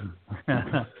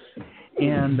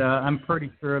I'm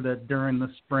pretty sure that during the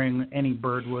spring, any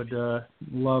bird would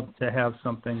love to have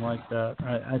something like that.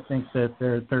 I think that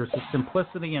there's a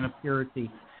simplicity and a purity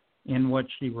in what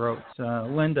she wrote.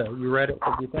 Linda, you read it.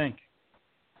 What do you think?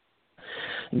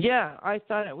 Yeah, I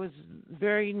thought it was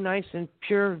very nice and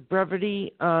pure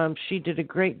brevity. She did a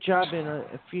great job in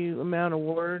a few amount of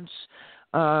words,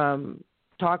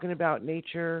 talking about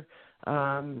nature,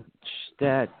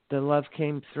 that the love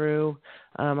came through.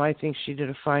 I think she did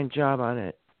a fine job on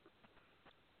it.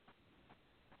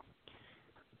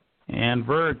 And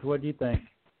Verge, what do you think?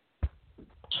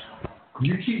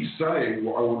 You keep saying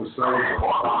what I want to say.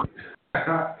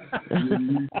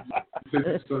 you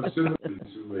think so simply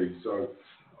to me. So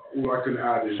all I can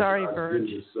add is, sorry, as Verge.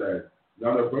 Linda said,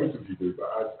 no, both of you do, but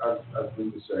as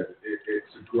Linda said,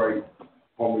 it's a great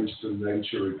homage to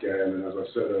nature again. And as I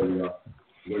said earlier,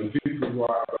 when people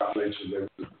write about nature, there's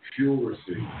a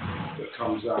purity that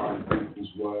comes out in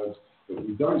people's words that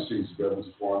we don't seem to be able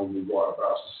to find when we write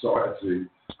about society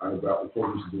and about the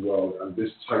problems of the world. And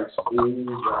this takes all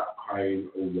that pain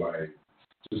away.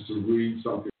 Just to read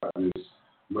something like this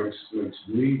makes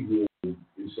me warm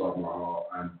inside my heart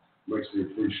and makes me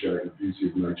appreciate the beauty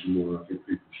of nature more. And I think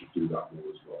people should do that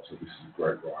more as well. So this is a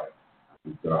great write.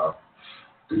 And,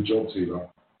 good job, Tina.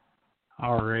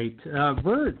 All right.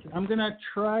 Verge, I'm going to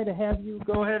try to have you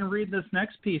go ahead and read this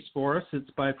next piece for us.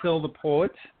 It's by Phil the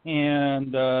Poet,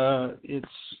 and it's,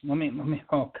 let me,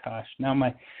 oh gosh, now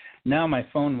my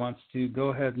phone wants to go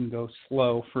ahead and go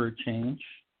slow for a change.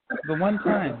 The one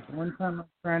time I'm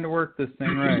trying to work this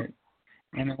thing right,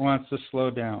 and it wants to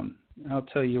slow down. I'll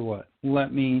tell you what,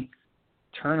 let me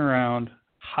turn around,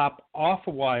 hop off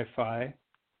of Wi-Fi,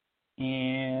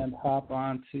 and hop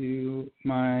onto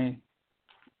my...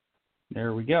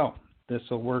 There we go. This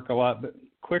will work a lot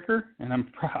quicker, and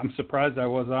I'm surprised I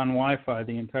was on Wi-Fi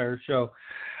the entire show.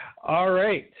 All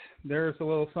right, there's a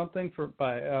little something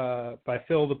by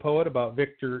Phil the Poet about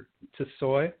Victor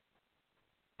Tsoy.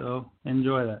 So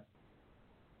enjoy that.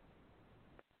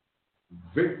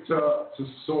 Victor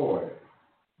Tsoy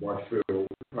by Phil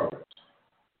the Poet.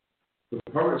 The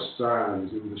poet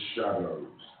stands in the shadows,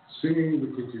 singing the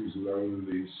cuckoo's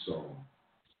lonely song.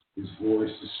 His voice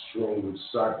is strong with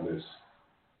sadness,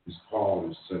 his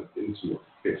palms sent into a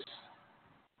fist.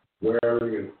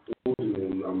 Wearing an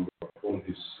ordinal number on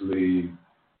his sleeve,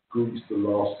 greets the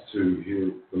last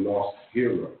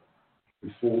hero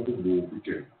before the war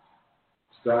begins.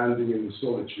 Standing in the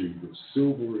solitude of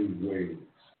silvery wings,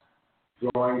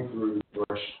 flying through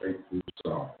fresh April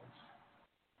skies.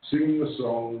 Singing the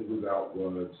song without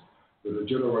words that a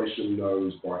generation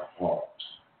knows by heart.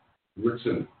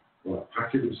 Written on a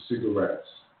packet of cigarettes,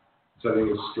 telling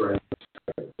a strange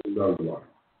tale to no one.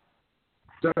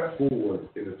 Step forward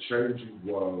in a changing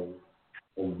world,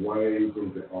 away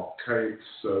from the archaic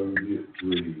Soviet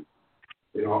dream.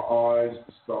 In our eyes,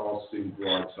 the stars seem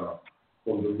brighter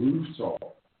from the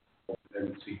rooftop of an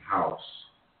empty house.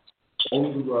 On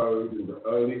the road, in the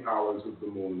early hours of the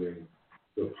morning,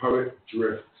 the poet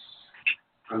drifts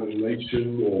and the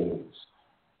nation mourns.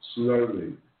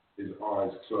 Slowly, his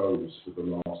eyes close for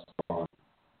the last time,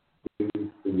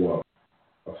 giving the world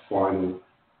a final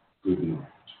good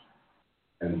night.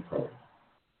 End poem.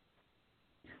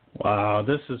 Wow,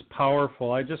 this is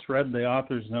powerful. I just read the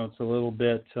author's notes a little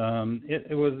bit.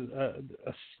 It was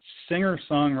a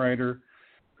singer-songwriter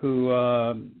who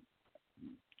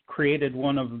created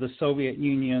one of the Soviet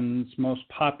Union's most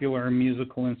popular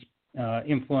musical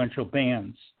influential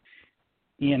bands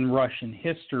in Russian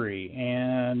history,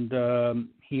 and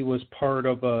he was part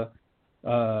of a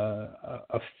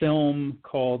film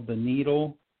called The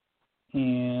Needle,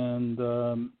 and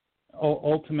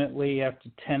ultimately, after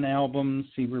 10 albums,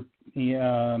 he went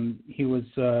to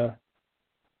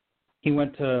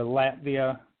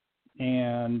Latvia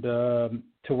and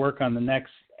to work on the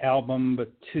next album.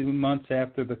 But 2 months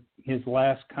after his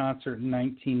last concert in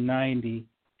 1990,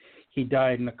 he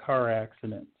died in a car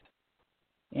accident.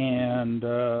 And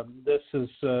this is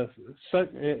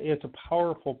it's a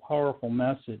powerful, powerful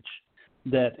message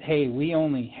that, hey, we're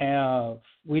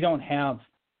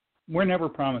never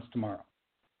promised tomorrow.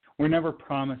 We're never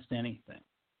promised anything.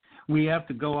 We have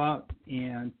to go out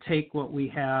and take what we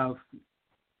have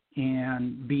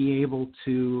and be able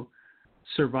to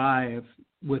survive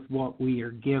with what we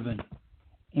are given.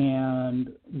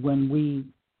 And when we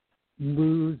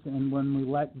lose and when we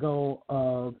let go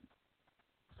of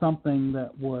something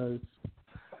that was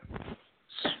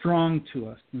strong to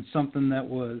us and something that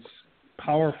was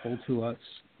powerful to us,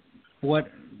 what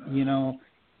are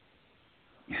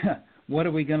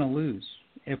we going to lose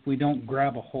if we don't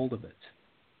grab a hold of it?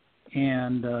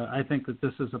 And I think that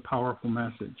this is a powerful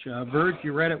message. Verge,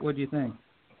 you read it. What do you think?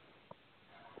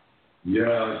 Yeah,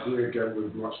 I agree again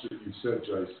with much that you said,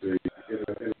 JC. In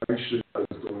a nation that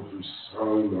has gone through so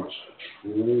much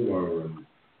trauma and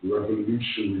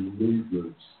revolutionary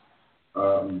movements,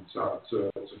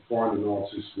 to find an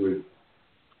artist with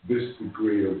this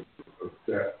degree of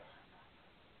depth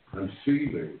and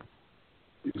feeling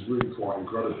is really quite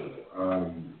incredible.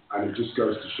 And it just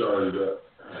goes to show that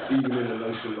even in a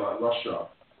nation like Russia,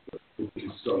 which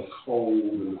is so cold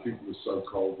and the people are so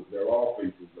cold, that there are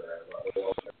people there, like there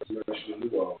are every nation in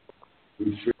the world, who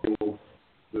feel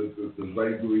the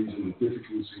vagaries and the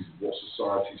difficulties of what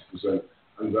societies present.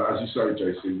 And as you say,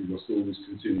 JC, we must always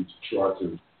continue to try to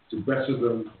better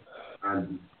them,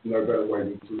 and no better way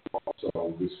than through art. So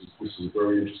this is a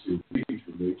very interesting read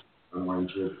for me, and I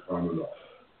enjoyed the time a lot.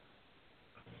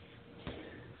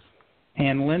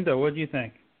 And Linda, what do you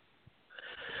think?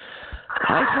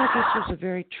 I thought this was a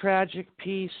very tragic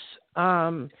piece.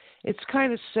 It's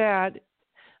kind of sad.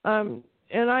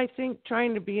 And I think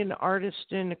trying to be an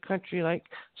artist in a country like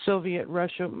Soviet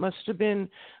Russia must have been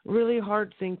a really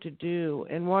hard thing to do.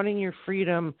 And wanting your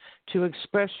freedom to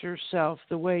express yourself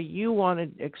the way you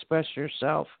wanted to express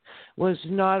yourself was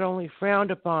not only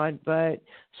frowned upon, but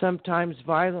sometimes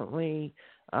violently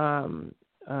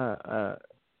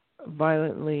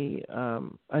violently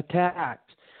attacked.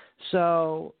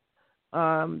 So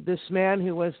this man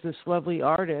who was this lovely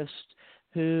artist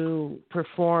who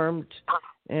performed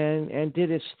and did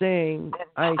his thing,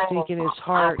 I think in his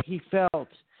heart he felt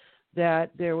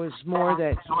that there was more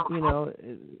that,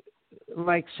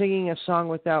 like singing a song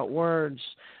without words.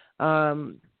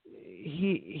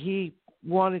 He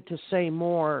wanted to say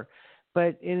more,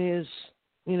 but in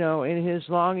his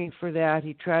longing for that,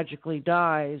 he tragically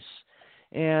dies,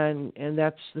 and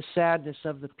that's the sadness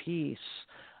of the piece.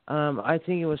 I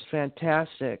think it was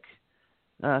fantastic.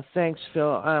 Thanks,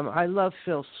 Phil. I love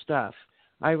Phil's stuff.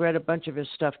 I read a bunch of his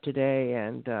stuff today,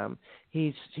 and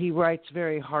he writes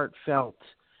very heartfelt,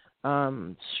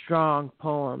 strong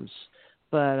poems.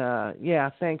 But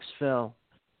yeah, thanks, Phil.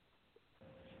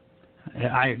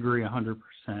 I agree 100%.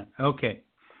 Okay.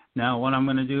 Now, what I'm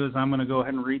going to do is I'm going to go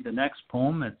ahead and read the next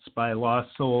poem. It's by Lost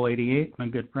Soul 88, my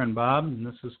good friend Bob, and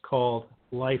this is called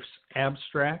Life's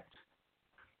Abstract.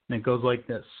 And it goes like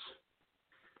this.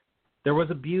 There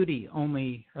was a beauty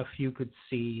only a few could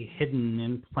see, hidden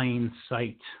in plain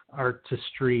sight,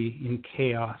 artistry in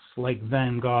chaos, like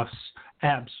Van Gogh's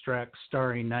abstract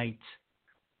Starry Night,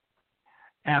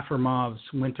 Aphromov's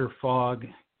Winter Fog,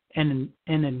 and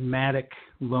enigmatic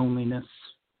loneliness.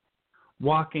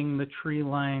 Walking the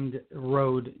tree-lined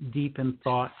road deep in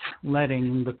thought,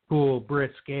 letting the cool,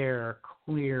 brisk air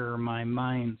clear my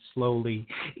mind slowly,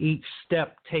 each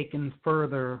step taken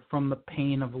further from the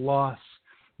pain of loss.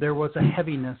 There was a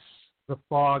heaviness the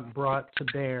fog brought to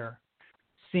bear,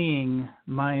 seeing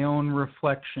my own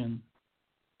reflection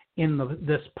in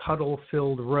this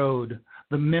puddle-filled road,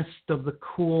 the mist of the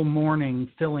cool morning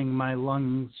filling my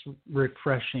lungs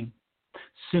refreshing.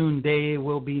 Soon day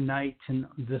will be night, and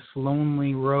this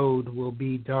lonely road will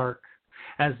be dark.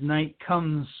 As night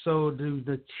comes, so do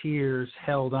the tears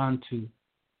held onto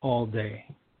all day.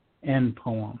 End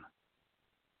poem.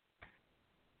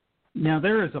 Now,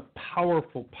 there is a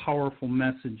powerful, powerful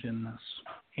message in this,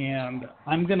 and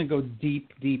I'm going to go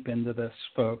deep, deep into this,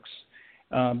 folks,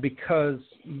 because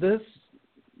this,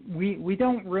 we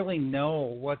don't really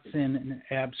know what's in an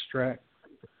abstract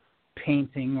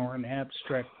painting or an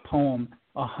abstract poem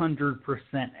 100%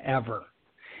 ever.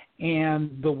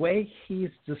 And the way he's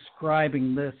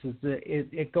describing this is that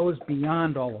it goes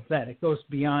beyond all of that. It goes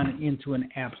beyond into an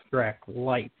abstract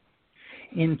life,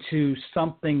 into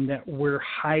something that we're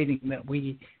hiding, that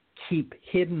we keep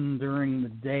hidden during the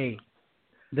day,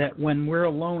 that when we're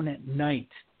alone at night,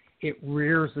 it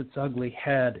rears its ugly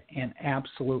head and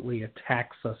absolutely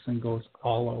attacks us and goes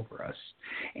all over us.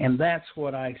 And that's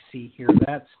what I see here.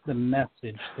 That's the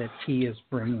message that he is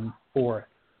bringing forth.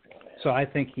 So I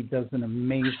think he does an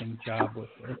amazing job with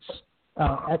this.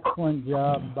 Excellent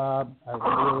job, Bob.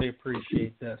 I really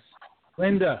appreciate this.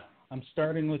 Linda, I'm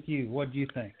starting with you. What do you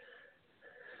think?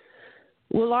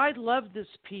 Well, I love this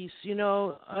piece, and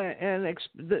the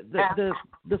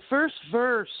first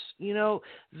verse,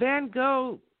 Van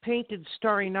Gogh painted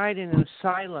Starry Night in an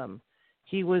asylum.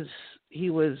 He was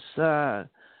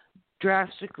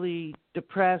drastically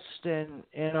depressed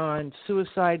and on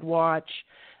suicide watch,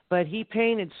 but he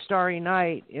painted Starry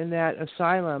Night in that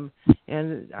asylum,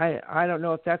 and I don't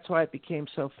know if that's why it became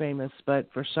so famous,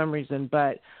 but for some reason.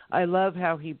 But I love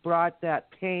how he brought that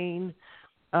pain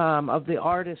of the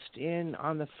artist in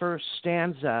on the first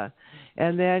stanza,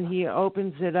 and then he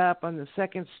opens it up on the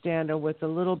second stanza with a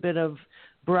little bit of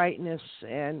brightness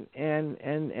and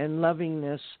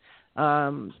lovingness.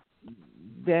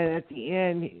 Then at the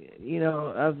end,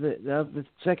 of the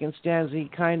second stanza, he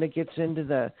kind of gets into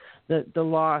the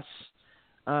loss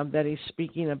that he's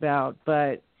speaking about.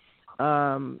 But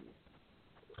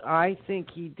I think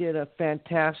he did a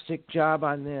fantastic job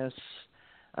on this.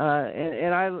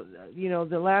 And I,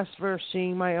 the last verse,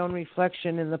 seeing my own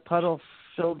reflection in the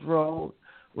puddle-filled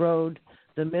road,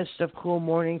 the mist of cool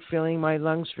morning filling my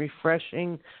lungs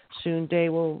refreshing. Soon day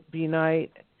will be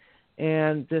night,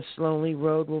 and this lonely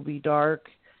road will be dark.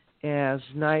 As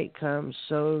night comes,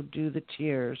 so do the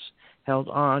tears held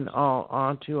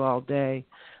onto all day.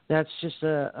 That's just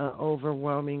a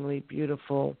overwhelmingly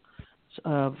beautiful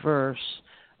verse.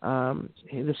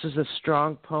 This is a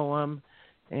strong poem,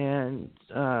 and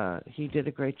he did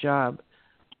a great job.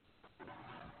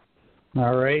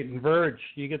 All right, and Verge,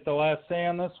 you get the last say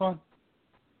on this one?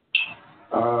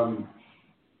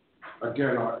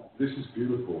 Again, this is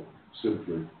beautiful,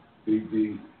 simply.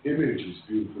 The image is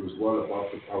beautiful as well above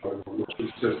the poem.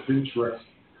 It says Pinterest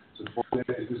to find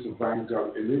out, is this a Van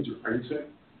Gogh image or painting?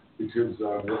 Because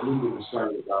what Linda was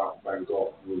saying about Van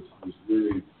Gogh was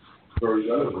really very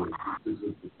relevant because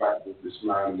of the fact that this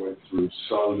man went through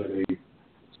so many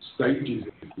stages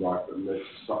in his life that led to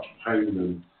such pain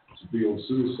and to be on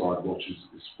suicide watch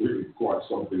is really quite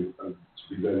something to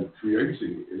be then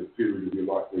creating in a period of your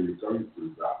life where you're going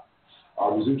through that. I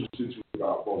was interested to read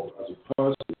about Bob as a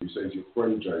person. You say to your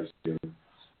friend JC,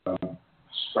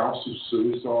 spousal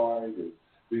suicide and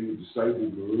being a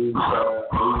disabled Marine there,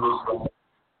 homeless.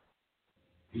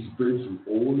 He's been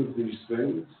through all of these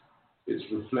things. It's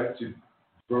reflected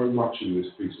very much in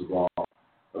this piece of art,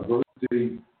 a very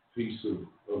deep piece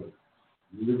of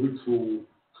lyrical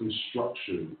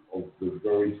construction of the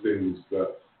very things that,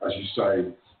 as you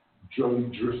say,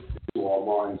 drift into our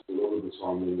minds a lot of the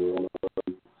time when we're on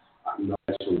at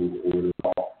night or in a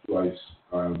dark place.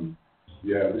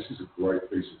 This is a great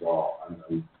piece of art,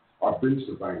 and I've been to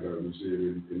the Van Gogh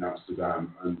Museum in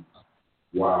Amsterdam, and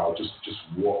wow, just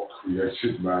what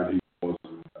creative man he was,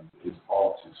 and his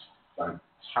art is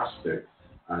fantastic,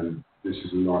 and this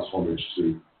is a nice homage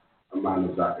to a man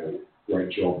of that ilk.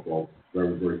 Great job, Bob.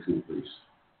 Very, very cool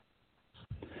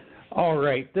piece. All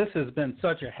right, this has been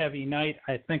such a heavy night.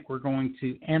 I think we're going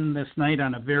to end this night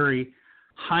on a very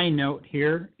high note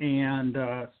here, and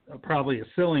probably a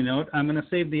silly note. I'm going to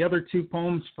save the other two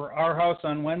poems for our house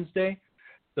on Wednesday.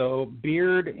 So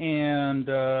Beard and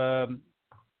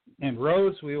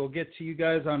Rose, we will get to you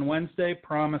guys on Wednesday.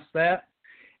 Promise that.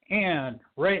 And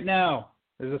right now,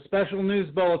 there's a special news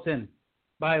bulletin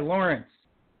by Lawrence,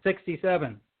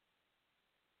 67.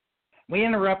 We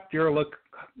interrupt your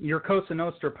Cosa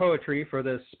Nostra poetry for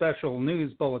this special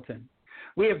news bulletin.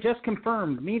 We have just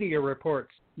confirmed media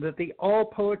reports that the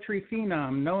all-poetry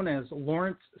phenom known as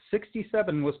Lawrence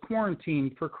 67 was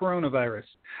quarantined for coronavirus.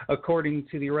 According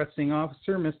to the arresting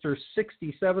officer, Mr.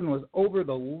 67 was over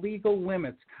the legal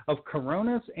limits of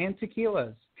Coronas and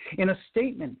tequilas. In a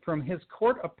statement from his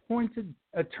court-appointed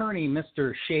attorney,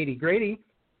 Mr. Shady Grady,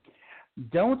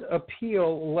 don't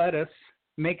appeal lettuce,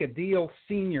 make a deal,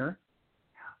 senior.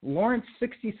 Lawrence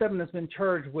 67 has been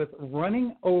charged with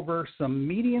running over some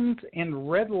medians and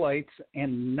red lights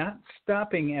and not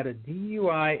stopping at a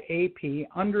DUI AP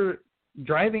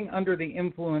driving under the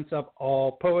influence of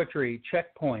all poetry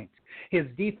checkpoint. His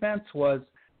defense was,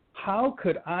 how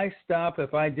could I stop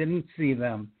if I didn't see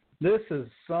them? This is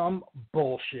some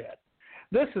bullshit.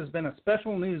 This has been a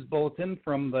special news bulletin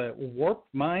from the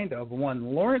warped mind of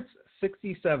one Lawrence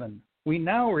 67. We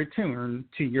now return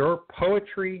to your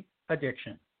poetry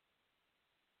addiction.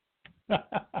 Hell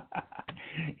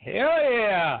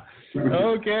yeah!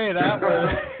 Okay, that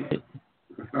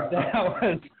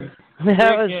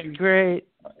was great.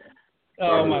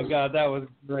 Oh my God, that was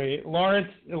great.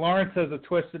 Lawrence has a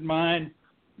twisted mind.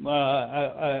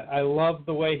 I love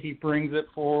the way he brings it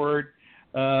forward.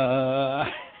 God,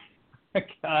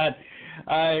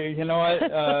 I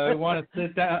want to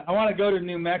sit down. I want to go to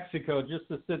New Mexico just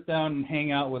to sit down and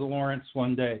hang out with Lawrence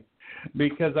one day,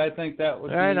 because I think that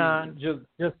would be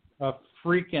just a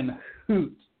freaking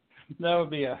hoot. That would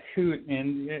be a hoot,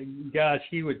 and gosh,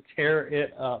 he would tear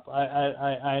it up.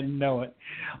 I know it.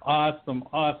 Awesome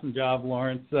job,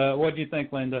 Lawrence. What do you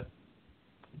think, Linda?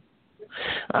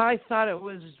 I thought it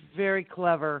was very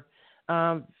clever,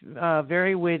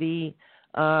 very witty.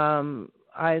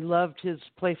 I loved his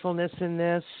playfulness in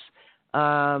this.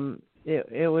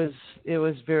 It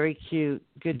was very cute.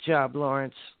 Good job,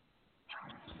 Lawrence.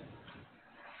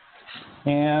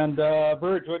 And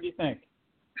Burge, what do you think?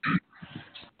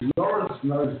 Lawrence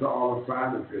knows that I'm a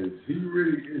fan of his. He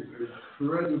really is an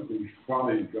incredibly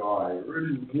funny guy,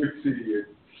 really witty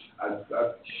and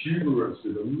humorous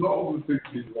in a lot of the things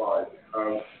he's like.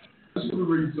 Just to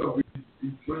read something he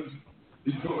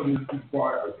put in his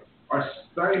bio. I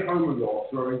stay home a lot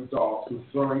throwing darts and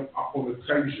throwing up on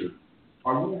occasion. I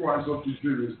will write something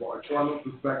serious, but I try not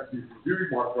to thank you for viewing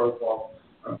my profile,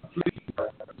 and please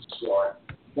subscribe.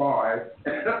 Bye.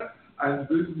 And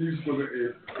this news bullet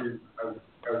is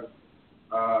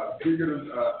bigger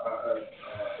than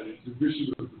an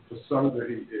exhibition of the persona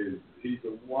he is. He's a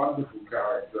wonderful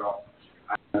character,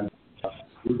 and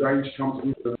with age comes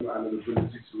wisdom and an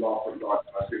ability to laugh at life.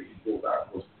 I think he brought that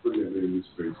across brilliantly in this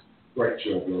piece. Great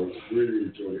job, Lawrence. Really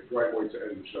enjoyed it. Great way to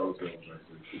end the show as well, Jason.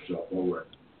 Good job. All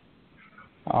right.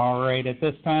 All right. At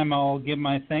this time, I'll give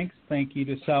my thanks. Thank you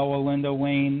to Salwa, Linda,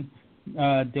 Wayne,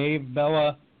 Dave,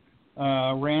 Bella,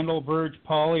 Randall, Verge,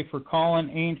 Pauly for calling,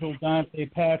 Angel, Dante,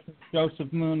 Patrick,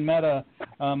 Joseph, Moon, Meta,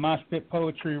 Mosh Pit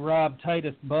Poetry, Rob,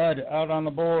 Titus, Bud, out on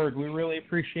the board. We really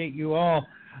appreciate you all.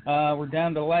 We're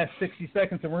down to the last 60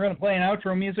 seconds, and we're going to play an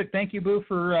outro music. Thank you, Boo,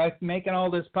 for making all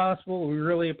this possible. We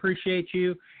really appreciate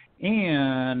you.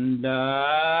 And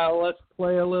let's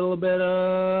play a little bit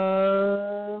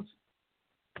of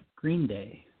Green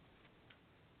Day.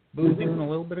 Boo's doing a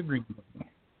little bit of Green Day.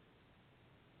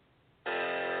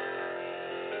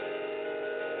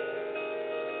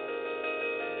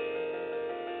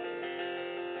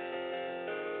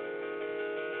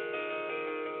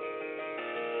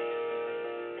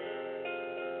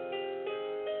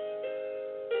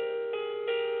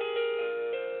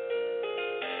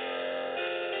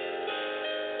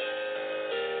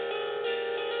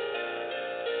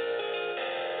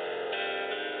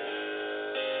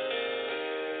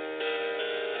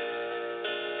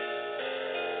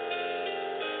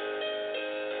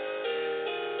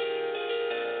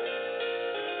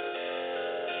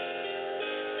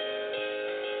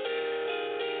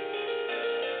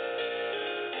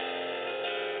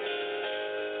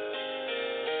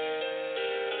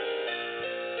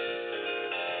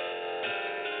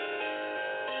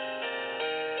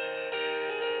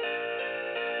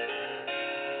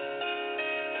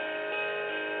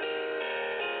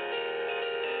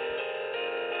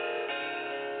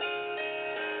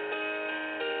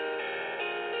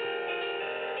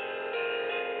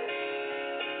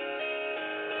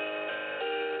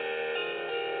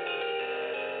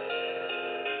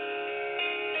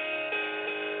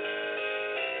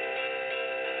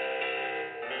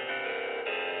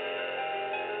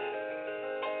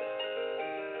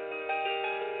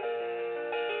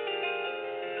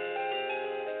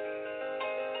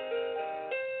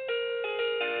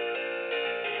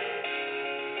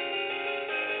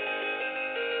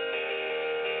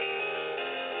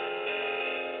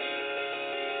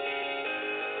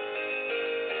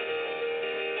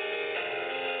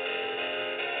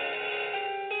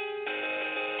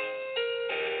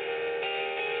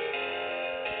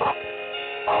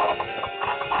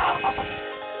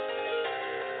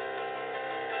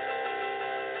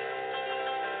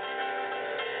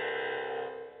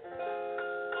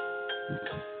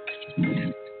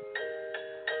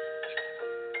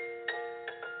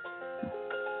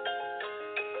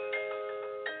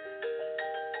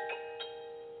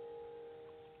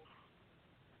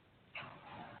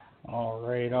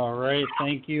 All right.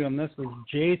 Thank you. And this is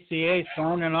JCA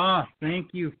signing off. Thank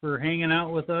you for hanging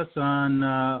out with us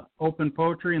on Open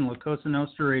Poetry and La Cosa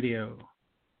Nostra Radio.